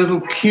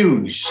little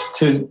cues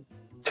to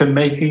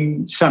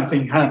making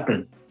something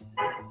happen.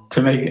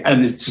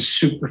 And it's a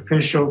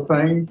superficial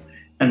thing,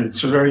 and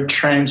it's very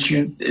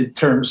transient in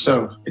terms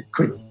of it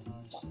could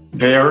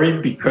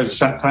vary, because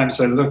sometimes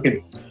I look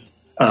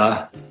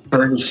at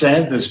Bernie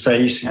Sanders'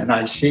 face and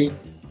I see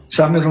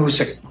someone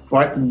who's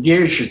what in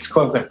Yiddish it's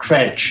called a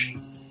kvetch.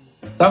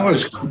 Someone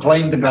who's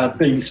complained about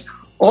things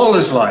all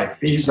his life.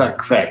 He's a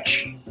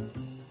kvetch.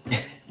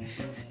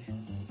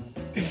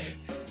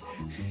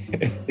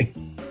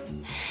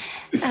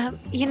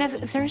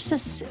 There's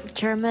this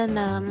German,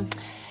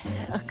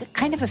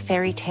 kind of a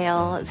fairy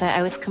tale that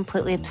I was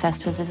completely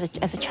obsessed with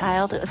as a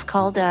child. It was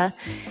called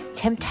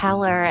Tim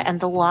Thaler and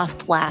the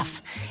Lost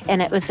Laugh.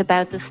 And it was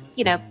about this,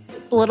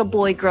 little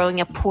boy growing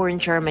up poor in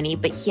Germany,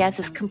 but he has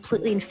this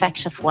completely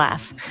infectious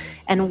laugh.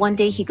 And one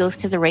day he goes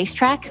to the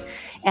racetrack,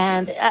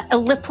 and a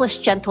lipless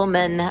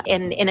gentleman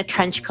in a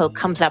trench coat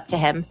comes up to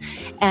him,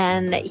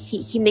 and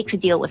he makes a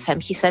deal with him.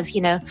 He says,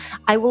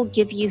 I will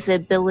give you the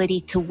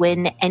ability to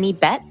win any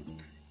bet,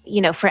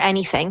 for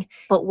anything,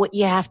 but what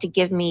you have to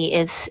give me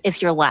is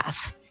your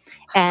laugh.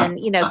 And,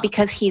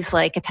 because he's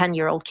like a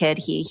 10-year-old kid,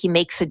 he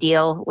makes a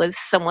deal with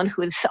someone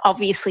who is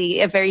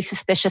obviously a very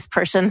suspicious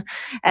person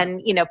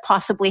and,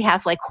 possibly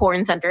has like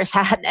horns under his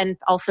hat and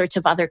all sorts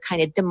of other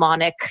kind of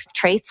demonic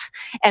traits,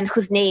 and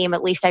whose name,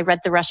 at least I read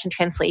the Russian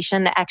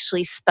translation,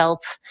 actually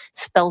spells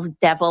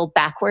devil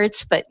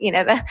backwards. But, and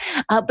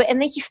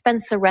then he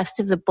spends the rest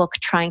of the book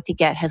trying to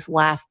get his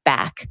laugh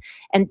back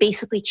and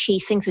basically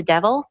chasing the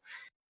devil,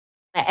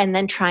 and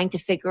then trying to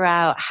figure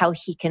out how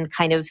he can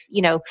kind of,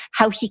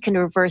 how he can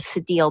reverse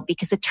the deal.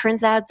 Because it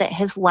turns out that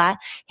his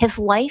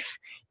life,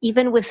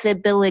 even with the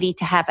ability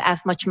to have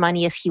as much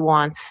money as he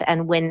wants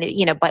and win,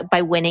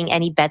 by winning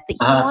any bet that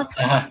he wants,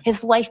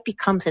 his life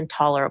becomes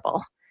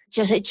intolerable.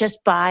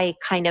 Just by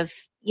kind of,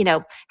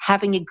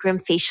 having a grim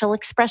facial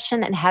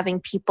expression and having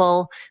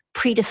people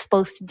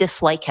predisposed to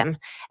dislike him,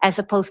 as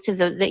opposed to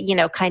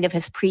the kind of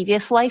his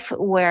previous life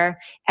where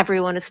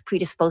everyone is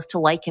predisposed to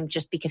like him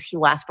just because he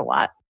laughed a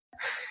lot.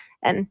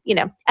 And,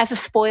 as a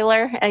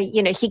spoiler,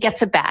 he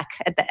gets it back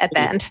at the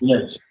end.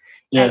 Yes.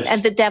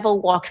 And the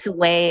devil walks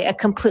away a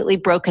completely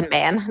broken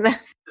man.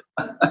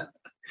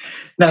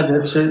 No,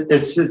 it's an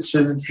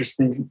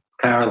interesting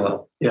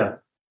parallel. Yeah.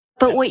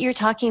 But what you're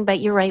talking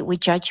about, you're right. We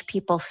judge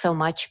people so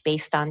much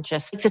based on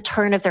just the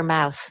turn of their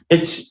mouth.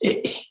 It's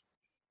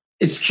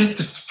just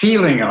a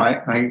feeling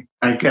I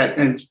get,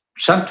 and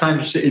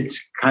sometimes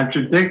it's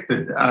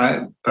contradicted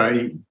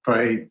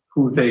by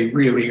who they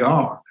really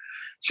are.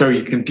 So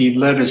you can be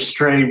led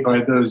astray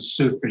by those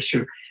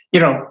superficial.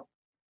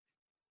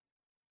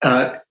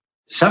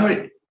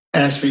 Somebody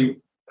asked me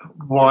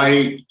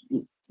why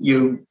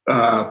you,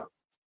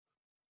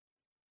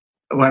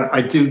 when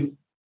I do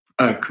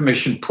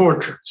commission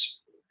portraits,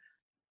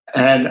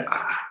 and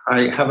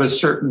I have a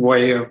certain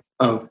way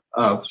of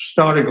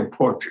starting a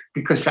portrait,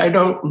 because I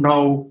don't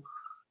know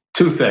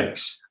two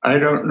things. I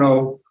don't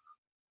know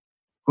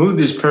who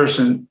this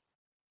person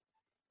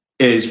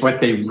is,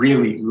 what they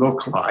really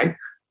look like.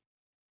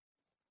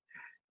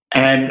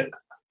 And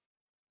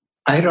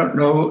I don't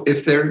know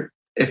if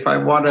I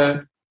want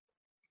to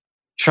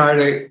try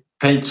to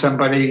paint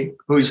somebody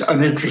who's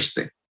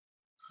uninteresting.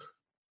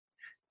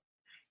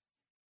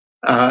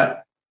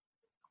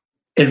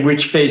 In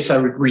which case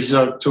I would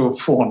resort to a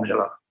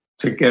formula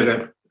to get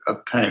a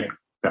painting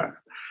done.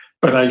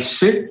 But I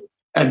sit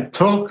and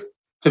talk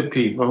to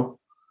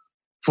people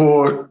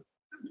for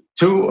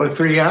 2 or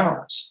 3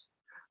 hours.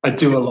 I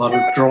do a lot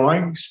of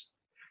drawings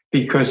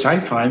because I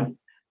find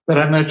that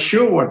I'm not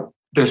sure what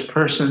this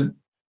person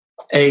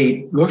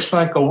looks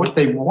like or what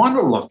they want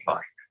to look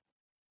like.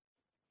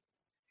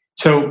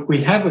 So we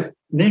have an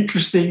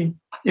interesting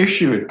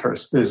issue at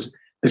first. There's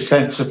the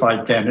sense of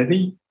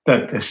identity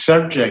that the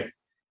subject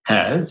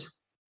has.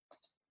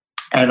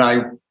 And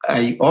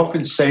I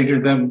often say to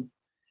them,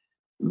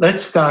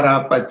 let's start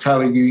out by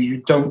telling you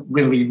don't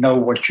really know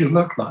what you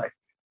look like.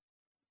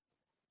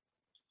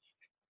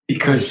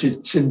 Because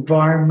it's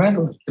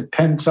environmental. It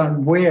depends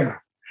on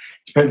where.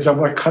 It depends on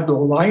what kind of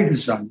light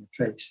is on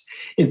your face.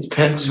 It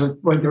depends on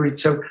whether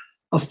it's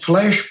a a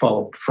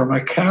flashbulb from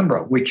a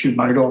camera, which you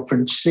might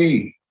often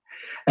see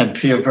and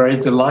feel very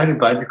delighted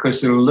by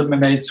because it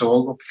eliminates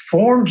all the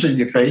forms in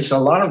your face, a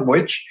lot of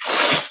which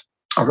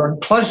are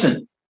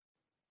unpleasant.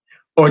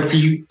 Or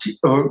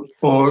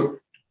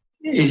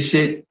is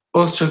it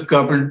also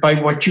governed by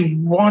what you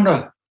want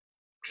to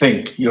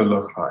think you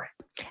look like?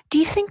 Do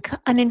you think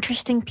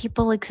uninteresting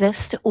people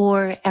exist,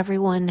 or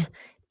everyone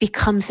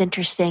becomes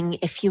interesting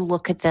if you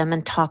look at them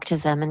and talk to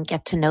them and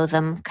get to know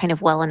them kind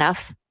of well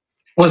enough?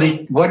 Well,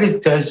 what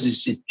it does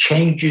is it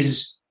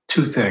changes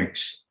two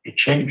things. It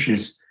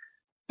changes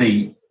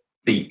the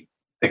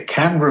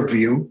camera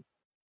view,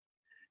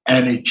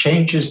 and it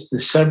changes the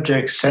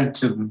subject's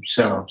sense of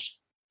themselves.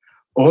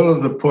 All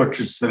of the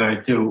portraits that I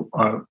do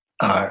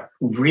are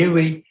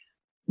really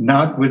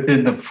not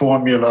within the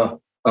formula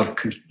of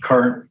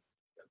current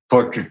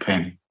portrait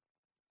painting,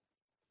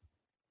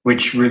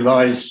 which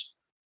relies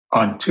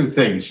on two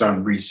things,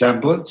 on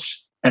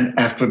resemblance and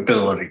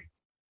affability.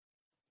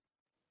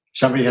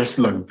 Somebody has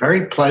to look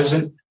very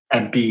pleasant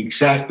and be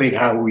exactly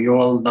how we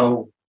all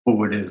know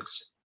who it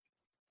is.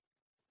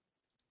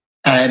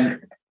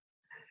 And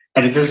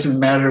it doesn't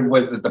matter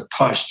whether the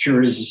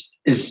posture is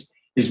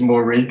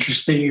more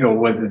interesting or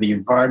whether the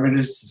environment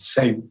is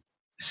the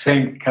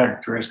same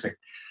characteristic.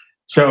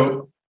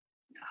 So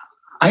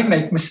I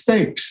make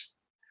mistakes.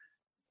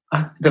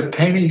 The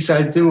paintings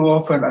I do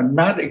often are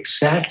not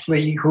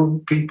exactly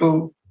who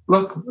people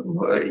look.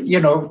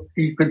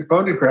 You could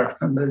photograph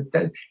them.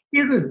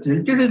 You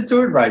didn't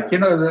do it right.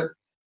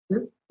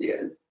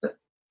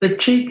 The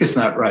cheek is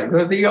not right,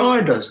 or the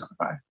eye doesn't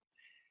right.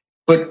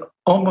 But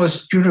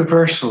almost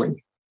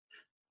universally,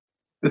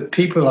 the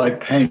people I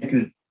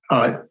painted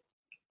are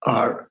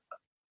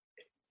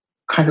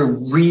kind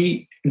of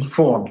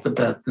re-informed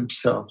about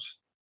themselves.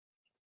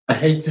 I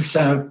hate to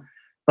sound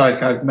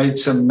like I've made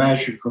some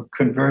magical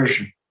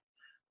conversion,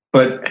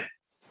 but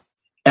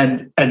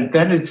and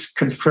then it's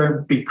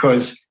confirmed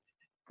because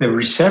the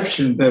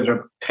reception that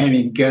a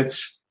painting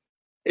gets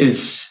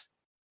is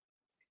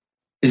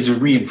a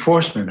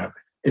reinforcement of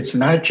it. It's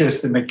not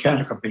just the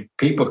mechanical thing.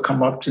 People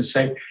come up to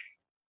say,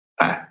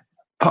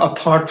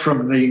 apart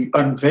from the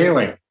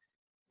unveiling,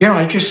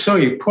 I just saw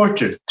your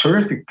portrait,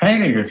 terrific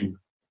painting of you.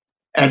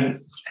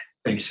 And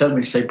they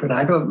suddenly say, but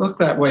I don't look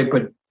that way,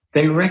 but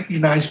they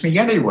recognize me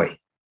anyway.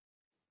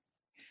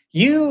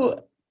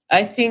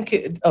 I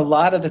think a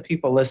lot of the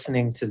people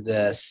listening to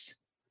this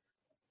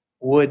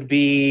would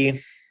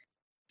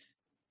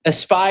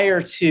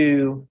aspire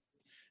to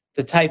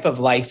the type of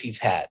life you've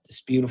had, this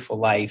beautiful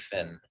life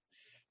and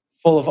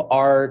full of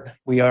art.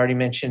 We already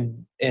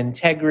mentioned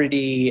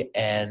integrity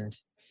and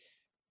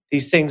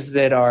these things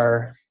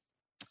that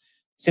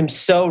seem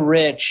so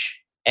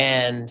rich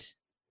and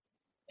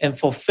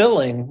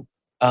fulfilling.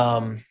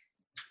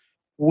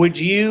 Would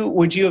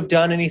you have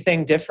done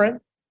anything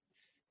different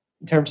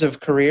in terms of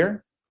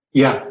career?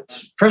 Yeah.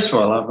 First of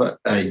all,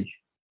 I'm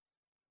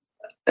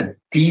a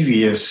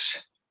devious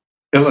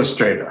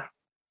illustrator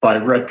by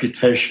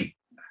reputation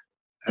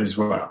as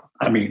well.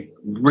 I mean,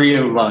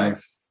 real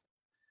life,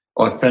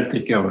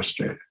 authentic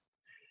illustrator.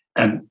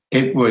 And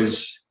it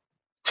was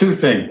two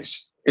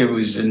things. It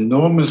was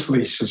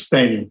enormously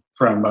sustaining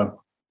from a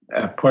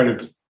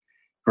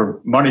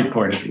money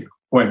point of view,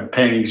 when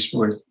paintings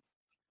were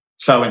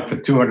selling for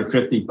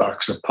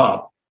 $250 a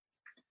pop.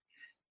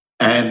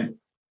 And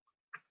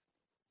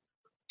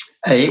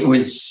it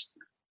was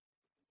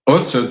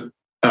also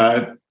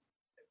a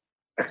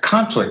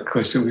conflict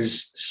because it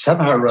was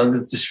somehow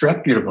rather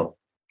disreputable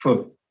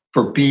for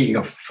being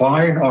a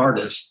fine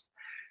artist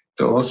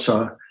to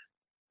also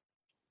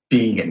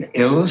being an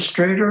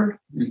illustrator.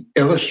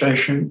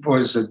 Illustration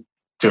was a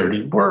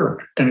dirty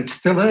word, and it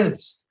still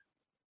is.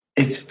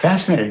 It's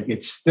fascinating.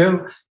 It's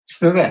still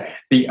there.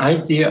 The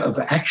idea of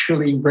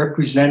actually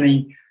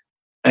representing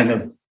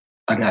an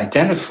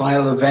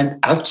identifiable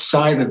event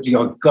outside of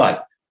your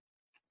gut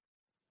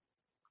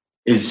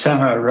is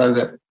somehow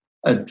rather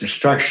a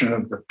destruction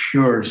of the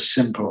pure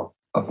symbol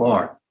of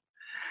art.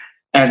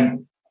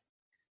 And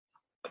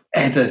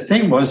the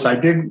thing was, I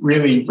didn't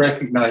really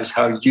recognize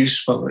how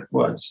useful it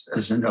was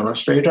as an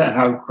illustrator and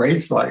how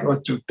grateful I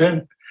ought to have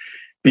been,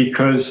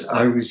 because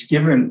I was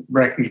given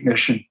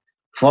recognition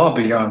far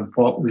beyond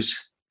what was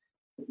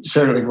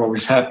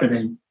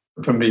happening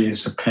for me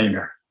as a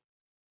painter.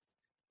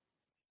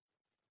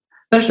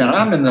 Listen,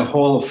 I'm in the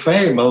Hall of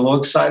Fame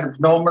alongside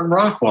of Norman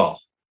Rockwell.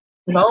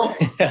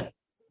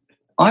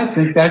 I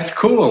think that's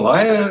cool.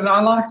 I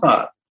like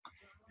that.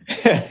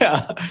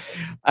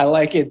 I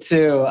like it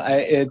too.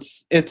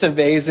 It's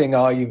amazing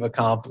all you've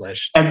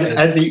accomplished. And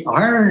the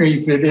irony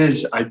of it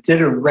is, I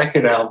did a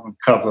record album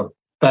cover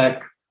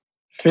back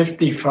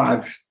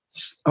 55,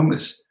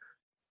 almost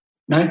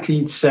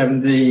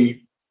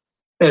 1970.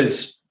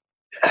 It's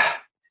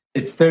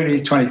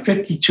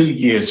 52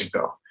 years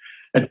ago.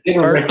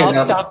 I'll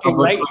stop you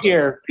right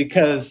here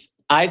because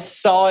I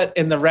saw it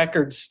in the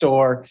record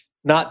store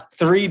not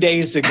 3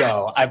 days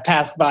ago. I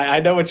passed by. I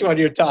know which one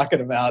you're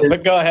talking about,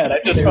 but go ahead. I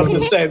just wanted to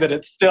say that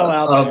it's still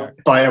out there.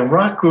 By a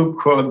rock group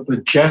called the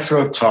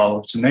Jethro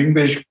Tull. It's an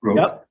English group.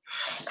 Yep.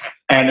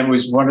 And it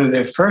was one of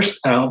their first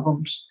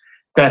albums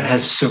that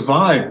has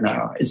survived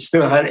now. It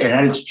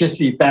has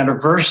 50th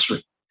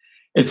anniversary.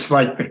 It's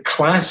like the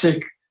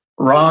classic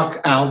rock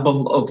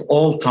album of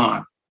all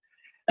time.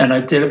 And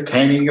I did a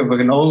painting of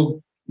an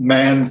old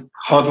man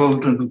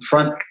huddled in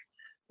front,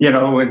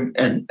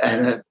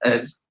 and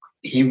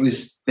he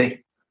was the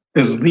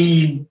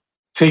lead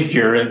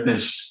figure in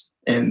this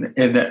in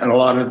a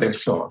lot of their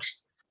songs.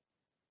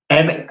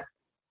 And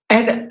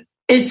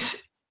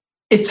it's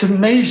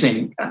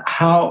amazing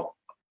how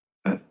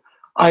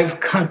I've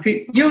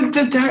copied. You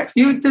did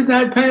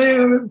that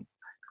painting.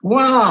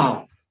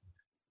 Wow.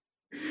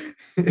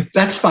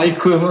 That's my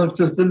equivalent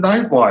of the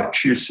Night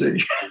Watch, you see.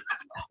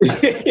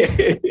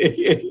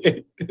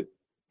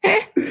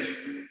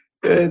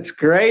 It's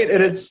great,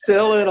 and it's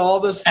still in all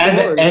the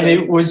stores. And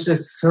it was a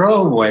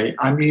throwaway.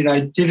 I mean,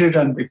 I did it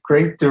under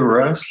great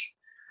duress.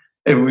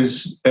 It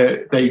was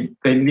they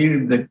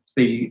needed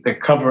the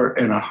cover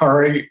in a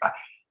hurry.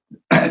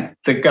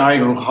 The guy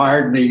who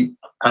hired me,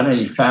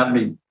 he found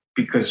me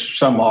because of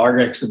some art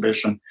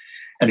exhibition,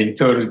 and he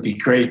thought it'd be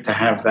great to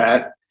have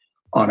that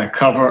on a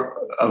cover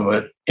of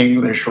an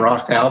English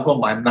rock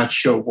album. I'm not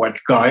sure what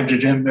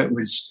guided him. It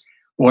was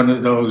one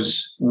of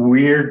those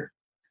weird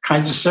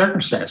kinds of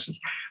circumstances.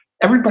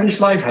 Everybody's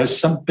life has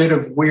some bit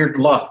of weird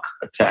luck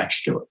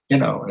attached to it.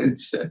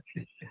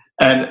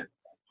 And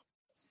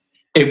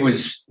it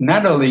was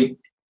not only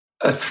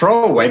a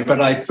throwaway,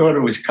 but I thought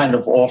it was kind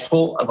of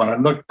awful. When I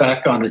looked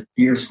back on it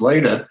years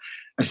later,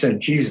 I said,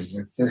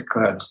 Jesus, this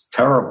club's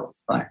terrible.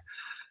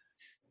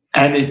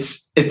 And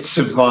it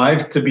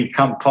survived to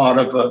become part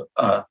of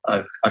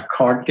a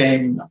card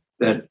game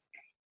that,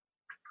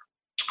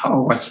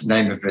 what's the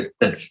name of it?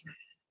 That's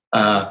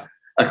a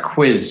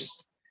quiz.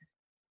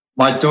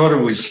 My daughter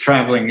was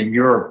traveling in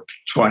Europe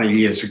 20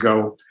 years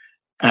ago,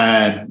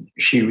 and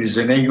she was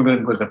in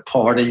England with a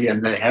party,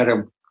 and they had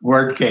a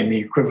word game, the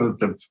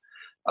equivalent of,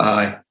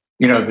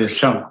 there's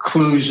some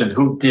clues and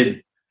who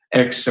did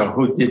X or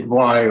who did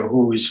Y or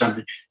who was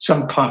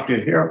some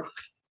popular hero.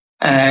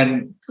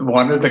 And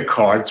one of the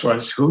cards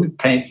was who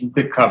painted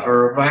the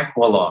cover of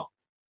Aqualung.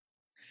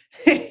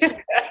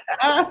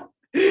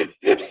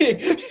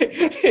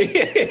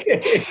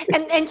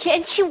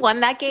 and she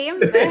won that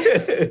game.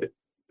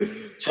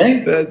 See,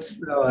 that's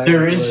so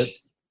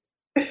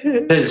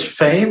there's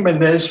fame and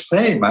there's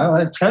fame. I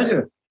want to tell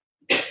you.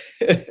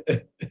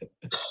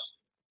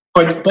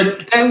 But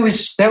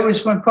that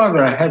was my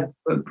problem. I had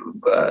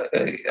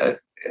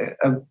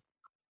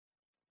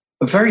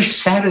a very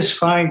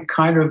satisfying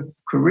kind of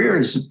career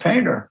as a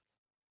painter,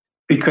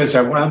 because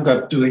I wound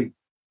up doing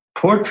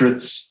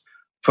portraits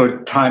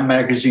for Time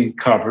magazine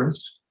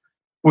covers,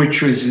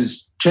 which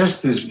was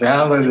just as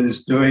valid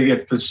as doing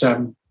it for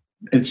some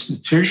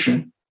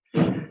institution,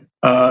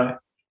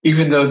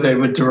 even though they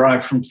were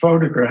derived from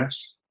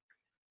photographs.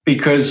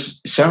 Because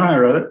somehow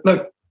or other,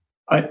 look,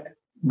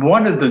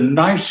 one of the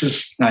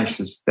nicest,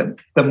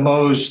 the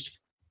most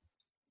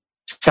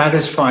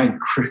satisfying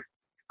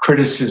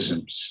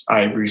criticisms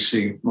I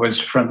received was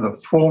from the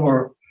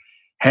former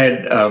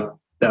head of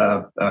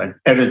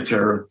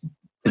editor of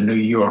the New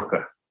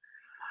Yorker,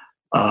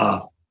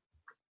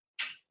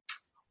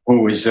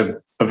 who was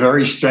a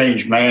very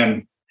strange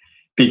man,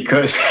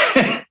 because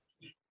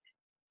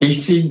he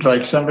seemed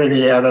like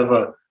somebody out of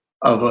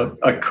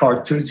a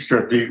cartoon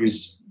strip. He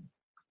was,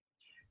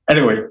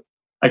 anyway.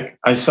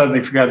 I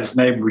suddenly forgot his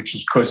name, which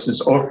of course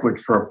is awkward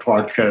for a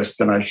podcast,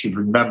 and I should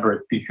remember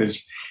it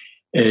because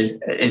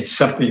it's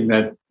something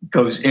that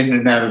goes in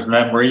and out of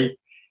memory.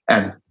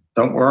 And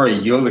don't worry,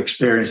 you'll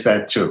experience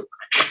that too.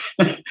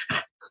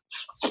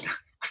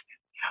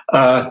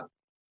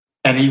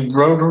 And he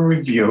wrote a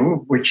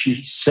review, which he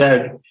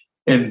said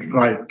in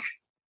like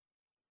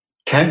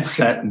 10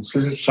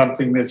 sentences,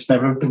 something that's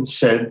never been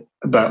said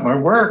about my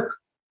work,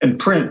 in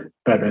print,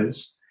 that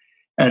is.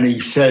 And he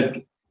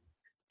said,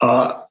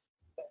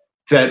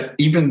 that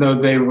even though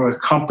they were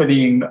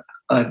accompanying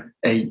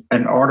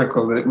an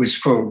article that was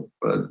for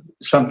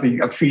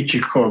a feature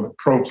called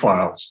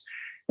Profiles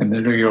in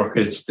the New Yorker,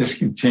 it's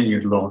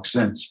discontinued long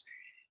since.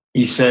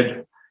 He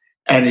said,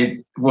 and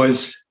it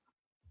was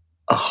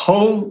a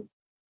whole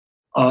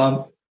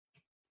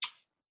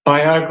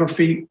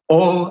biography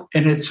all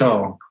in its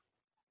own.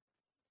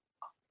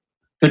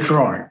 The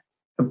drawing,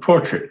 the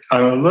portrait,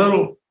 a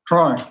little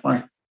drawing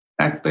like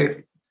that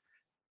big,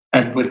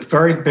 and with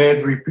very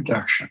bad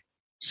reproduction.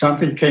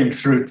 Something came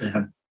through to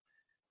him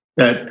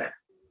that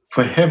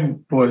for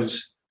him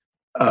was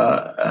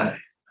a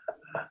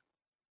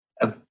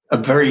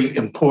very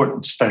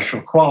important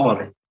special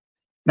quality,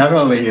 not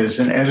only as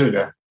an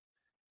editor,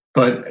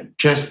 but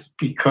just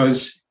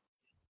because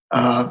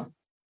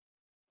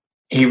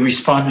he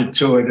responded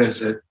to it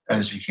as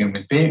a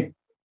human being.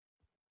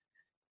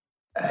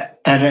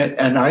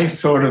 And I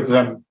thought of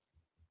them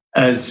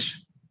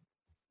as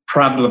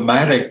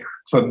problematic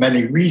for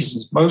many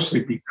reasons,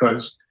 mostly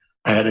because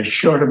I had a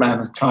short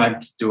amount of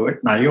time to do it,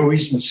 and I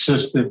always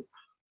insisted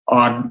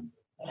on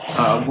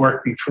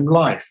working from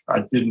life.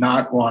 I did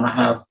not want to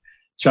have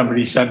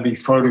somebody send me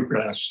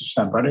photographs of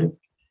somebody.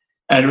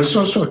 And it was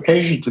also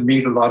occasion to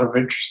meet a lot of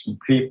interesting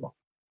people.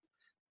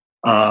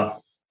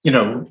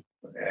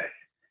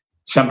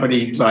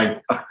 Somebody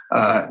like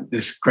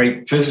this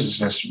great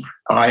physicist,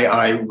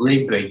 I.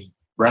 Reilly,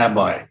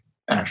 rabbi,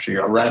 actually,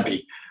 or Rabbi.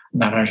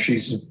 Not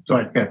she's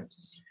like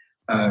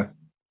I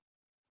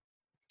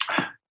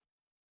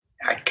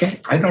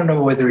don't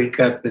know whether he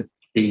got the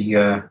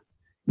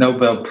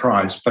Nobel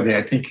Prize, but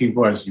I think he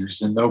was. He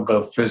was a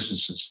Nobel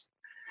physicist.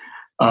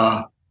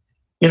 And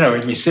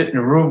you sit in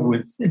a room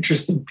with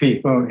interesting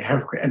people,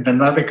 and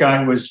another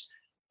guy was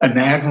an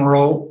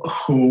admiral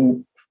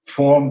who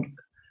formed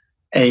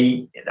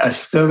a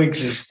still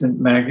existent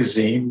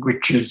magazine,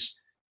 which is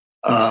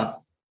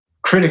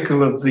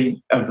critical of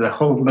the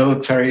whole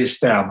military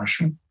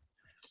establishment.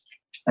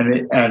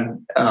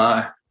 And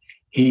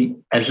he,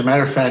 as a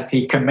matter of fact,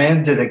 he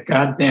commanded a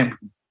goddamn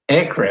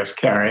aircraft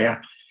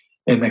carrier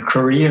in the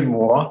Korean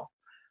War,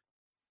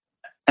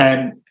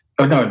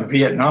 the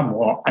Vietnam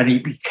War, and he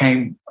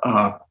became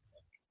an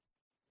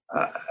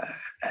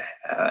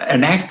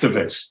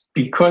activist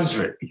because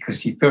of it,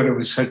 because he thought it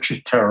was such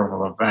a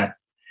terrible event.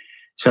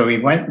 So he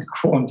went and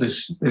formed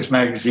this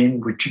magazine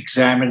which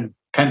examined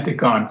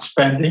Pentagon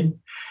spending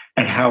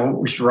and how it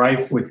was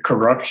rife with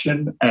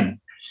corruption and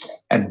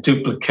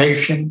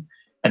duplication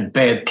and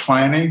bad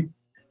planning,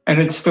 and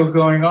it's still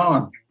going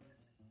on.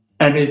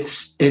 And I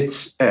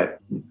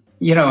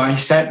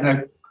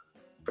sat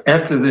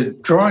after the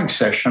drawing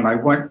session, I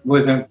went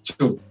with him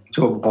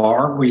to a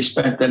bar. We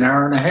spent an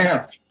hour and a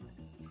half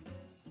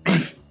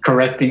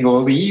correcting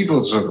all the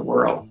evils of the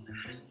world.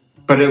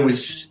 But it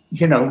was,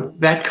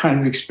 that kind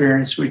of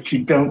experience which you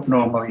don't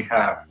normally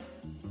have,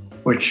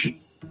 which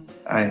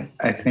I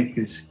think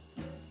is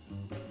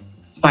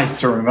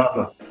nice to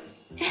remember.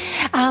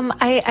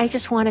 I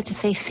just wanted to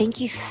say thank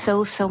you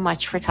so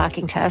much for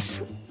talking to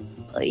us.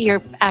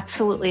 You're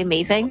absolutely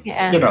amazing.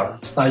 And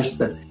it's nice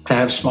to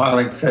have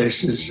smiling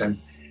faces and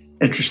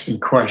interesting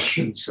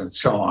questions and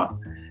so on.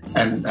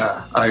 And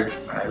I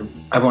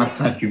want to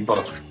thank you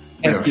both.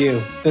 Thank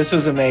you. This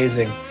was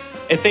amazing.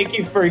 And thank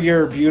you for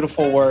your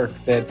beautiful work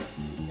that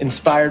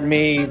inspired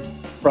me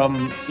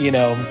from,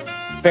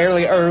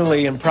 fairly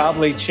early and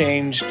probably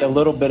changed a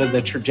little bit of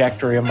the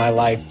trajectory of my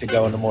life to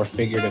go into more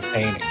figurative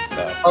painting.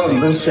 So,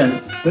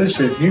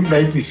 listen, you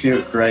made me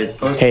feel great.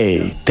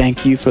 Hey,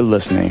 thank you for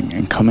listening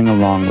and coming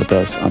along with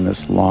us on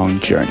this long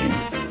journey.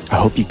 I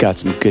hope you got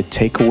some good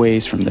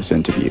takeaways from this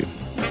interview.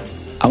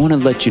 I want to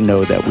let you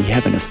know that we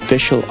have an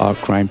official Art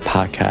Grind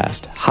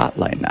podcast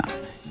hotline now.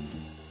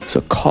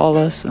 So call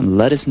us and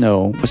let us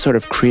know what sort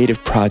of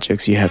creative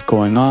projects you have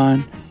going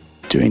on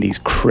during these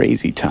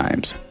crazy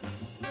times.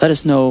 Let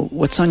us know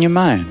what's on your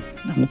mind,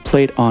 and we'll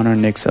play it on our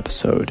next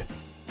episode.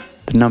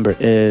 The number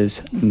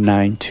is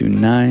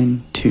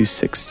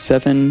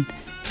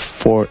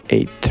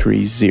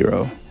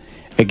 929-267-4830.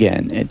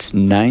 Again, it's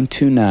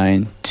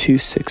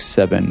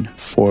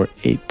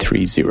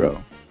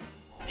 929-267-4830.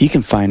 You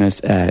can find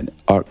us at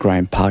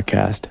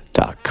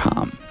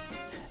artgrindpodcast.com.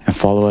 And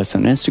follow us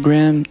on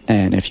Instagram,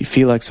 and if you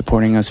feel like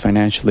supporting us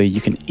financially, you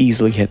can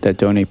easily hit that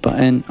donate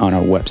button on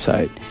our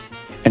website.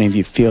 And if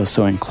you feel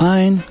so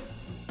inclined,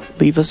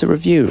 leave us a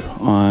review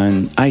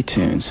on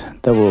iTunes.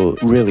 That will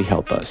really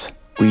help us.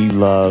 We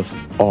love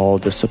all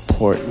the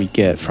support we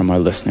get from our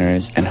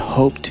listeners and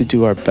hope to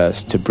do our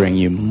best to bring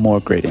you more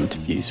great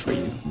interviews for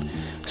you.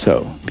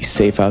 So be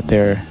safe out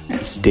there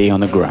and stay on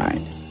the grind.